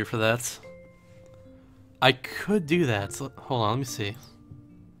Wii U for that. I could do that. So, hold on, let me see.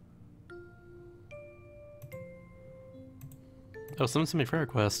 Oh, someone sent me a friend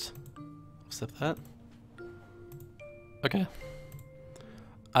request. Accept that. Okay.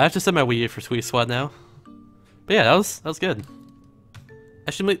 I have to set my Wii U for Squeeze Squad now. But yeah, that was good.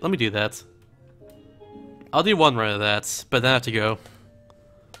 Actually, let me do that. I'll do one run of that, but then I have to go.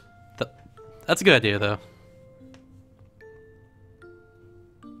 That's a good idea, though.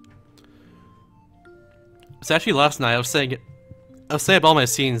 So actually, last night I was saying up all my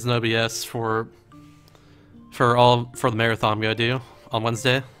scenes in OBS for the marathon I'm gonna do on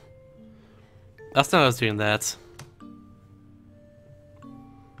Wednesday. Last night I was doing that.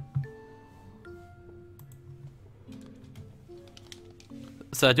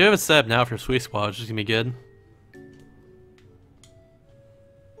 So I do have a setup now for Squeeze Squad, which is gonna be good.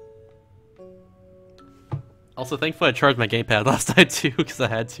 Also, thankfully I charged my gamepad last night too, because I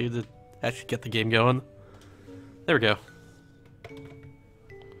had to actually get the game going. There we go.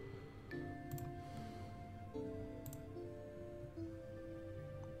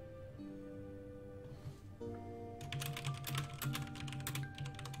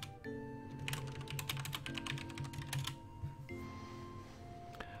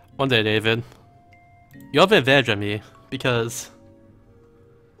 One day, David, you'll have an advantage on me, because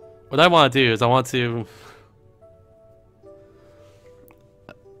what I want to do is I want to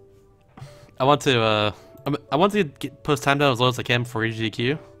post time down as low as I can before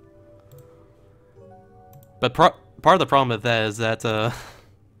EGQ. But part of the problem with that is that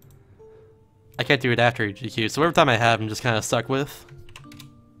I can't do it after EGQ, so every time I have, I'm just kind of stuck with.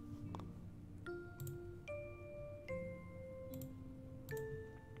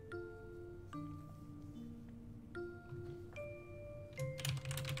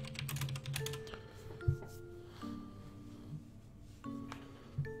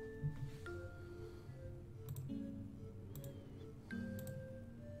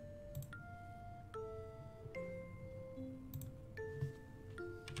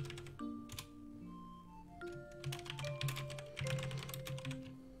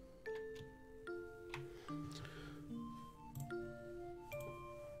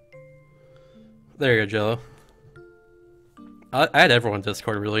 There you go, Jello. I had everyone in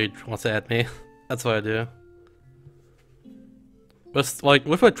Discord really wants to add me. That's what I do. With my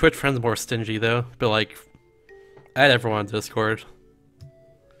Twitch friends more stingy though, but like, I had everyone in Discord.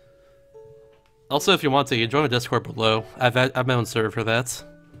 Also, if you want to, you can join my Discord below. I've my own server for that.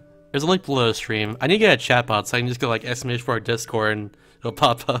 There's a link below the stream. I need to get a chatbot so I can just go like !Discord and it'll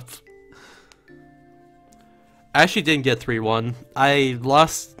pop up. I actually didn't get 3-1. I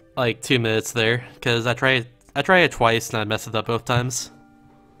lost like 2 minutes there because I tried it twice and I messed it up both times.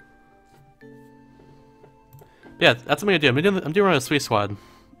 Yeah, that's what I'm gonna do. I'm doing a sweet squad.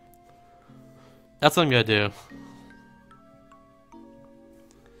 That's what I'm gonna do.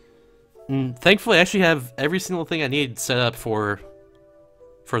 And thankfully, I actually have every single thing I need set up for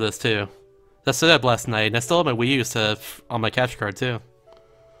this too. That set up last night, and I still have my Wii U set up on my capture card too.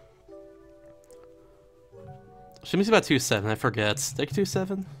 Should be about 2.7. I forget. Stick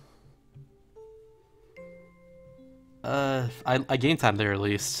 2.7. I gained time there at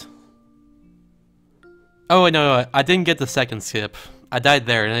least. Oh no, I didn't get the second skip. I died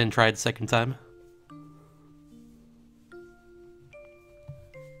there and I didn't try it the second time.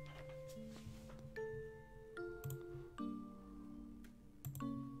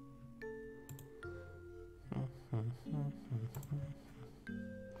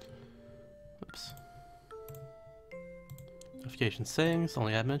 Oops. Notification settings,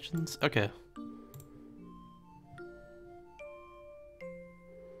 only add mentions. Okay.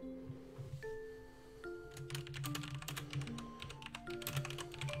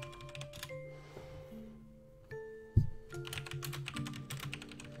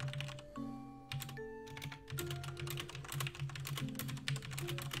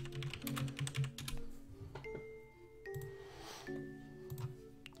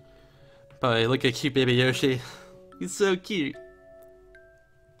 But look at cute baby Yoshi. He's so cute.